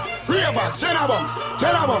 Jenna Bungs, three of us. Jenna Bungs,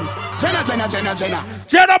 Jenna Bungs, Jenna, Jenna, Jenna, Jenna.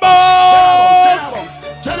 Jenna Bungs, Jenna Bungs,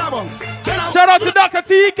 Jenna Bungs, Jenna. Shout out to Dr.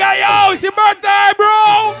 TK, yo, it's your birthday,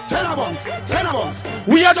 bro. Jenna Bungs, Jenna Bungs.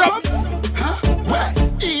 We are drop. Huh? Where?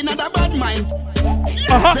 In a bad mind.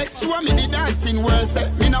 Next to me the dancing world say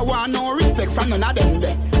me no want no respect from none of them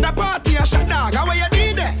there. The party a shot dog, how you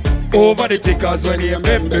did there? Over the tickers when you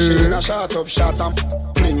remember. She in a shot up shots and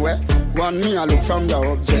fling where. One me I look from the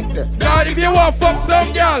object there. God, if you want fuck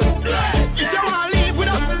some girl, if you want live with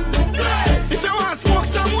us, if you want smoke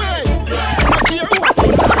somewhere,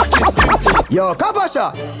 yo,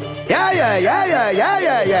 Coppershot. Yeah, yeah, yeah, yeah, yeah,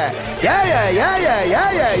 yeah, yeah. Yeah, yeah, yeah, yeah,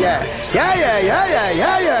 yeah, yeah, yeah. Yeah, yeah, yeah, yeah,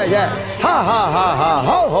 yeah, yeah, yeah. Ha, ha, ha, ha,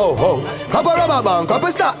 ho, ho, ho. Copper rubber band,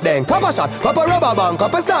 copper stop then. Coppershot, copper rubber band,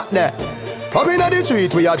 copper stop there. Up inna the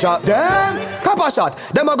street we a drop them. Coppershot,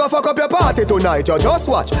 them a go fuck up your party tonight. You just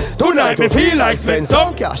watch. Tonight we feel like spend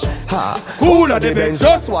some cash. Ha, cool at the bench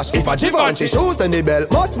just watch. If a Givenchy shoes then the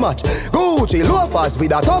belt must match. Gucci loafers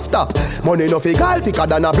with a tough top. Money no fi call thicker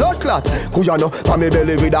than a blood clot. Kuyano pa me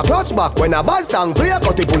belly with a clutch back. When a bad song play,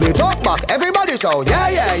 cut it pull it up back. Everybody shout yeah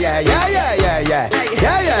yeah yeah yeah yeah yeah yeah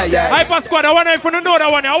yeah yeah yeah. Hyper squad, I wonder if you know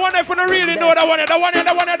that one. I wonder if you really know that one. That one.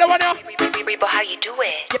 But how you do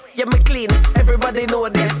it? Yeah, me clean. Everybody know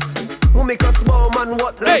this. Who make us bow man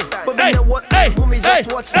what less. But me know what less. Who me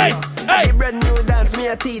just watch this. The brand new dance me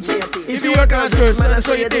a teach it. If you work on dress, man I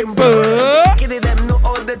show you dimple. Kitty them know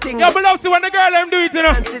all the things. Yeah, but love see when the girl them do it, you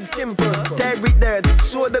know. Dance it simple. Terry dirt.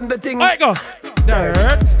 Show them the thing. Alright go. Dirt.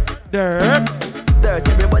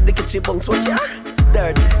 Everybody get your bunks, watch ya.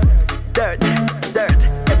 Dirt.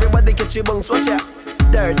 Everybody get your bunks, watch ya.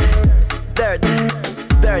 Dirt.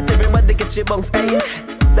 Everybody get your bunks, hey.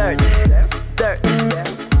 Dirt.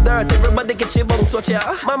 Everybody get your bunks, watch ya.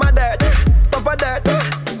 Mama dirt, Papa dirt,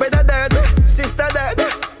 brother dirt, sister dirt,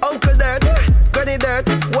 uncle dirt, granny dirt.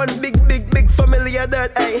 One big family of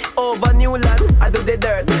dirt, hey. Over Newland, I do the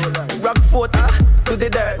dirt. Rockfort, do the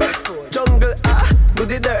dirt. Jungle, do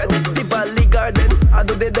the dirt. The Valley Garden, I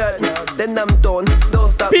do the dirt. Then I'm done, don't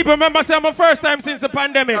stop. People remember saying my first time since the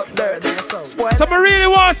pandemic. So I really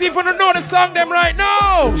want to see if you don't know the song them right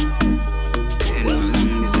now.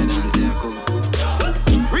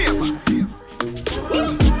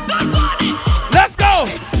 Let's go.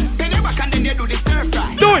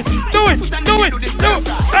 Do it.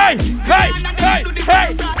 Hey.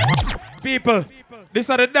 People, this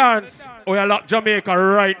is the dance. We are locked Jamaica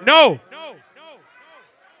right now.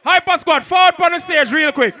 Hyper squad, forward on the stage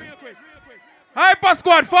real quick. Hyper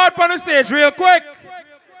squad, forward on the stage real quick.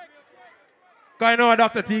 Cause I know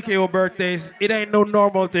Dr. TKO birthdays. It ain't no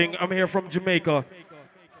normal thing. I'm here from Jamaica.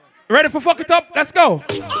 Ready for fuck it up? Let's go.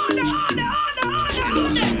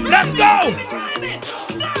 Let's go.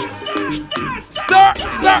 Start.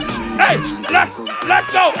 Hey, let's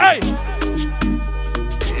go. Hey.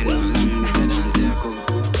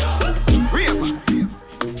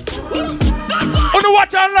 On the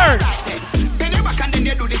watch and learn. Then you back and then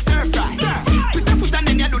you do the stir fry. Twist your foot and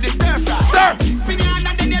then you do the stir fry. Spin your hand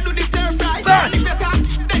and then you do the stir fry. And if you talk,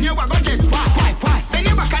 then you go get why. Then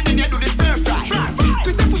you back and then you do the stir fry.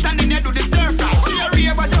 Twist your foot and then you do the stir fry. She a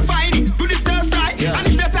rave as you find it, do the stir fry. And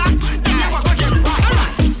if you talk, then you go get why.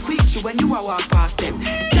 Squeak you when you a walk past them.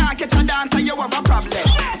 Can't catch a dance and you have a problem.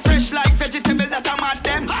 Fresh like vegetable that I'm at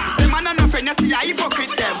them. Them man and no friend, you see a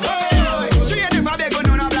hypocrite them. She ain't never beg on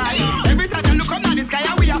no blind. Every time you look up now the sky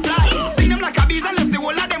and we a fly. Sting them like a bees and left the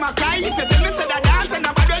whole of them a cry. If you tell me say that dance and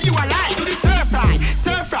about where you a lie. Do the stir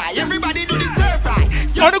fry, everybody do the stir fry.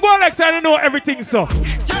 On the go like I don't know everything so.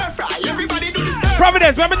 Stir fry, everybody do the stir fry.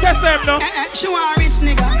 Providence, let me test them now. She want rich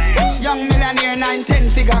nigga, young millionaire 9-10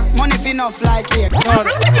 figure. Money fi enough like here.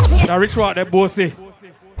 Now rich what that bossy.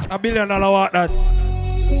 $1 billion what that.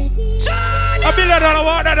 $1 billion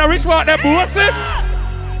what that. Rich what that bossy.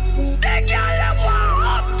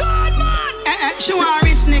 She want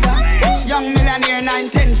rich nigga, young millionaire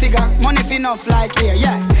 9-10 figure. bigger, money fi enough like here,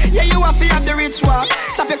 yeah. Yeah, you have to have the rich walk.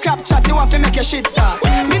 Stop your crap chat, you have to make your shit talk.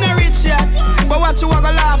 Me no rich yet, but what you want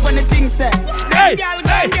to laugh when the thing said. Hey,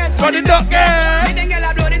 hey, for the duck, yeah. Me then girl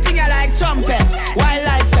I blow the thing I like trumpets,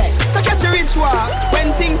 wildlife effect. So catch your rich walk,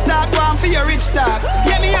 when things start going for your rich talk.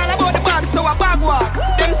 Yeah, me all about the bag, so a bag walk.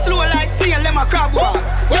 Them slow like snail, them a crab walk.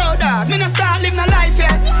 Yo dog, me no start live no life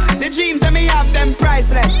yet. The dreams that me have, them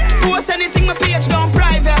priceless. Post anything my page down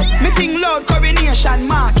private. Me think loud coronation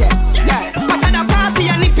market. Yeah, but at the party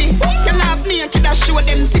and nippy. You laugh naked and show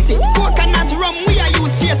them titty. Coconut rum we a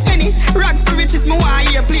use chase any. Rags to riches me want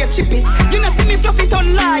hear play chippy. You know see me fluffy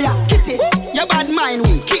ton liar, kitty. Your bad mind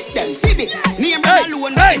we kick them, baby. Name me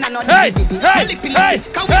alone, nothing and nothing, baby. Lippy lippy,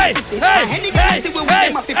 cause we the sissy. Any girl see we with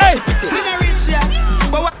them a fi pity pity. Me no rich yet,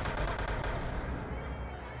 but what?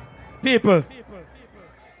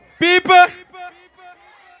 People,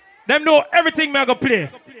 them know everything me go play.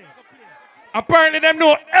 Apparently them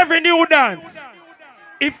know every new dance.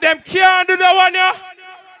 If them can't do that one, yeah,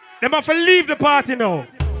 them have to leave the party now.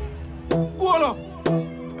 Hold up.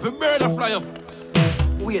 If a bird a fly up.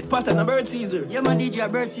 Wait, pattern a bird Caesar. Yeah, man, DJ a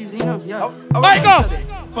bird Caesar, you know. Yeah. I go.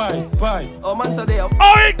 Bye. Oh, monster day up.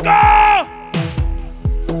 Oh, it go.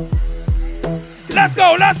 Let's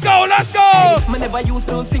go. Me never used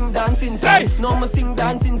to sing dancing song. Hey. No, me sing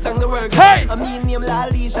dancing song the work. Hey. I mean name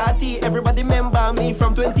Lali Shati. Everybody remember me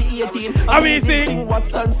from 2018. I mean sing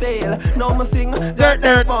What's on Sale. No, me sing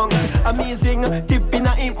Dirt Bongs. Amazing tip in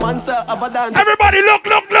a imp monster of a dance. Everybody look.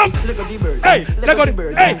 Look at the bird. Hey, look at the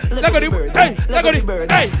bird. Hey, look at the bird. Hey, look at the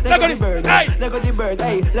bird. Hey, look at the bird. Hey, look at the bird.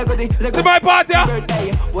 Hey, look at the to my party. Bird.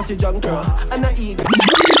 Hey, watch your junk girl and a eagle.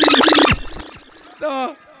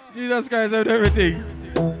 No, Jesus Christ, they do everything.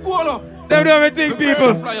 Go on. They do everything,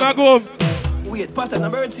 people. Back home. Wait, pattern a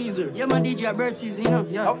bird Caesar. Yeah, man, DJ a bird Caesar, you know.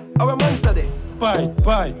 Yeah. Our monster day.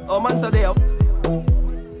 Bye. Oh, monster day up.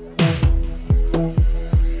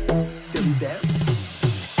 Them deaf.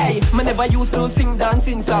 Hey, me never used to sing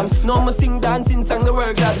dancing song. No, me sing dancing song the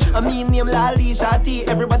word God. I mean name Lali Shati.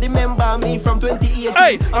 Everybody remember me from 2018.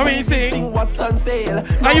 Hey, I mean sing What's on Sale.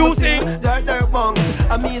 No, are you sing Dirt Bongs.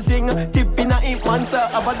 Amazing tip in a imp monster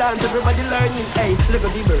of a dance. Everybody learning. Hey, look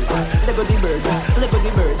at the bird. Look at the bird. Look at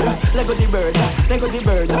the bird. Look at the bird. Look at the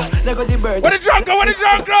bird. Look at the bird. What a drunk girl. Look at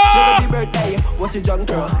the bird. Hey, watch your junk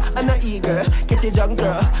girl and a eagle. Catch your junk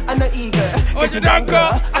girl and a eagle. Watch your junk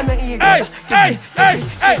girl and a eagle. Hey.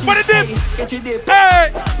 What a dip. Catch a dip. Hey.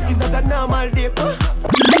 Is that a normal dip?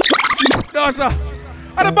 No, sir.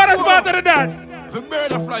 And the baddest part of the dance. If a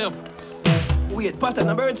bird a fly up. Wait, pattern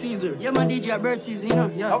a bird Caesar. Yeah, man, DJ a bird Caesar, you know.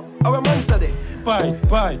 Yeah. Our monster day. Bye.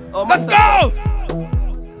 Oh, let's go.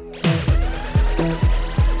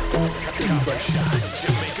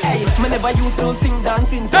 Hey, me never used to sing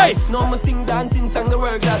dancing song. Hey. No, me sing dancing song the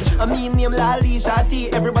word God. I mean name Lali Shati.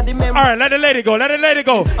 Everybody remember. Alright, let the lady go.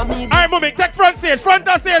 Alright, moving. Take front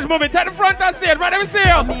of stage, moving. Take the front of stage, right? Let me see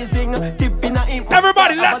you. Amazing tip in a imp.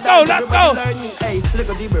 Everybody, let's go. Hey, look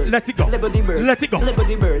at the bird. Let it go. Look at the bird. Let it go. Look at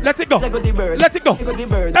the bird. Let it go. Look at the bird. Let it go. Look at the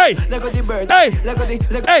bird. Hey. Look at the bird. Hey. Look at the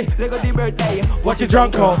look at the bird. Hey, watch your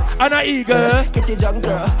drunk girl and a eagle. Catch your drunk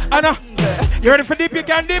girl and a eagle. You ready for dip? You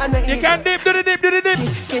can dip. You can dip. Do the dip.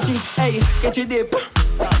 Catch it. Hey, catch a dip.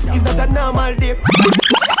 Is that a normal dip?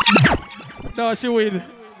 No, she win.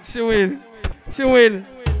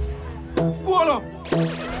 Go on up.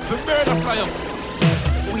 The bird a fly up.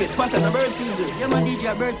 Wait, pattern a bird Caesar. Yeah, man,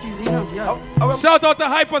 DJ a bird Caesar, you know. Yeah. Shout out to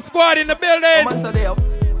Hyper Squad in the building. Monster day up.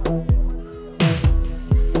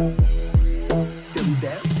 Them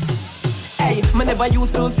deaf. Hey, me never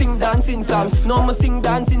used to sing dancing song. No, me sing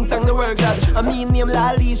dancing song the word God. I mean name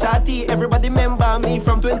Lali Shati. Everybody remember me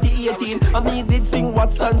from 2018. I mean did sing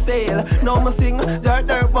What's on Sale. No, me sing Dirt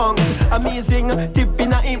Bongs. Amazing tip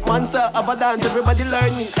in a imp monster of a dance. Everybody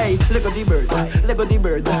learning. Hey, look at the bird. Look at the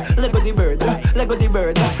bird. Look at the bird. Look at the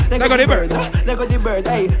bird. Look at the bird. Look at the bird.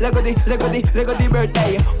 Hey, look at the bird.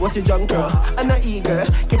 Hey, watch your junk girl and a eagle.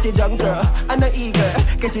 Catch your junk girl and a eagle.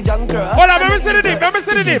 Catch your junk girl. Hold on, let me see the dip.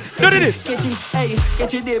 Do the dip. Hey,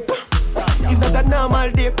 catch a dip. Is that a normal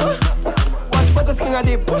dip? Watch butter skin a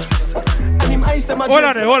dip. And him ice them a dip. Hold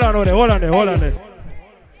on there.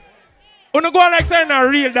 You go like saying a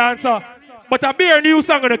real dancer, but a bare new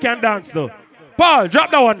song you can dance though. Paul, drop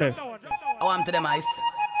that one there. I want to them ice.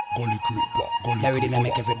 Gully creeper, every day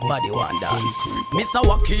make everybody want dance. Mr.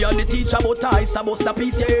 Wacky and the teacher about ice, about the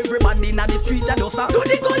piece here. Everybody in the street and does do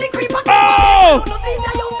the gully creeper. Oh!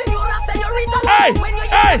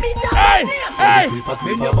 Hey!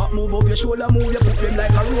 When you back move up your shoulder, move your foot them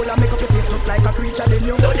like a roller, make up your feet just like a creature. Then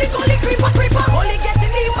you do the gully creeper. Gully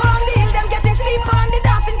getting deeper on the hill, them getting steeper and the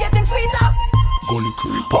dancing getting sweeter. Gully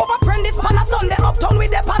creeper. Over Prentice pan a Sunday, uptown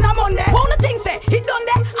with the pan a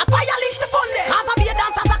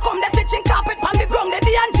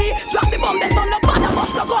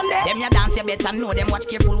watch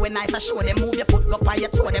careful when I show them. Move your foot, go by your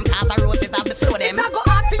toe them. Cause the road is have the flow them.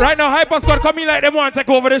 Right now, Hyper Squad come in like them want to take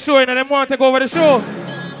over the show, and them want to take over the show.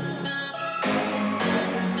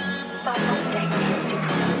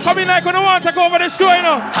 Come in like when they want to take over the show, you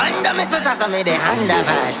know. Under me special, so me the under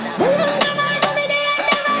vibe.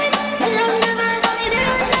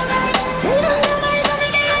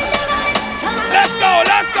 Let's go,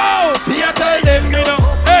 let's go. Me I tell them, you know.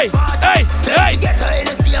 Hey, hey, hey. Get her in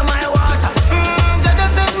the sea of my water. Jada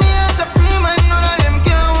set me as a free man. None of them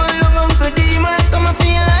can't hold long on to demon. So I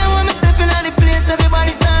feel like when me stepping out the place,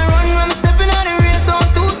 everybody start run. When me stepping out the race, don't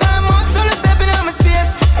 2 times out. So me stepping out my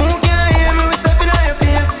space. Who can't hear me? We stepping out your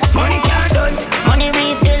face. Money can't done, money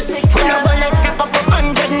refill. We no go let's step up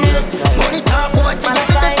 100 mils. Money talk boy, so you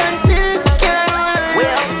better stand still. Can't run. We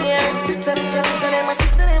out here. Tell them my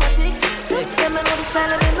 6 and them my ticks. Them know the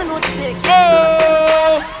style and them know the ticks.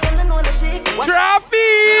 Oh, traffic.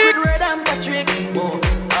 Squidward and Patrick.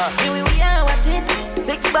 Here we are watching.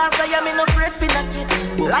 6 bars I am in no afraid for knock it.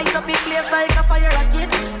 Light up in place like a fire rocket.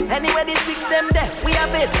 Anyway the 6 them there, we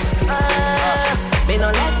have it. Me no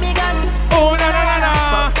let me gun. Oh na na na na.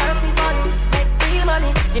 Fuck healthy fun, make real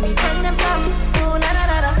money. Give me friend them some. Oh na na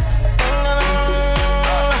na na.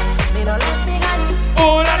 Me no let me gun.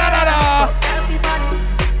 Oh na na na na. Fuck healthy fun,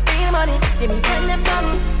 real money. Give me friend them some.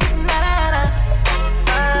 Na na na na.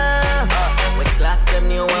 With clocks them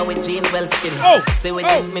new one with jean well skinny. Say with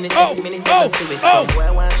this minute, next minute, you see with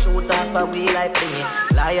somewhere one shoot off a wheel like thingy.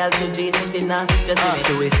 Loyal to J-City, nasty just in it.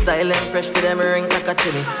 Do it style and fresh for them ring like a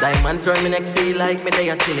chili. Diamonds round me neck feel like me they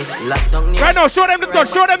a chili. Lock down new. Right now, show them the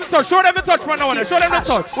touch, show them the touch, show them the touch, man. Show them the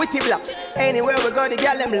touch. With the blocks, anywhere we go, the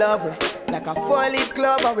girl them love we. Like a 4-leaf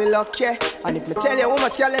club, and we luck, yeah. And if me tell you how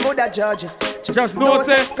much girl them woulda judge you. Just know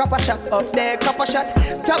say Coppershot up there, Coppershot.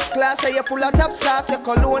 Top class, say you full of top sauce. Your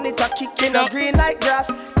cologne it a kick in a green like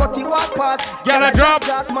grass. Cut the walk past, girl a drop.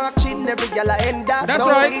 Glass Marc chin, every girl a end that. That's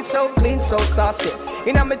so right. We so clean, so saucy.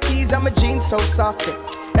 In my tees and my jeans, so saucy.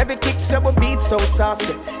 Every kick, so we beat, so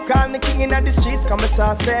saucy. Call me king in the streets, come and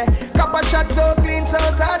saucy. Coppershot so clean, so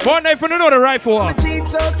saucy. One night for the know the right for. My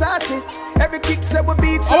jeans so saucy. Every kick, so we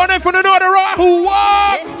beat. I want for the know the right who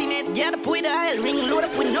what? Estimate, get up with the oil ring, load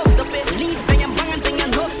up with no dope. Leads, they am banging, they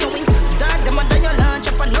am love, so we dark them under your lunch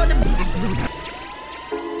up another.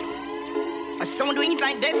 Someone doing it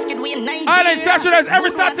like this, kid, we in Nigeria. Island Saturdays every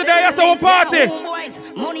Saturday, that's our party.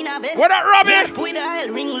 What up, Robin?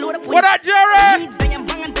 What up, Jerry?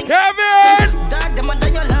 Kevin? Dark them under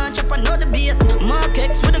your lunch up another beat. Marc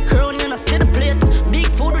X with a crown, you know, see the plate. Big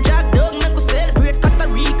food with Jack Dog, make us celebrate. Costa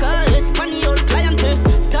Rica, Espanol, clientele.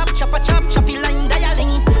 Top chopper, choppy line,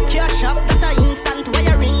 dialing. Cash up, that a instant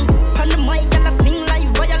wiring. Pan the mic, y'all sing like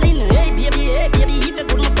violin. Hey, baby, if you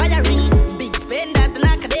could not buy a ring. Big spenders, the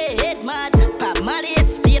knock of their head mad. Pop Molly,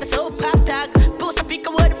 speed, so pop tag. Post a pick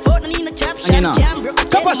a word for the in the caption.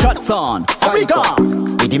 Coppershot son, Africa.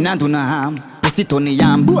 With him not do no harm. Sit on the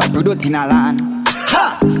yam, boy, product in a land.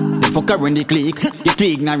 Ha! The fucker when they click, you too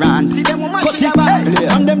ignorant. See them cut it, hey,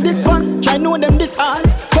 from them this one, try know them this all.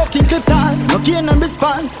 Fucking clip all, no cane and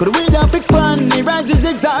response. Could we a pick pan, he rises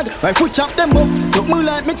zigzag. Right foot chop them up, so move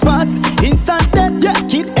like mixed spots. Instant death, yeah,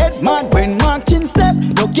 keep head mad when Marc chin step.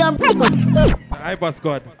 No can Hi, boss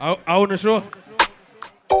God. I want to show.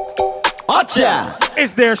 Ocha!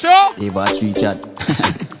 It's their show. Eva tree chat.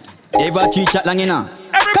 Eva tree chat long enough.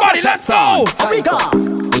 Everybody, let's go! Africa!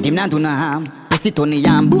 With him not do no harm. Sit on the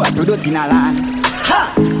yam, boy, product in a land.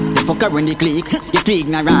 Ha! The fucker when they click, you too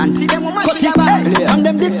ignorant. See them cut it, hey, from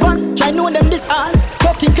them this one, try know them this all.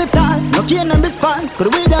 Fucking clip all, no cane and response.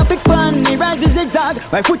 Could we a pick pan, he rises zigzag.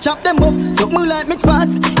 Right foot chop them up, so move like mixed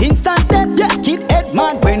spots. Instant death, yeah, keep head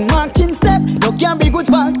mad when Marc chin step. No can be good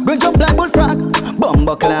spot, bring jump like bullfrog.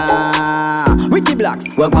 Bumbleclaw, Ricky Blacks,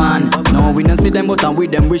 we're one. No, we don't see them, but I'm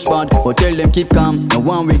with them wish bad. But tell them keep calm, no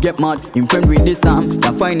one we get mad. Him friend with this arm,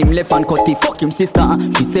 can find him left and cut the fuck him sister.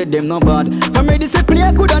 She said them no bad. From ready say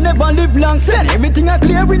play, coulda never live long. Said everything I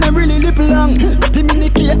clear, we not really lip long. But him in the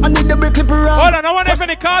key and the double clip around. Hold on, I wonder if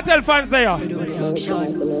any cartel fans there. Run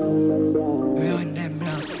them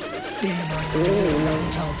block,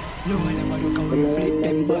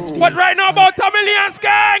 What right now about Tamilians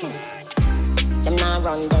gang? Them now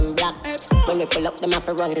run them black. When we pull up, them have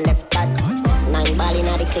to run left back. 9 ball in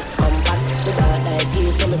the kick, come back. We got that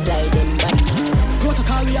deal, so we fly them back.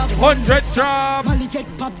 Protocol we have 100 strong. Molly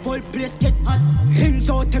get pop, whole place get hot. Hands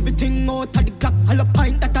out, everything out of the clock. All a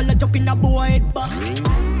pint that all a jump in a boy head back.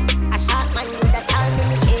 A shot man with a tan in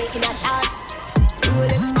the cake in a shots.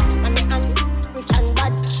 Rolex watch on the hand, rich and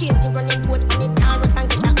bad. Change the running boat on the Taurus and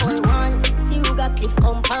get a whole one. The Ruga clip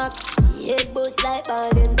compact. Head boost like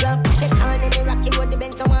ball and drop. Get on in the rocky road, the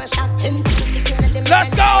Benz no one shot. Him to the kitchen of them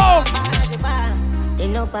let's go. They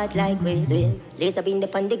know bad like we swim. Laser beam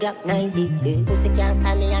up on the Glock 90. Pussy can't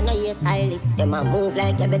stand me, I know you're stylist. Them a move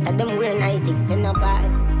like you better them wear 90. Them not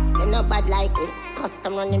bad like we.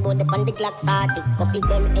 Custom running bout up on the Glock 40. Coffee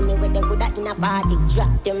them anyway, them good in a party.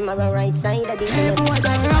 Drop them on the right side of the hey, boy,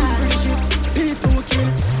 people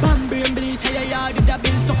kill. Bambi and bleach, hey, yeah, did that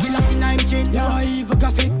bill stuck in Latin 19. Yeah, even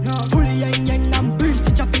graphic. Fully yang and breeze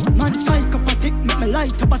the traffic. Man, psychopathic, make me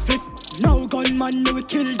light up a split. No gunman, they will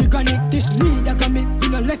kill the granny. This need a gummy, you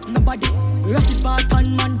no left nobody. Rocky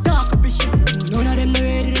Spartan, man, dark up his shit. None of them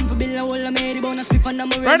ready them for build a whole of Mary bonus beef and I'm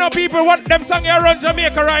right now, people want them song here around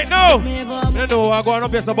Jamaica right now. You know what going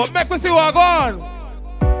up here, so but make me see what going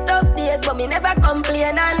on. Tough days, but me never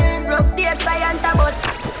complain and rough days, client a bus.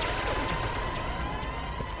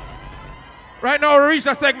 Right now, we reach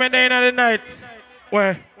a segment there in the night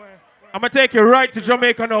where I'm gonna take you right to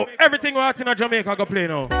Jamaica now. Everything we're at in Jamaica go play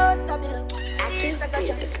now.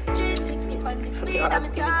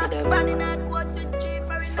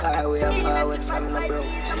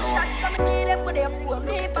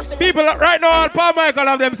 People right now, all Paul Michael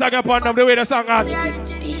have them song upon them the way the song are.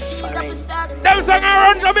 Them song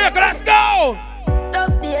around Jamaica, let's go!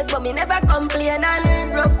 Tough days, but me never complain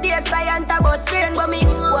and rough days, client a bus train, but me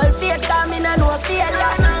whole faith coming and no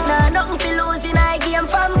failure. Nah, nothing for losing, I game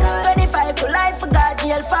from 25 to life for God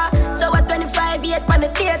jail for. So at 25, 8 pan the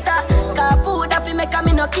theater. Car food, I feel make a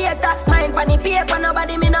me no cater. Mine pan the paper,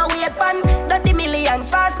 nobody me no wait pan. 30 millions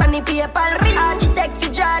fast pan the paper. Architect for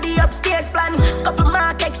draw the upstairs plan. Couple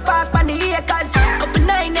Marc X park pan the acres. Couple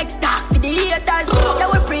 9X dark for the haters. Yeah,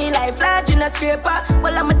 we pre-life large in a scraper.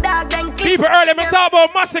 Well, I'm a dog then clean. People early, me talk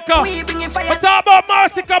about massacre. Me talk about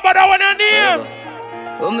massacre, but I want a name.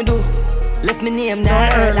 What me do? Left me name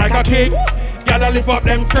now like a king. Gotta lift up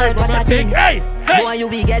them skirt, what I think. Hey, hey. Boy, you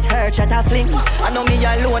will get hurt, shut a fling. I know me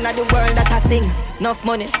alone at the world that I sing. Enough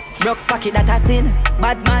money, broke pocket that I sin.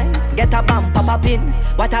 Bad man, get a bump, pop a pin.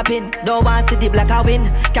 What a pin, don't want see the black a win.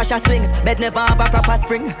 Cash a swing, bed never have a proper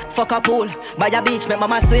spring. Fuck a pool, by a beach, make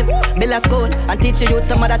mama swim. Build a school, and teach you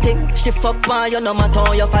some other thing. She fuck man, you know my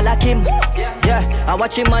tongue, you follow Kim. Yeah, I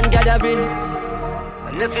watch him man gathering.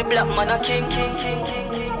 And every black man a king.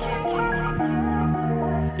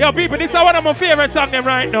 Yo, people, this is one of my favorite songs them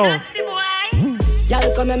right now.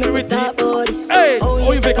 Y'all come and me talk about this. Hey,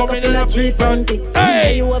 oh, you be coming in a cheap and hey,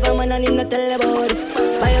 say you have a man and him not tell about this.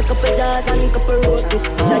 Buy a couple jars and a couple roasties.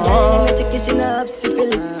 So y'all in the kissing have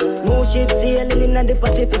syphilis. More ships sailing in the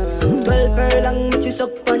Pacific. 12 furlong, which is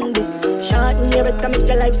up on this. Short in your head to make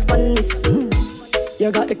your life span this.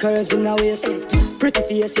 You got the curves in the waist. Pretty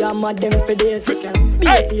face, you're mad them for days. Be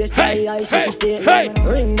a face, try eyes, she stay.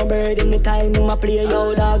 Ring my bird in the time, I play.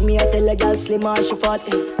 Yo, dog, me, I tell a girl slim and she fat.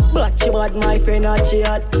 But she bad, my friend, not she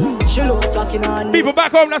hot. She look talking on. People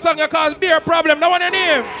back home, that song you cause beer problem. That one your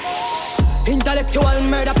name. Intellectual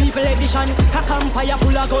murder people edition. Cock empire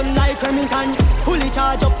full of gun like Remington. Fully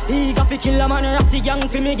charge up, he got fi kill a man. Ratty gang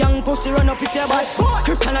fi me gang, pussy run up if you bad.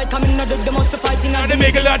 Kryptonite coming out the most fighting. Now they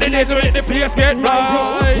make a lot of days to make the place get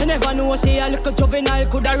right. You never know, say a little juvenile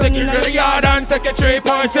coulda run in the yard and take a 3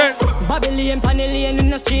 points. Babylon, Panellian in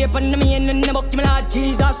the street, and me in the buck, me Lord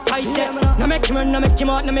Jesus Christ. Now make him run, now make him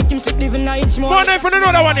out, now make him slip, living a inch more. One night for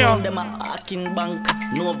another one, yeah. Them a hacking bank,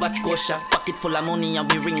 Nova Scotia, pocket full of money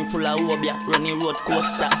and we ring full of Obia, running road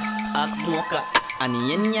coaster, ask smoker,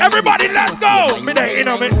 and everybody, let's go! Me there, you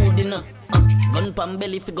know me. Gun pan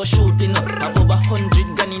belly fi go shooting up. Have over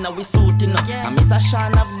 100 gun in a we suiting up. And Miss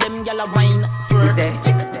Ashan of them gyal a wine.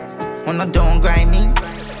 On a don't grind me.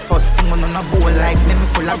 First thing on a bowl like me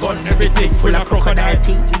full of gun. Everything full of crocodile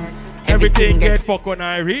teeth. Everything get fuck on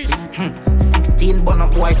I reach. 16 bun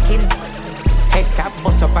up boy skin. Head cap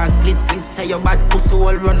bust up and split. Say your bad pussy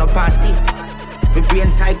all run up and see. We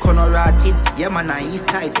brain side corner rotted. Yeah man I east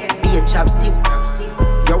side. Be a chapstick.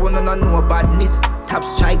 You wanna know badness. Top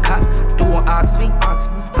striker. Don't ask me.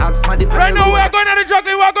 Ask my dependent. Right now we're going on the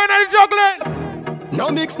juggling. No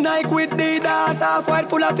mix Nike with Adidas, half white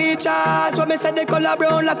full of features. When me say the color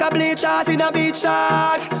brown like a bleachers in a beach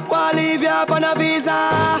shorts. Wanna leave you up on a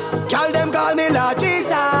visa. Call them call me Lord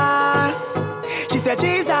Jesus. She said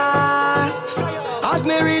Jesus. As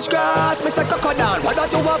me reach grass, me say cocoa down. What got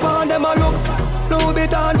to up on them a look. Blue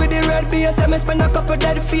bit on with the red base. And me spend a couple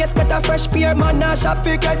dead face. Get a fresh pair, man, now shop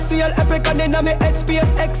fi get seal. Epic and in a me head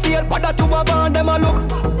space exhale. What got to up on them a look.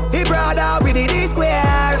 He brother with the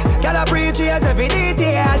D-square. Girl a preach yes every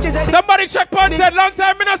detail. She said somebody check Ponted. Long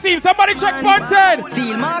time me not see him. Somebody check Ponted.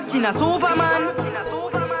 Feel Marc in a Superman.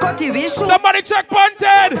 Somebody check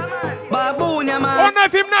Ponted. Baboon, yeah, man. One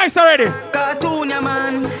of him nice already. Cartoon, yeah,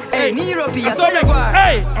 man. Hey, Niropi, I I saw saw you go on.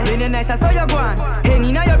 Hey. Really nice, I saw you go on. Hey,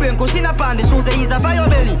 Nina, your brain, cushion upon the shoes, they ease up on your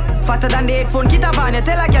belly. Faster than the headphone, kit up on you.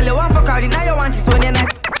 Tell a girl you want for cardi, now you want it, so you're nice.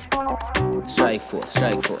 Strike force,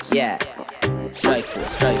 yeah. Strike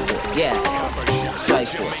force, yeah. Strike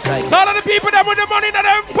force. All of the people that with the money in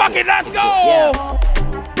their pocket, let's go. Yeah.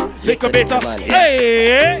 Lick a bit of money.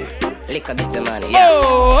 Hey. Lick a bit of money, yeah.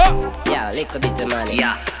 Oh. Yeah, lick a bit of money,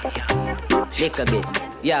 yeah. Lick a bit.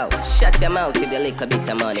 Yo, shut your mouth with the lick a bit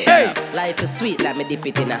of money. Hey. Life is sweet, let me dip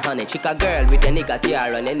it in a honey. Chick a girl with a nigga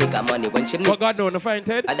car and a nigga money. When she what God don't find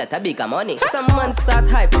Ted? That a bigger money. Some man start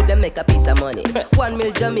hype to them make a piece of money. 1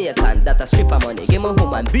 mil Jamaican, that a stripper money. Give me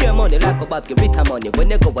woman beer money like a Bob give Rita money. When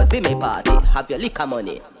they go a Zimmy party, have your liquor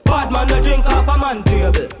money. Bad man no drink off a man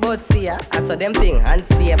table. But see ya, I saw them thing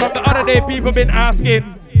unstable. From the other day, people been asking,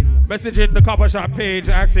 messaging the Coppershot page,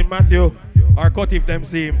 asking Matthew or Cut if them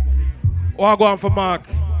see him. Or go on for Mark.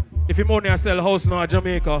 If him only sell house now in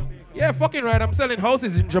Jamaica. Yeah, fucking right, I'm selling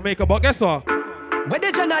houses in Jamaica, but guess what? Where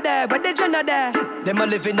the Jenna there? Them a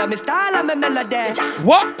living on me style and me melody.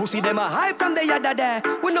 What? Pussy them a hype from the yada there.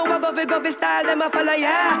 We know what govy style them a follow,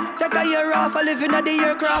 yeah. Take a year off, a living at the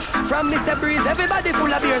aircraft. From Mr. Breeze, everybody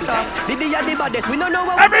full of beer sauce. The baddest, we don't know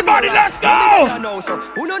what. Everybody, let's go!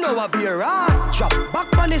 We don't know what beer ass. Drop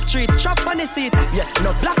back on the street, chop on the seat. Yeah,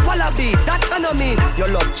 no black wallaby, that I know mean. Your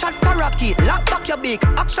love chat parakeet, lock back your beak.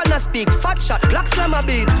 Action a speak, fat shot, black slam a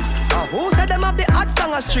beat. Who said them have the hot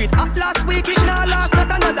song a street? At last week, it now last not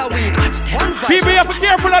another week. One vibe. People, you have to be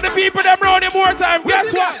careful of the people them round you more time.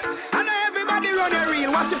 Guess what? I know everybody run your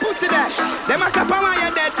real. Watch your pussy there. Them a clap on when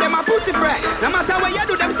you're dead. Them a pussy fret. No matter what you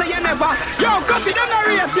do, them say you never. Yo, cause them not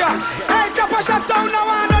rate ya. Hey, Coppershot sound now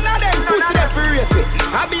and none of them pussy there for rape it.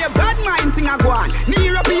 I be a bad mind thing I go on.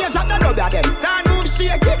 Near up here, drop the dub of them. Stand move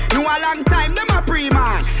shaky. No a long time, them a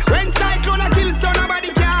pre-man. When cyclone a kill, so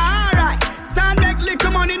nobody can. Alright. Stand make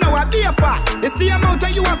little money, now a be a fat. The same amount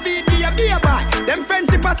of you a feed me a be a bad. Them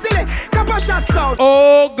friendship are silly. Coppershot sound.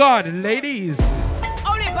 Oh God, ladies.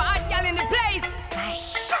 Only for hot gal in the place.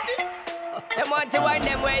 Them want to wind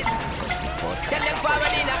them ways. Tell them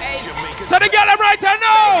forward in a ace. So the girl I'm right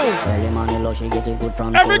now.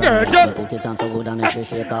 Every girl just.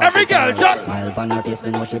 Every girl just. Smile on her face,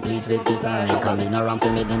 me know she pleased with this eye. Coming around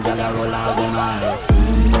to me, them gyal a roll out them eyes.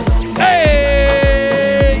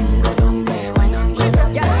 Hey.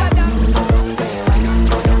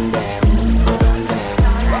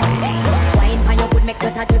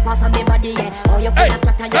 Sweat a drip off of me body, yeah. Oh, you full of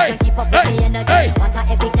chat and you can keep up with the energy. What a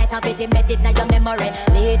epic night of it embedded in your memory.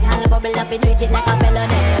 Little bubble up and treat it like a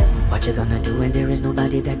felony. What you gonna do when there is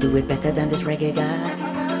nobody that do it better than this reggae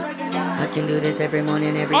guy? I can do this every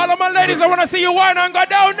morning, every. All of my ladies, I wanna see you whine and go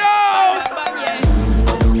down now.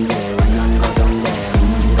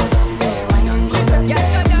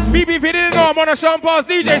 BB, if you didn't know, I'm on a Sean Paul's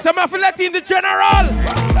DJ, so I'm gonna let in the general.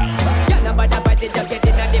 The jacket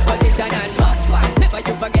in the position and boss one. Never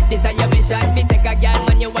you forget this is your mission. If you take a girl,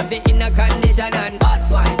 man, you have it in a condition and boss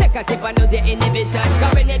one. Take a sip and lose your inhibition.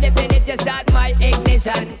 Cause when you dip in it, you start my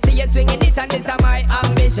ignition. See you swinging it and this is my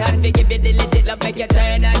ambition. We give you the legit love, make you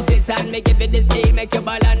turn and twist and me give you the speed, make you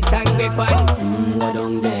balance and grip on. Go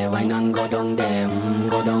down there, why not go down there?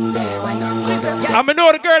 Go down there, why not go down there? I'm gonna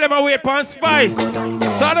know the girl in my wait for Spice. So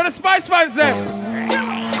all of the Spice fans there.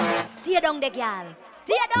 Stay down there, girl.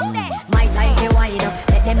 Stay down there. My time to wine up.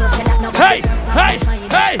 Let them know say that nobody hey, hey,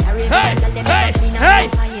 hey, hey, hey, hey,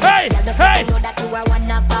 hey, hey. Know that you are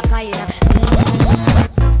one of a kind.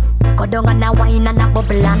 Go down and a wine and a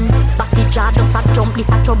bubble and back the jar does a jump, this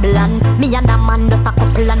a trouble and me and a man does a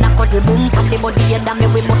couple and a cuddle boom. Pan the body head and me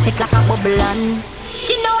we must it like a bubble and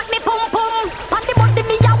skin out me pum pum. Pan the body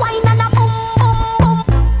me a wine and a boom boom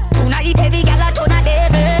boom. Tonight heavy gal a turn a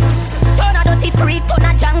devil, turn a dirty freak, turn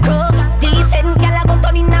a junk crow. Decent gal a go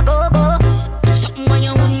turn in a go go. Something when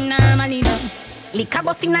you wouldn't normally do. Lick a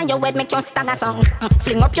bus inna your head, make your stagger song.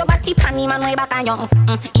 Fling up your body, panty man way back on you.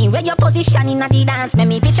 In where your position inna the dance, make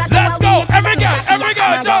me picture. Let's go, every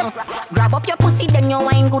girl, just grab up your pussy, then you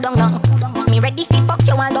wine good on down. Me ready fi fuck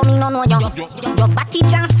you, although me no know you. Your body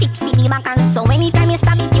jam fit fi the back and so anytime you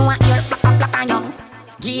stab it, you want your black on you.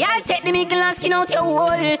 Yeah, take the middle and skin out your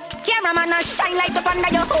hole. Cameraman a shine light up under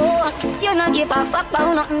your hole. You no give a fuck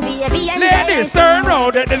about nothing, baby. Ladies, turn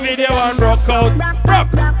round at the video and rock out. Rock,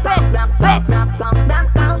 rock, rock, rock,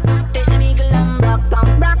 rock out. Take the middle and rock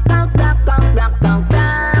out, rock out, rock out, rock out,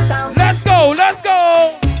 rock out. Let's go, let's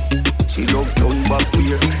go. She loves down back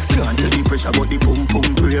here. Can't tell the pressure, but the pum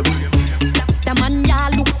pum brave. The man ya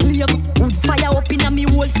look slave. Wood fire up inna me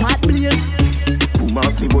whole start blaze. Boom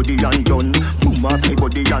off me body and done. Boom off me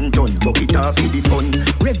body and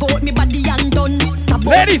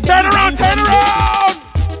Ladies, turn around, turn around.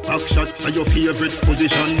 Back shot to your favorite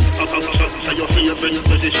position. Back shot to your favorite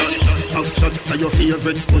position. Back shot to your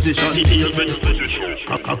favorite position.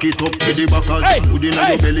 Cock it up to the backers. Good in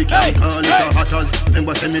your belly can't call it a hatters.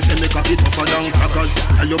 Remember say me cock it tougher than crackers.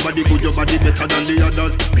 Tell your body good, your body better than the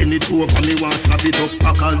others. Penny two over me want slap it up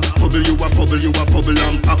packers. Bubble you a bubble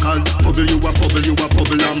and packers. Bubble you a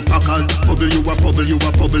bubble and packers. Bubble you a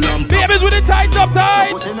bubble and packers. Babies with the tight up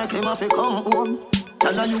tight. Pussy make him have to come home.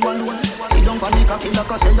 Tell her you alone. Sit down on the cocky like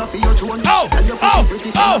I say you feel your throne. Tell your pussy pretty,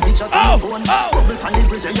 send a picture to my phone. Bubble pan the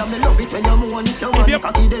grizzly, yeah, me love it when you moan. If your man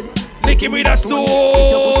cocky dead, lick him with a stone. If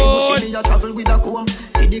your pussy bushy, me a travel with a comb.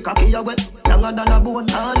 See the cocky you wet, younger than a bone.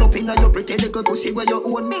 All up inna your pretty little pussy where you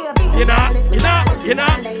own. You know.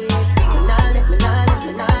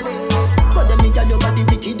 But them nigga your body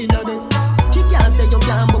wicked inna bed. She can't say you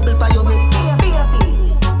can't bubble by your head.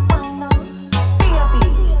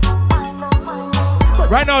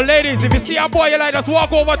 Right now, ladies, if you see a boy you like, just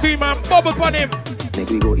walk over to him and bubble on him. Make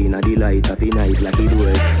we go in a delight, up in eyes like it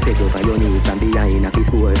door. Set up on your knees from behind a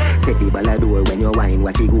score. Set the ball a door when you wine,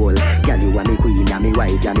 watch it goal. Girl, you are me queen, and me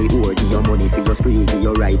wife, and me whore. Give your money for your spree, give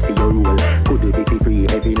your right for your role. Could do be for free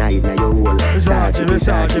every night, now your whole.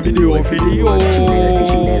 Versace, video,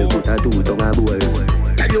 Chanel, put a two tongue a bowl.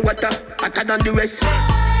 Tell you what, hotter than the rest.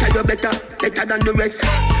 Tell you better than the rest.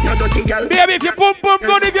 No dirty girl. Baby, if you pump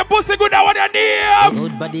good, if you pussy good, I want your name.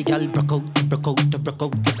 Good body girl, broke out.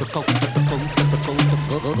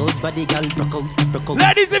 Good body girl, broke out.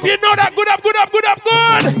 Ladies, if you know that, good up.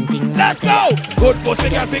 Let's go. Good pussy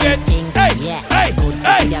girl, forget things. Hey.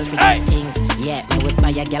 Yeah, we would buy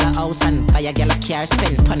a gal a house and buy a gal a car,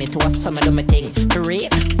 spend money to a summer do my thing. For real,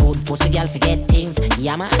 good pussy gal forget things.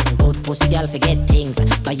 Yeah man, good pussy gal forget things.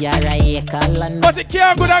 Buy a acre land. But it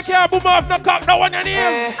can't good and can't boom off no cock, no one your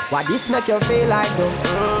name. What this make you feel like though?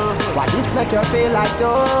 What this make you feel like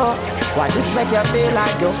though? What this make you feel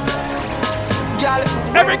like though? Girl,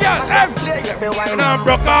 every girl, now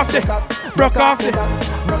broke off me.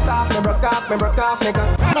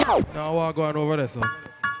 Now I'm going over there, son.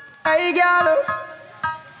 Hey girl,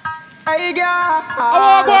 I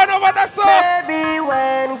want to go over that song. Baby,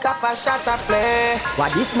 when Coppershot a play,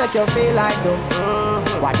 what this make you feel like though?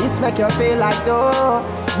 What this make you feel like though?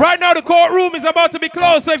 Right now the courtroom is about to be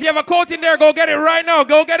closed, so if you have a coat in there, go get it right now.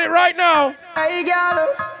 Hey girl.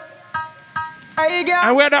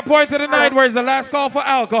 And we're at that point of the night where it's the last call for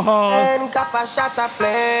alcohol. When Coppershot a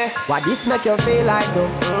play, what this make you feel like though?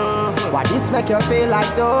 What this make you feel like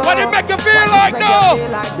though? What it make you feel like though?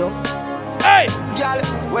 Hey! Girl,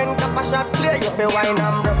 when Coppershot play, you feel wine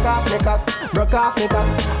and broke off me cock. Broke off me cock.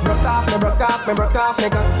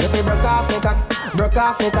 If you broke off me cock.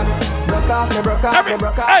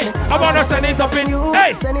 Hey, I wanna send it up in you.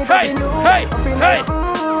 Hey.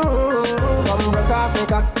 Come broke off me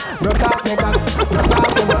cock.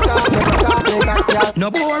 No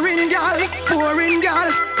boring girl.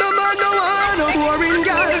 No man no one, no boring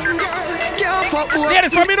girl. Can't fuck boy.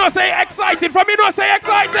 Ladies, from me no say excited.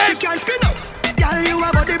 She can't skin up. Girl, you a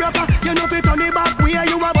body broker. You know fi turn it back. Where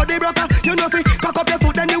you a body broker. You know fi cock up your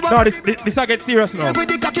foot then you a. No, this I get serious now. With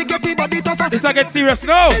the cocky get the body tougher. This I get serious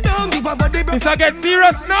now. Sit down, give a body broker. This I get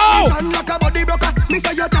serious now. Chan like a body broker. Me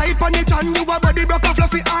say you tight pon the chan. You a body broker.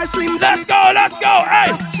 Fluffy ass slim. Let's go.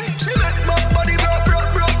 Hey. She make body broke.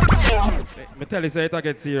 Me tell you, say it I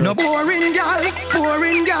get serious. No boring girl.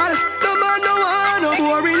 No man no one, no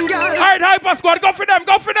boring girl. Alright, Hyper Squad, go for them.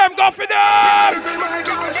 This is my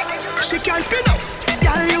girl. She can't skin up.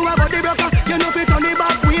 Girl, you a body broker. You know fi turn it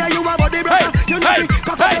back. Where you a body broker. You know fi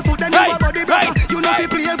cock up your foot then you a body broker. You know fi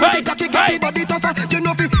play with the cocky, get the body tougher. You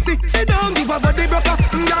know fi sit down, give a body broker.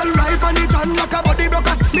 Girl, right on the chan like a body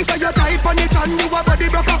broker. Me say you tight on the chan, you a body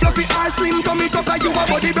broker. Fluffy ass slim, tummy tucker, you a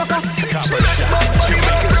body broker. She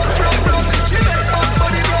make it broke. She make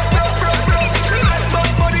body broke.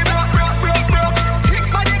 Kick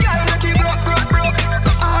body girl, make it broke.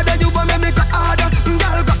 Go harder, you wanna make it harder.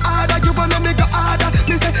 Girl, go harder, you wanna make it harder.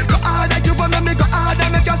 Me say go harder, you wanna make it harder.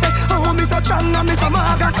 Make you say, oh, me so strong and me so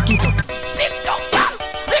maga. Tick tock, tick tock,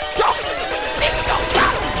 tick tock, tick tock,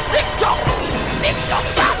 tick tock, tick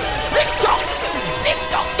tock, tick tock, tick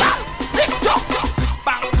tock, tick tock.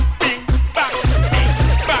 Bang, bing, bang, bing,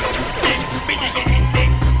 bang, bing, bing, ding,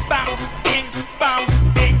 ding, bang, bing, bang,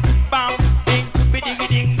 bing, bang, bing, bing,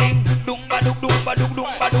 ding, ding, dum ba dum dum ba dum dum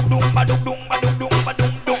ba dum dum ba dum dum ba dum dum ba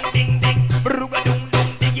dum dum ding ding, bruga dum dum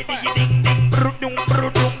diggy diggy ding ding, bru dum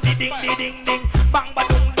di ding di ding ding, bang ba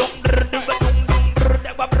dum dum ba dum dum bru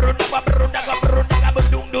da ba dum dum ba dum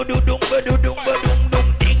dum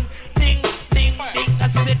ding ding ding ding, I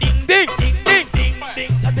say ding ding ding ding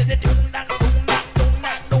ding, I say ding dang dang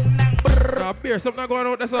dang dang dang. beer, something going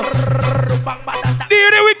on with that song. Do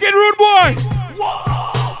you the wicked rude boy?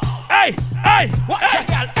 Hey, hey, watch your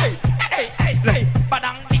girl, hey, hey, hey, hey.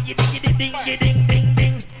 Badang, diggy, diggy, ding, ding, ding, ding,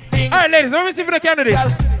 ding. All right, ladies, let me see if I can do this.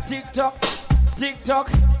 Tick tock, tick tock,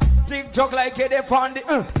 tick tock like it on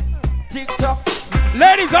the tick tock.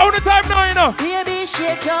 Ladies, how the time now, you know? Baby,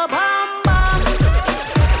 shake your bum bum.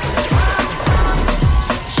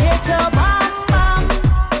 Shake your bum bum.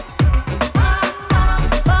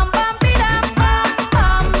 Bum bum bidam bum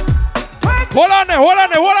bum. Hold on there, wait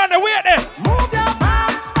there. Move your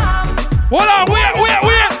bum bum. Hold on, wait.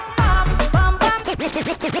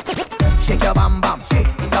 Shake your bam bam, shake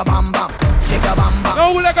your bam bam, shake your bam bam.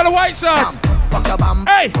 No, we like on the white shots. Walk your bam,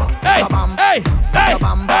 hey, hey, hey, hey, hey.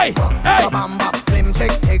 Bam bam, slim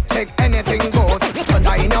check, anything goes. Turn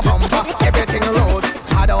down in your bumper, everything rolls.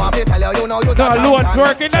 I don't have to tell you, you know you're a Lord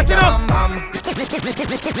twerking, that's enough.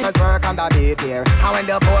 Let's work on the beat here. And when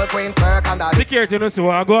the ball queen work on the security, no so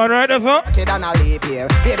I go on right there, sir. Kid and a leap here.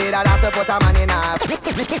 Baby, that has to put a man in a.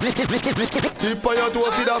 Keep on your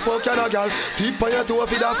toe for the fuck and a gal. Keep on your toe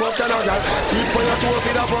for the fuck and a gal. Keep on your toe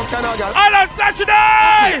for the fuck and a gal. All on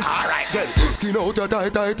Saturday. Alright then. Skin out a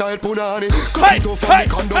tight punani. Cut it off and the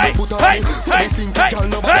condom put on me. When I sink a gal,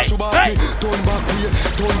 nobody should back me. Turn back way,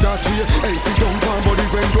 turn that way. Hey, sit down, calm body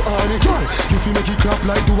when you on it. Girl, if you make it clap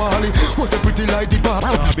like Duali, was a pretty like the pop.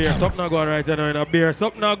 Beer, something not going right now. Beer,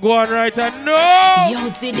 something not going right now. Yo,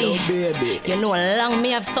 Diddy, you know long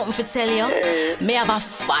me have something to tell you. Me have a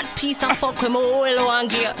fat piece of fuck with my oil one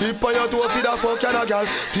gear. Keep on your toe for the fuck and a gal.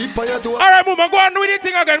 Keep on your toe. Alright, mama, go on with the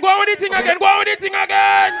thing again.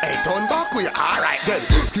 Hey, turn back way. Alright then.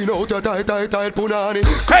 Skin out a tight punani.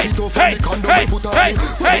 Hey, it off and the condom put on me.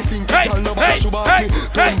 When I sink a gal, nobody should back me.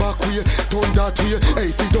 Turn back way, turn that way.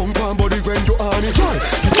 Hey, sit down, calm body when you on it. Girl.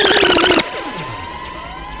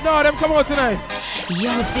 No, them come out tonight. Yo,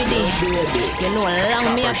 Diddy, you know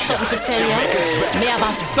long me have something to tell you. Me have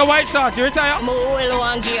a so white shots, you retire? My oil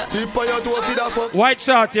one gear. Keep on your toe for the fuck. White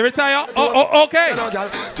shots, you retire? Oh, okay.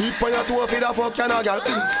 Keep on your toe for the fuck and a gal.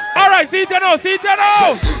 Alright, see it now. Skin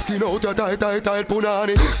out a tight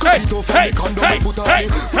punani. Cut it off and the condom put on me.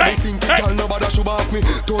 When I sink a gal, nobody should off me.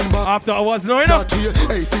 Turn back. After I was knowing enough.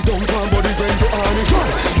 Hey, sit down, calm body when you on it.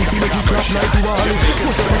 If you make it clap like Duali,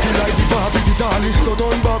 was a pretty like the Barbie, the dolly. So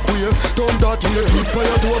turn back way, turn that way. Keep on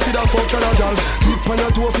your toe for the fuck and a gal. Keep on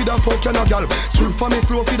your toe for the fuck and a gal. Strip for me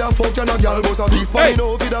slow for the fuck and a gal. Boss a piece for me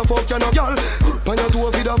now for the fuck and a gal. Keep on your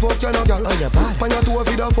toe for the fuck and a gal. Keep on your toe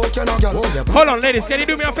for the fuck and a gal. Hold on, ladies, can you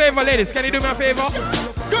do me a favor, ladies? Can you do me a favor?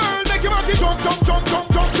 Girl, make your body jump.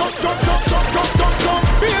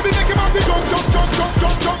 Baby, make your body jump.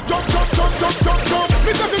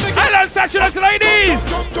 I don't touch it, ladies.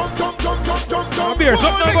 Beer,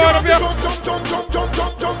 something going up here.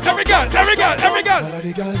 Every girl.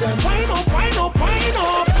 Wine up.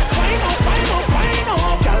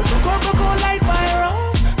 Girl, go like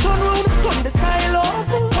virus. Turn round, turn the style up.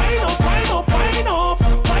 Wine up.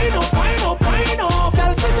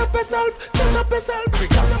 Girl, send up yourself. Turn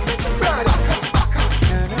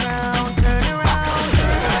around.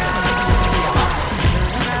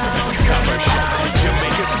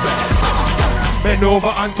 Bend over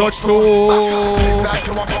and touch toe. Sit like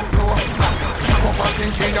you a fuck blow. Back up and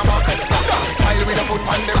sink in your back. Style with a foot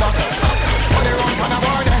on the back. Turn it round on a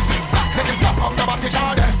board. Make him slap up the body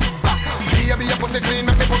jar. Baby, your pussy clean.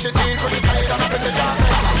 Make me push it in to the side and a pretty jar.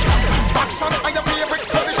 Back shot are your favorite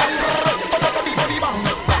position. But that's a deep body bang.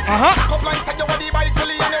 Back up like say you body bike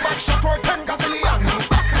Billy and your back shot for 10 gazillion.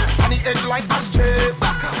 On the edge like ashtray.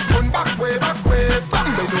 Turn back way. Bend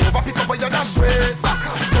over, pick up where you dash way.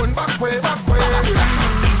 Turn back way.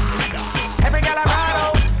 Every girl I ride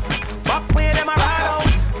out. Back way them I ride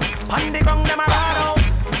out. On the ground them I ride out.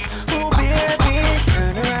 Oh baby,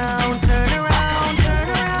 turn around.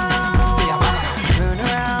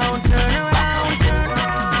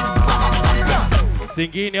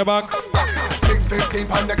 Sink in your back. 6:15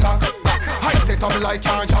 on the clock. I set up like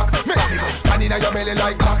your jack. Make me go stand in your belly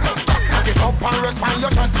like clock. Get up and rest on your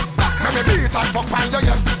chest. Make me beat and fuck on your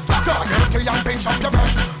yes. Turn dirty and pinch up your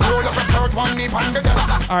breast. Roll up your skirt, one knee on the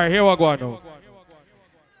desk. Alright, here we go now.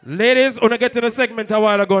 Ladies, when I get to the segment a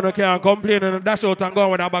while ago, you can't complain and dash out and go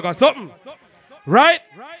with a bag of something. Right?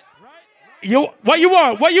 What you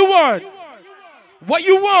want?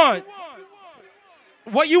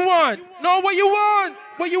 No, what you want?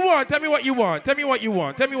 Tell me what you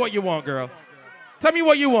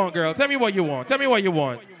want, girl. Tell me what you want.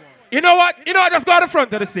 You know what? Just go to the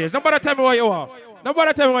front of the stage. Nobody tell me what you want.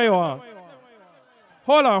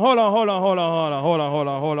 Hold on.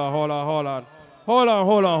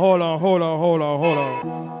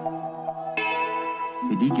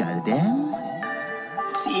 For the girl them,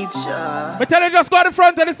 Teacher. But tell you just go to the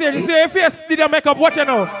front of the stage. You see your face did your makeup. Watch you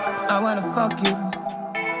now. I wanna fuck you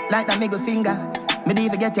like that middle finger. Me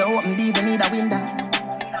even get you open, even need a window.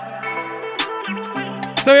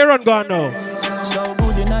 So you run gone now. So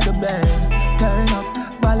good in the bed. Turn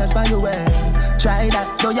up, balance by your way. Try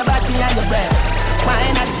that, do your body and your breasts.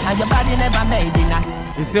 Why not? And your body never made in that.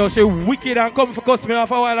 You see how she wicked and come for cuss me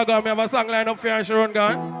off a while ago. Me have a song line up for her and she run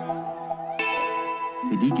gone.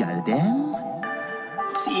 For the girl them,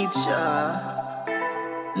 teacher,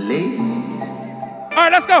 ladies.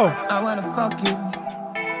 Alright, let's go. I wanna fuck you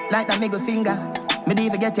like that middle finger. Me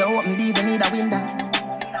even get you open, even need a window.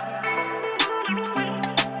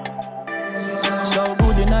 So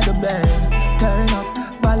good in the bed. Turn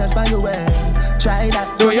up, balance by your way. Try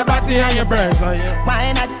that. Do your body and your breasts.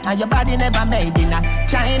 Why not? And your body never made in a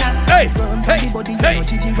China. Hey, hey, body, hey,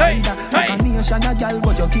 hey, hey. Nation a girl,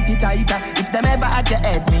 but your kitty tighter. If them ever at your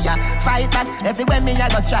head, me a fight back. Everywhere me a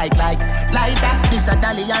go strike like lighter. This a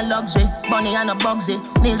dolly and luxury, bunny and a bugsy.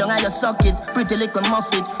 Kneel down and you suck it, pretty little muff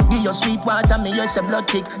it. Give your sweet water, me use a blood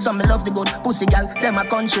tick. Some me love the good pussy girl, them a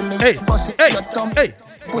country me. Hey, pussy, hey, your thumb. Hey.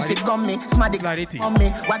 Pussy gummy, smaddy slide it in. on me.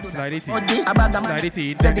 What slide it in. A bag of slide it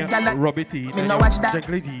in. Said the gal Rub it in. me no watch that.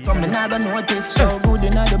 So me nah go notice. So good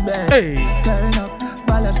in the bed. Hey. Turn up,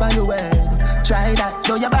 balance by your way. Try that.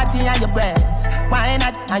 Show your body and your breasts. Why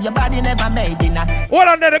not? And your body never made in a. What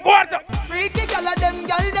on there? Go on. Freaky gal of them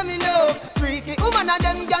gal them you know. Freaky woman of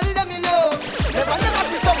them gal them you know. Never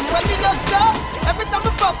see something when me love so. Every time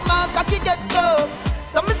we fuck my cocky get so.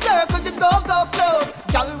 So me circle the go club.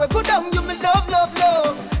 Gal we go down you me love.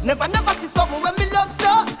 Never see something when me love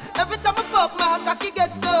so. Every time I fuck my cocky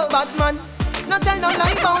get so. Bad man, no tell no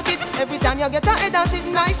lie about it. Every time you get a head and sit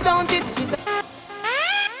nice, don't it? She said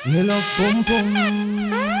me love pum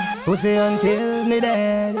pum, pussy until me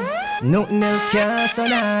dead. Nothing else can so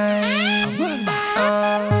nice.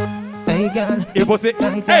 Hey girl, you pussy.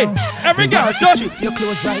 Hey, every girl, just your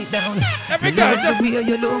clothes right down. Every girl, the way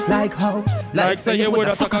you look like how, like say you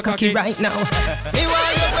woulda fuck a cocky right now. Me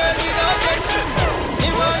want your bird without tension. Me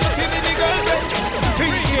want you to be the girlfriend.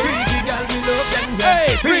 Freaky girl, we love them. Hey,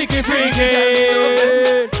 freaky.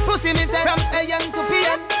 Pussy me say from AM to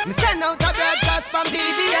PM. Me send out a broadcast from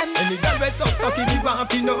BBM. Any girl we so cocky, we want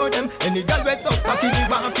to know them. Any girl we so cocky, we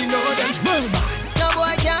want to know them. No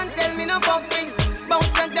boy can't tell me no fucking.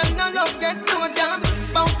 Bounce and them no love get no jam.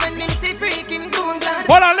 Bounce when them see freaking go glad.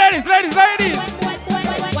 Hold on, ladies. Wine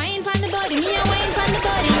from the body, me a wine from the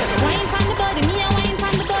body. Wine from the body, me a wine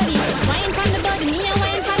from the body. Wine from the body, me a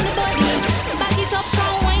wine from the body. Back it up,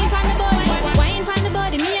 come wine from the body. Wine from the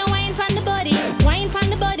body, me a wine from the body. Wine from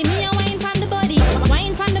the body, me a wine from the body.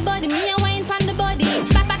 Wine from the body, me a wine from the body.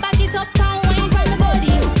 Back it up, come wine from the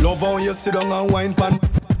body. Love how you sit down and wine pan.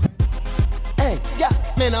 Hey, yeah,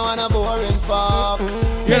 me no wanna boring fuck.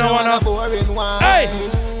 You don't wanna boring wine. Hey,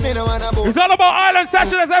 me no wanna boring. it's all about Island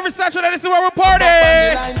Saturdays. Every Saturday, this is where we party.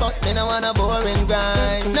 But me no wanna boring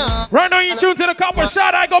grind. No. Right now, you tune to the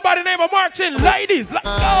Coppershot. I go by the name of Marc. Ladies, let's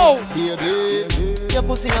go. Baby, your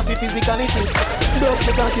pussy have to physically fit. Broke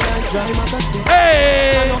the cocky like dry maca.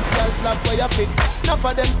 Hey. I love girl flat for your feet. Now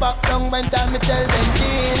for them back down when time me tell them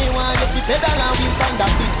anyone if you pedal and wheel from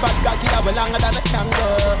that big fat cocky that will longer than a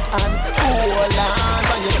kangaroo. And hold on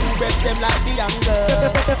when you two breast them like the younger.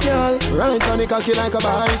 Girl, ride on the cocky like a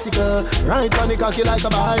bicycle. Ride on the cocky like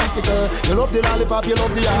a bicycle. You love the lollipop, you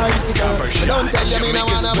love the icicle. Don't tell them me no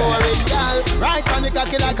wanna boring girl. Ride on the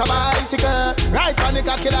cocky like a bicycle. Ride on the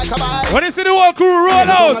cocky like a bicycle. When you see the whole crew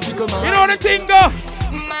roll out, you know the thing go.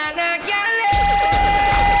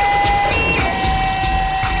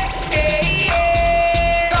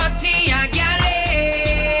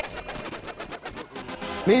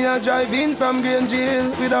 Me a drive in from Green Jail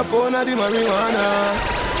with a pound of the marijuana.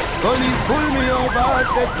 Police pull me over,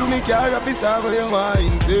 step to me car, officer for your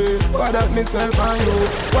wine. Say, what that me smell from you?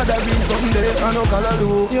 What that been someday, I no color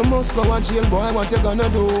do. You must go and jail, boy, what you gonna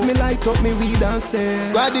do? Me light up me weed and say,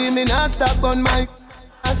 squaddy, me not stop on my.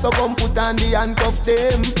 So come put on the handcuff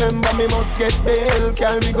them. Remember me must get bail.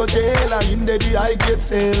 Carry me go jail and in the I get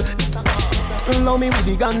sale. Love me with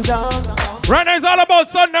the ganja. Right now it's all about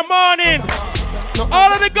Sunday morning.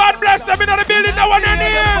 All of the God bless them in the building, no one in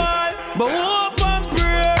here. But hope and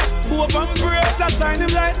pray, to shine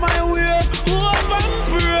him light my way. Hope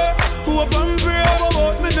and pray,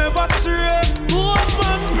 about me never stray. Hope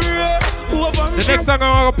and pray. The next song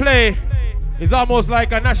I'm gonna play is almost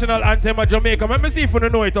like a national anthem of Jamaica. Let me see if you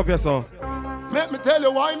know it up yourself. Let me tell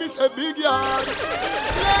you why me say big yard.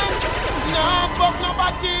 Nah, fuck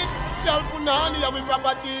nobody. Y'all put on here with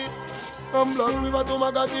property. From Blood River to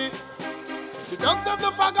Magati. The dogs have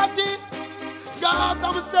no faggoty. Gas, I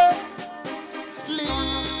will say.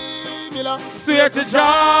 Leave me la. Swear to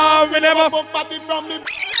Jah, me never fuck party from me.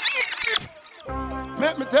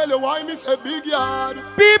 Make me tell you why me say big yard.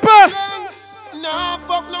 People! Nah,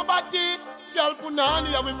 fuck nobody. Girl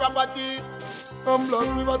punani have me property. I'm blood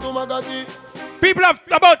river to Magati. People have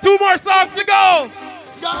about 2 more songs to go.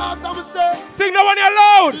 Yes, I'm say. Sing the one you're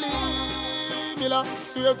loud. Leave me la.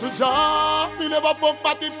 Swear to Jah, me never fuck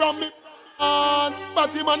party from me.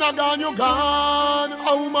 Party man a gone, you gone.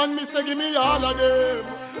 A woman me say give me all of them.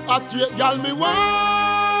 A straight girl me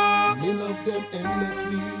want. Me love them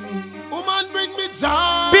endlessly. Woman bring me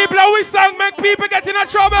joy. People how we song make people get in a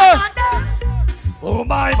trouble. Oh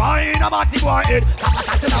my, in a body boy head. Kappa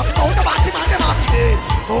shot up, promote the body man them off it.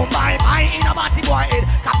 Oh my, in a body boy head.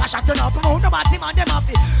 Kappa shot up, promote the body man them off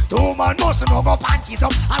it. 2 man must no go panties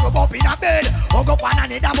up. I rub up in a bed. Hug up one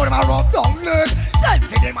and then I rub down leg. Send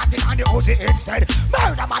for them at on the Uzi instead.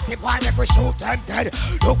 Murder body boy make we shoot them dead.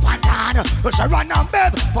 Look pan down, she run and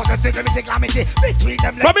beb. Possess the calamity between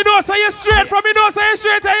them. From me know say you straight, from me know say you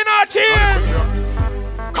straight, I not cheat.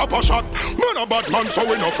 Coppershot, man a bad man, so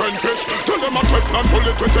we no friend fish. Tell them a Teflon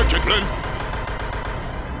bullet to take it length.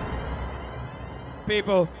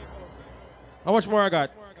 People, how much more I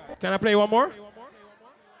got? Can I play one more?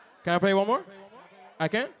 Can I play one more? I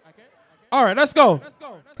can? All right, let's go.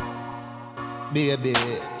 Baby,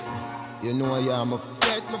 you know I am a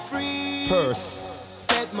set me free. First,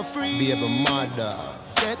 set me free. Baby mother,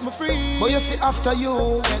 set me free. But you see after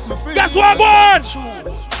you, set me free. Guess what, boy?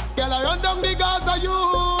 Girl, I run down the Gaza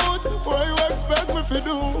youth. What you expect me to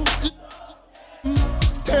do?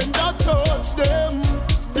 Tender touch them.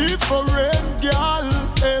 Different girl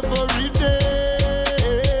every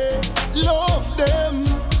day. Love them.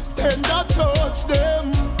 Tender touch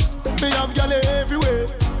them. They have girl everywhere.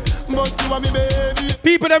 But you are me baby.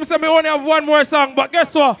 People them say me only have 1 more song. But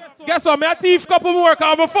guess what? Guess what? Me a thief couple more.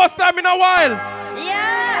 Cause my first time in a while.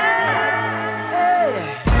 Yeah.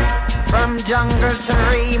 Hey. From jungle to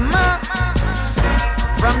Rima,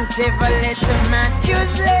 from Tivoli to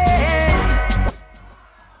Matthews Lane.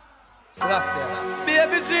 Selassie,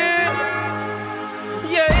 baby G,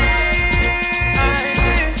 yeah.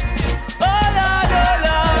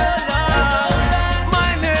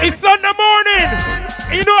 My name. It's Sunday morning.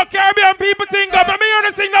 You know Caribbean people think of me. Me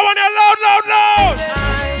gonna sing that one here loud, loud, loud.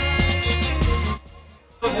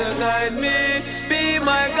 You guide me, be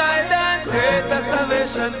my guidance, create a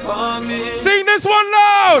salvation for me. Sing this one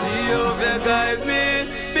loud. Jehovah guide me,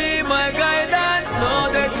 be my guidance,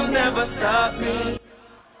 know they could never stop me.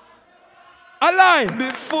 Alive.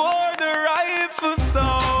 Before the rifle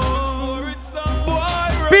sound,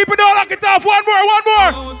 people don't lock it off. 1 more, 1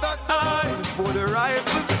 more. Before the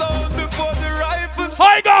rifle sound, before the rifle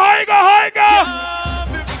sound. Higa.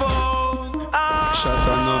 Shot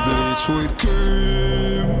on the bleach with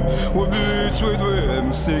cream. We bleach with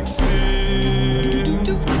M16.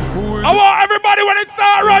 I want everybody when it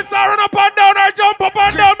start run up and down or jump up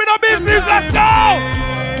and down. Me no business, let's go.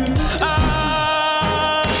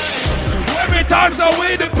 When we dance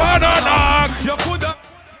away the banana.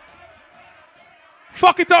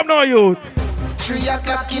 Fuck it up now, youth. 3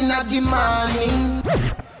 o'clock in the morning.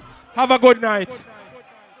 Have a good night.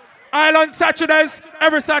 Island Saturdays,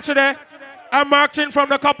 every Saturday. I'm marching from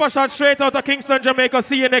the Coppershot straight out of Kingston, Jamaica.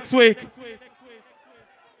 See you next week.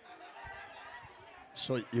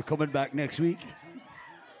 So you're coming back next week?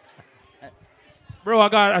 Bro, I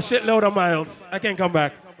got a shitload of miles. I can't come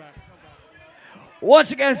back.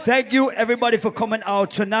 Once again, thank you everybody for coming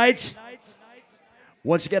out tonight.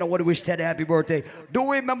 Once again, I want to wish Ted a happy birthday.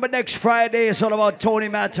 Do remember next Friday, it's all about Tony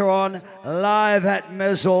Matteron live at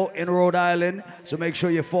Mezzo in Rhode Island. So make sure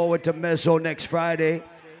you forward to Mezzo next Friday.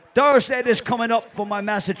 Thursday is coming up for my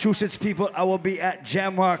Massachusetts people. I will be at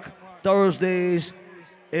Jamrock Thursdays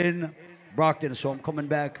in Brockton. So I'm coming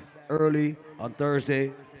back early on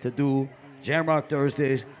Thursday to do Jamrock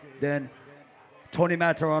Thursdays. Then Tony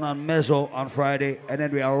Matteron on Mezzo on Friday. And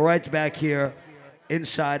then we are right back here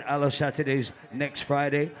inside Island Saturdays next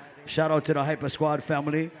Friday. Shout out to the Hyper Squad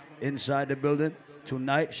family inside the building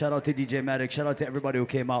tonight. Shout out to DJ Matic. Shout out to everybody who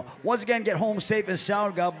came out. Once again, get home safe and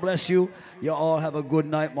sound. God bless you. You all have a good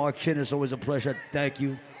night. Mark Chin, it's always a pleasure. Thank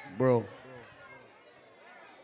you, bro.